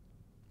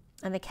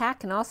 And the cat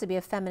can also be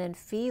a feminine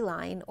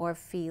feline or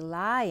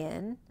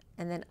feline.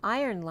 And then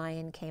Iron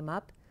Lion came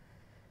up.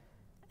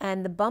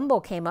 And the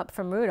Bumble came up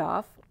from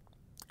Rudolph.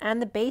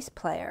 And the bass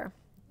player,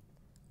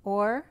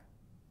 or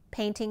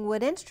painting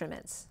wood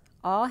instruments.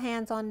 All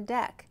hands on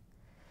deck.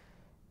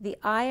 The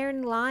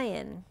Iron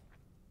Lion.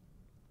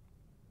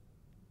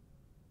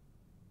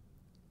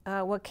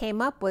 What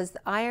came up was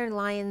the Iron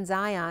Lion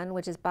Zion,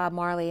 which is Bob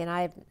Marley. And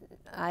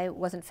I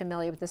wasn't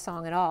familiar with the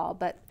song at all.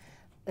 But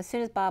as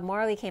soon as Bob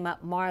Marley came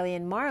up, Marley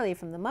and Marley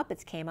from the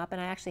Muppets came up, and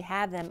I actually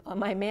have them on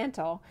my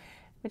mantle,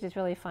 which is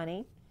really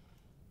funny.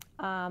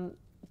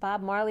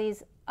 Bob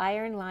Marley's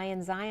Iron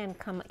Lion Zion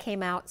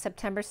came out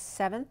September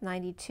 7th,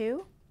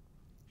 92.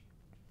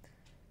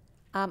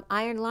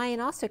 Iron Lion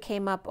also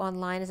came up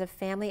online as a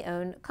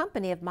family-owned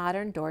company of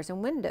modern doors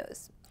and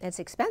windows. It's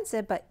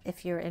expensive, but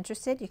if you're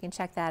interested, you can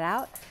check that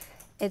out.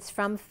 It's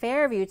from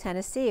Fairview,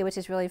 Tennessee, which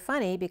is really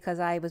funny because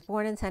I was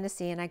born in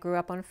Tennessee and I grew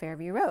up on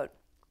Fairview Road.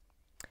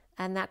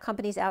 And that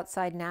company's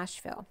outside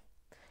Nashville.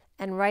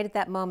 And right at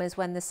that moment is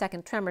when the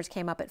second tremors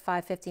came up at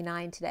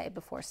 5:59 today,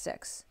 before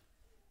 6.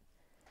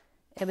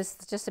 It was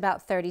just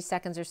about 30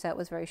 seconds or so. It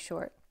was very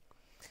short.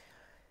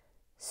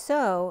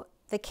 So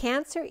The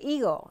Cancer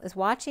Eagle is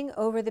watching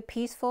over the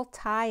peaceful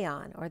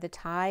Taion, or the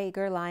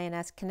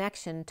tiger-lioness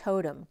connection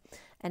totem,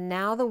 and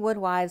now the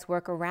woodwives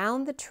work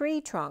around the tree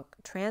trunk,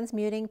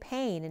 transmuting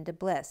pain into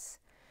bliss.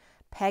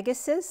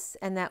 Pegasus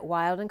and that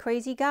wild and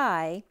crazy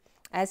guy,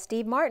 as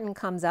Steve Martin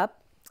comes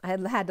up, I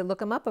had to look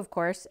him up, of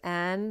course,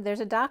 and there's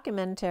a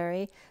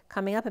documentary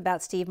coming up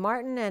about Steve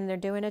Martin, and they're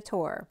doing a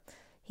tour.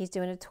 He's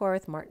doing a tour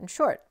with Martin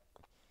Short.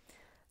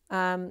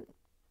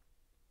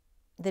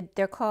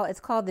 It's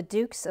called the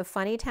Dukes of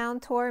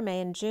Funnytown Tour, May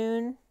and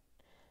June.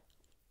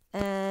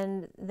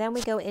 And then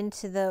we go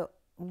into the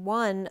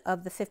one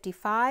of the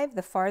 55,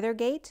 the farther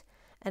gate,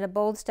 and a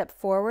bold step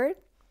forward.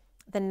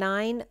 The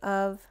 9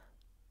 of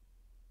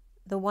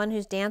the one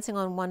who's dancing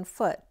on one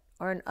foot,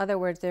 or in other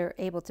words, they're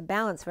able to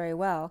balance very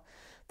well.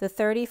 The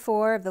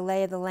 34 of the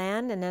lay of the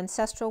land and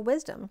ancestral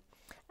wisdom.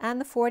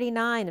 And the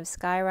 49 of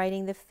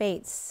skywriting the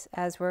fates,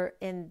 as we're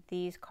in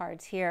these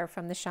cards here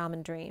from the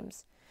Shaman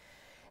Dreams.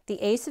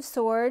 The Ace of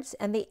Swords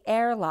and the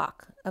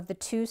airlock of the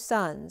 2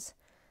 suns.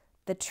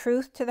 The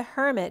truth to the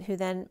hermit, who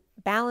then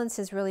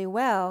balances really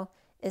well,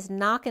 is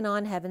knocking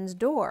on heaven's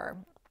door.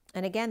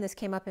 And again, this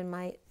came up in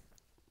my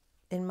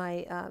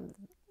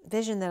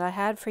vision that I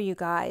had for you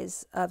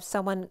guys of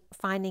someone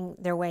finding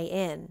their way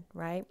in,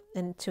 right?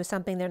 Into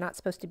something they're not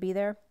supposed to be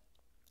there.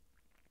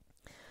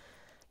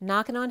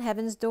 Knocking on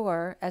heaven's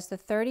door, as the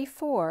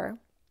 34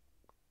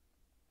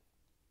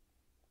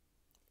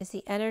 is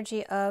the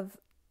energy of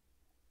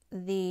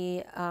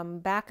the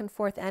back and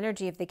forth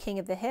energy of the king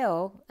of the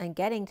hill and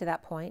getting to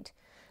that point,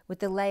 with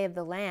the lay of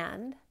the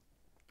land,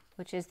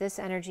 which is this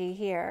energy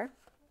here.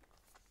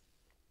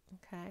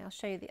 Okay, I'll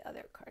show you the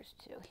other cards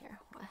too here.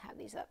 I'll have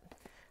these up.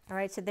 All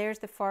right, so there's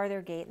the farther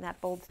gate and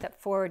that bold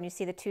step forward, and you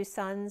see the 2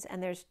 suns,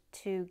 and there's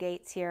 2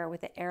 gates here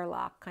with the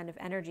airlock kind of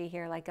energy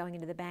here, like going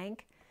into the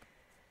bank.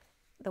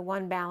 The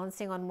one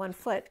balancing on one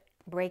foot,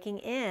 breaking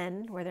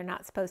in where they're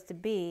not supposed to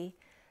be.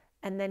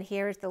 And then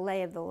here's the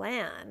lay of the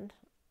land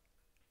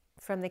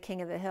from the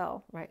king of the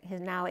hill, right?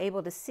 He's now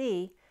able to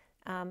see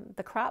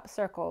the crop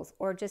circles,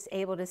 or just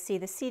able to see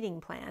the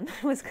seeding plan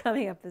was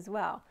coming up as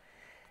well.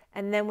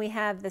 And then we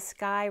have the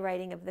sky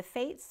writing of the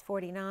fates,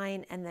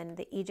 49, and then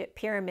the Egypt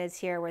pyramids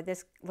here, where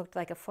this looked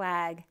like a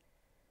flag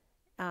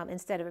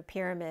instead of a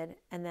pyramid.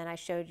 And then I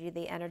showed you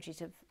the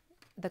energies of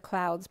the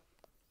clouds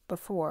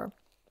before.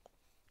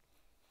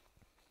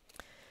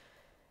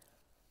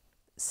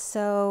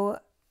 So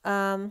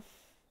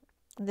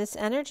this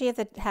energy of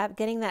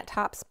getting that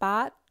top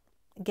spot,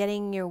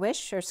 getting your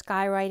wish, or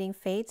skywriting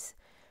fates,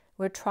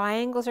 where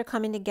triangles are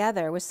coming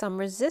together with some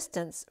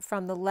resistance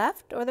from the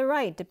left or the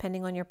right,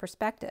 depending on your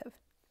perspective.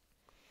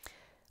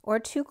 Or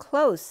too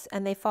close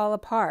and they fall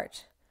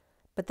apart.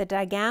 But the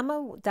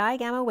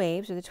digamma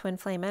waves, or the twin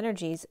flame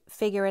energies,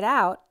 figure it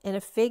out in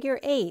a figure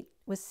 8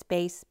 with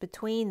space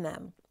between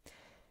them.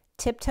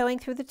 Tiptoeing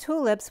through the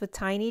tulips with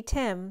Tiny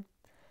Tim,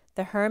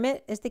 the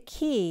hermit is the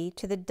key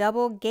to the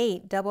double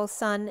gate, double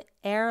sun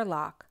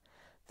airlock,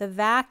 the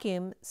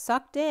vacuum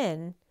sucked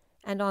in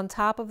and on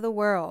top of the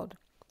world,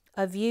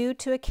 a view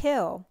to a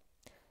kill,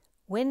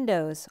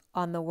 windows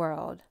on the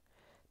world,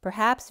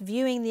 perhaps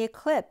viewing the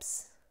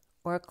eclipse,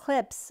 or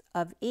eclipse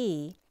of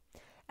E,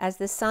 as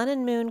the sun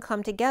and moon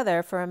come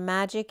together for a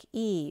magic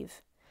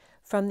eve,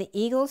 from the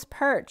eagle's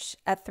perch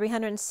at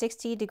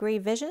 360-degree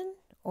vision,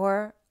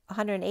 or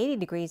 180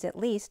 degrees at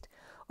least,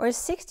 or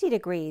 60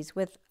 degrees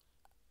with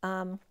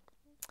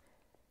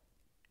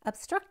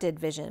obstructed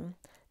vision,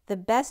 the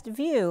best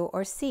view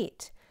or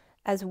seat,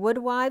 as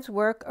woodwives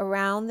work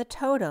around the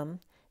totem,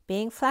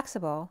 being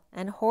flexible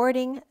and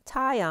hoarding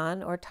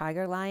Taion, or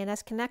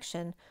tiger-lioness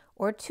connection,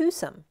 or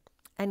twosome,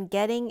 and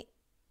getting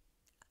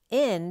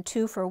in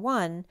 2 for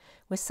 1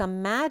 with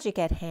some magic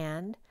at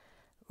hand,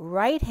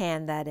 right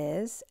hand that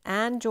is,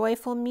 and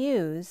joyful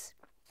muse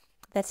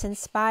that's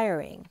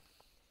inspiring.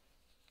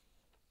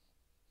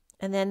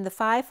 And then the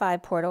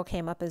 5-5 portal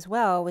came up as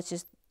well, which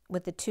is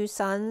with the 2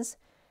 suns.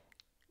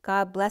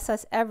 God bless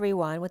us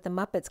everyone, with the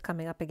Muppets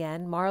coming up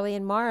again, Marley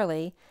and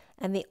Marley,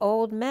 and the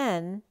old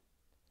men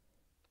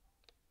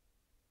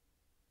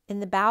in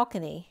the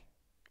balcony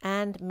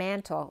and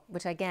mantle,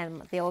 which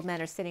again, the old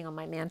men are sitting on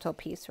my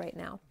mantelpiece right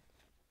now.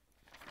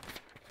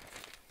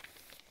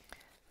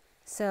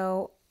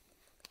 So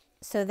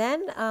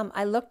then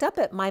I looked up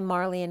at my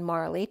Marley and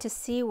Marley to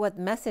see what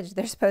message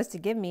they're supposed to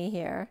give me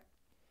here.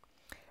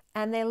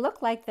 And they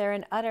look like they're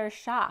in utter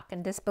shock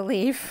and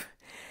disbelief.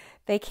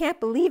 They can't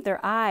believe their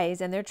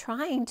eyes, and they're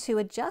trying to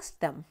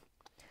adjust them,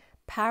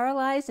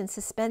 paralyzed in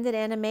suspended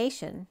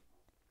animation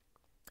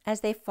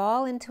as they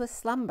fall into a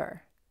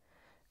slumber.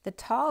 The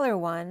taller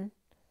one,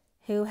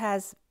 who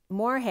has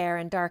more hair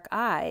and dark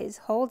eyes,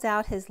 holds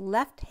out his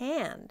left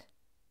hand.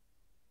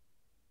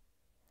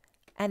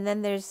 And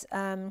then there's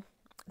a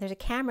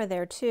camera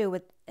there too,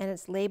 and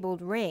it's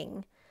labeled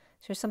ring.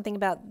 So there's something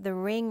about the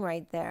ring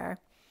right there.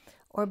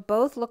 Or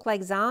both look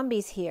like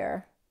zombies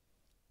here,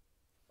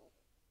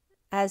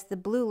 as the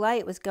blue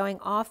light was going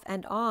off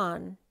and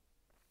on.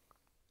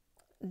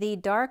 The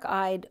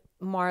dark-eyed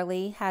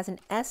Marley has an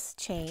S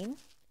chain,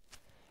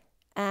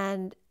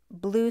 and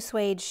blue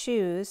suede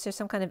shoes. There's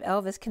some kind of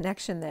Elvis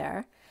connection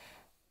there.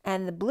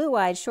 And the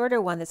blue-eyed,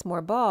 shorter one that's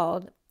more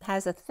bald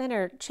has a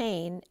thinner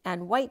chain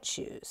and white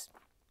shoes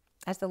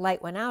as the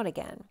light went out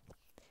again.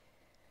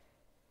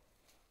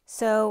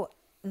 So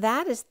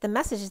that is the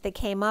messages that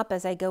came up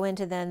as I go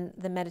into then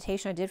the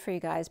meditation I did for you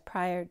guys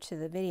prior to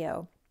the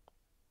video.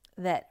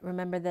 That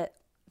remember that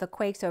the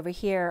quakes over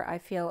here I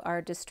feel are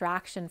a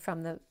distraction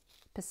from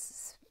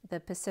the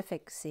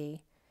Pacific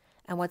Sea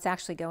and what's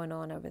actually going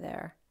on over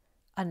there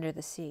under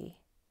the sea.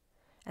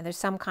 And there's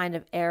some kind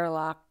of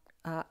airlock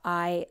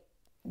eye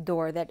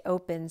door that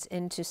opens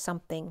into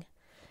something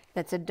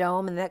that's a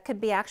dome, and that could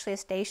be actually a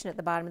station at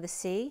the bottom of the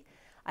sea.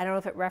 I don't know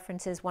if it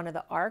references one of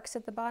the arcs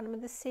at the bottom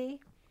of the sea,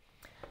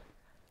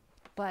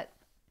 but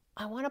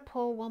I want to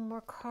pull one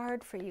more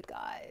card for you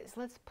guys.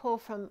 Let's pull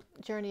from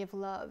Journey of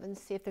Love and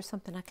see if there's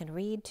something I can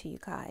read to you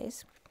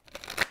guys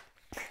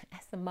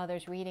as the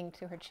mother's reading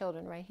to her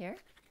children right here.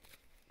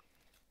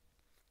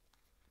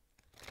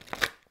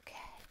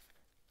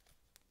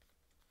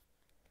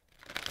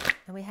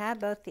 And we have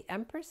both the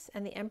Empress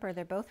and the Emperor.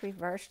 They're both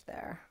reversed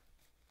there.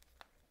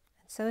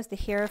 And so is the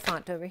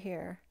Hierophant over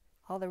here.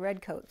 All the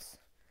red coats.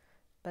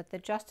 But the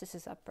Justice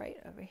is upright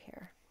over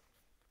here.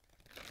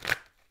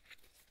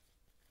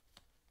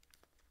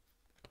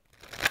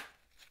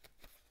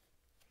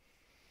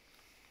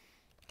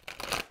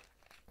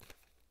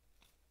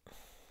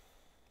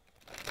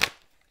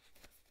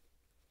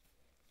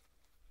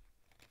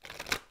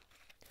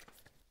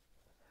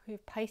 We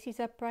have Pisces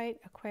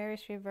upright,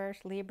 Aquarius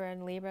reversed, Libra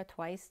and Libra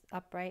twice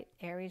upright,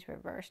 Aries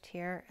reversed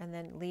here, and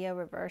then Leo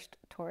reversed,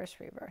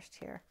 Taurus reversed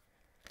here.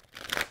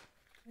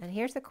 And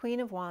here's the Queen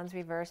of Wands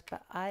reversed,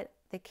 but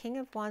the King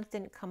of Wands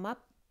didn't come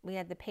up. We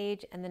had the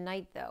Page and the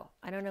Knight though.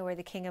 I don't know where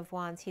the King of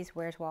Wands, he's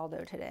Where's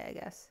Waldo today, I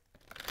guess.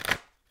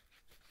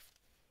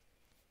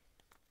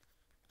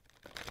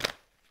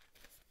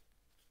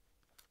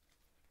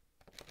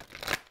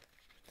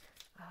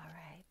 All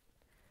right.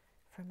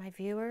 For my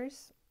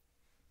viewers,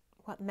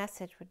 what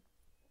message would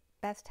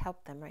best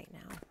help them right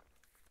now?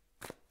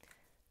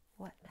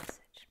 What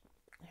message?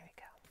 There we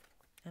go.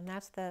 And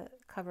that's the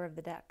cover of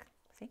the deck.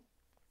 See?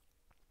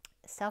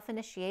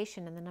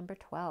 Self-initiation in the number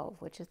 12,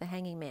 which is the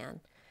Hanging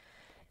Man.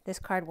 This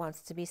card wants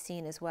to be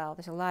seen as well.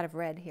 There's a lot of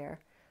red here.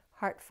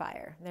 Heart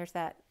fire. There's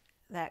that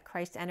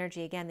Christ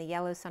energy again, the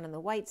yellow sun and the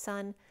white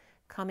sun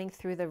coming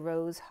through the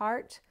rose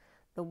heart,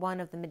 the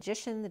one of the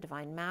magician, the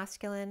divine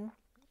masculine,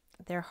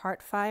 their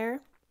heart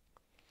fire.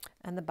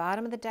 And the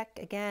bottom of the deck,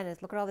 again,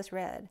 is, look at all this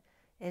red,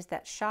 is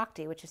that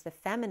Shakti, which is the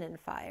feminine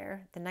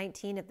fire, the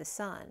 19 of the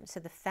sun.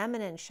 So the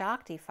feminine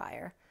Shakti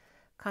fire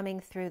coming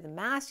through the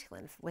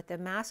masculine, with the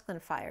masculine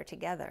fire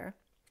together,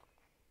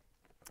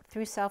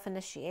 through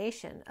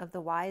self-initiation of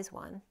the wise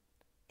one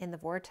in the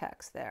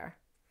vortex there,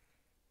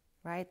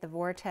 right? The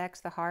vortex,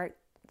 the heart,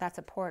 that's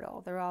a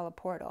portal. They're all a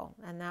portal,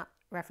 and that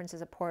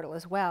references a portal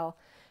as well.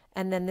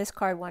 And then this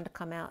card wanted to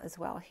come out as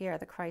well here,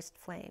 the Christ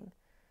flame.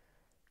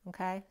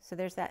 Okay, so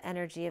there's that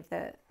energy of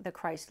the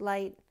Christ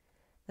light,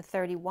 the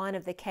 31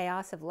 of the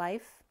chaos of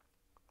life.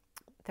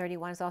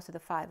 31 is also the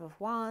 5 of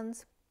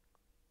Wands.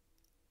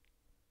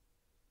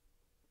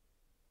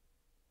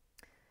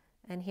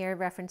 And here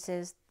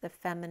references the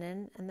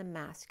feminine and the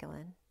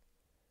masculine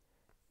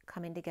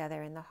coming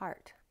together in the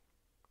heart.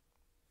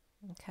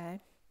 Okay.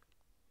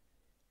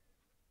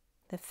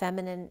 The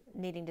feminine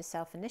needing to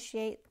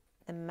self-initiate,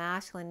 the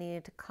masculine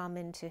needing to come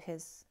into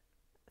his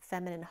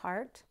feminine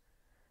heart,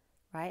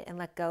 right, and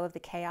let go of the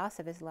chaos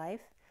of his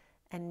life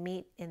and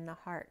meet in the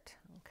heart.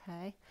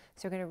 Okay,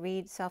 so we're going to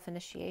read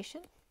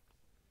self-initiation.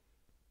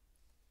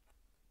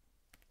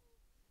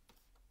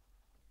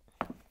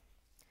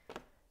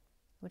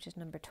 Which is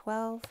number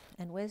 12,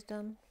 and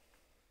wisdom.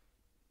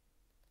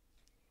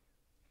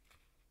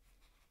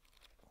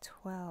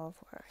 12,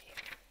 where are you?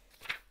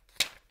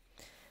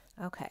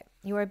 Okay,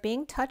 you are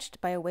being touched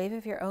by a wave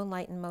of your own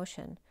light and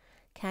motion.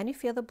 Can you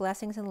feel the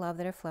blessings and love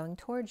that are flowing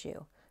towards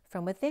you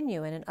from within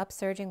you in an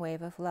upsurging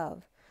wave of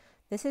love?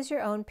 This is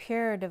your own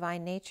pure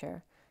divine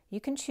nature.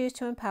 You can choose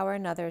to empower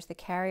another as the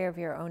carrier of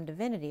your own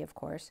divinity, of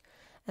course,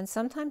 and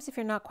sometimes if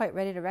you're not quite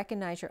ready to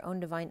recognize your own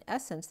divine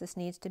essence, this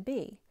needs to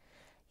be.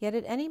 Yet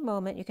at any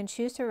moment you can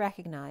choose to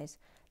recognize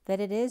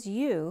that it is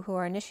you who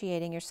are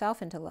initiating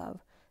yourself into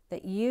love,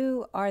 that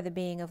you are the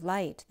being of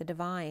light, the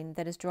divine,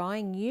 that is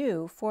drawing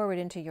you forward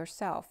into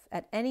yourself.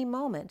 At any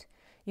moment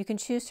you can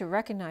choose to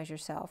recognize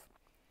yourself.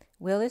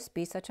 Will this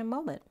be such a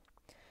moment?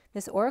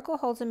 This oracle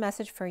holds a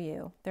message for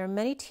you. There are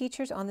many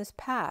teachers on this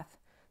path,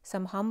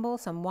 some humble,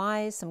 some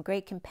wise, some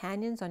great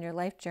companions on your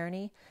life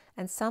journey,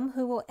 and some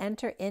who will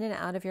enter in and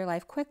out of your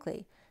life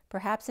quickly,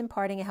 perhaps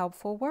imparting a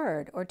helpful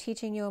word or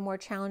teaching you a more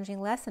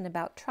challenging lesson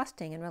about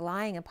trusting and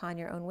relying upon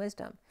your own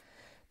wisdom.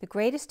 The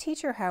greatest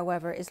teacher,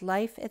 however, is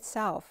life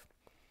itself.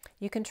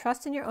 You can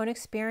trust in your own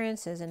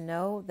experiences and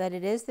know that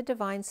it is the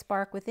divine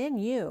spark within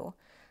you,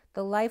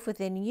 the life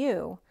within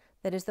you,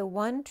 that is the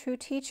one true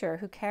teacher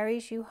who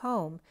carries you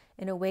home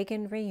in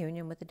awakened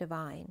reunion with the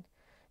divine.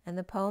 And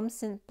the poem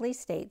simply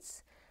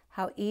states,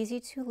 how easy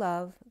to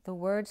love, the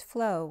words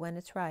flow when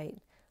it's right.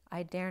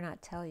 I dare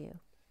not tell you.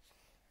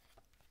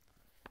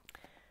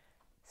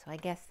 So I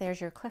guess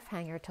there's your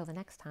cliffhanger till the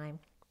next time.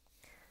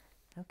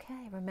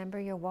 Okay, remember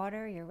your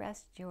water, your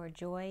rest, your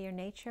joy, your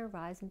nature.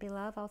 Rise and be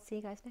love. I'll see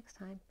you guys next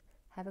time.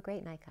 Have a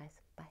great night, guys.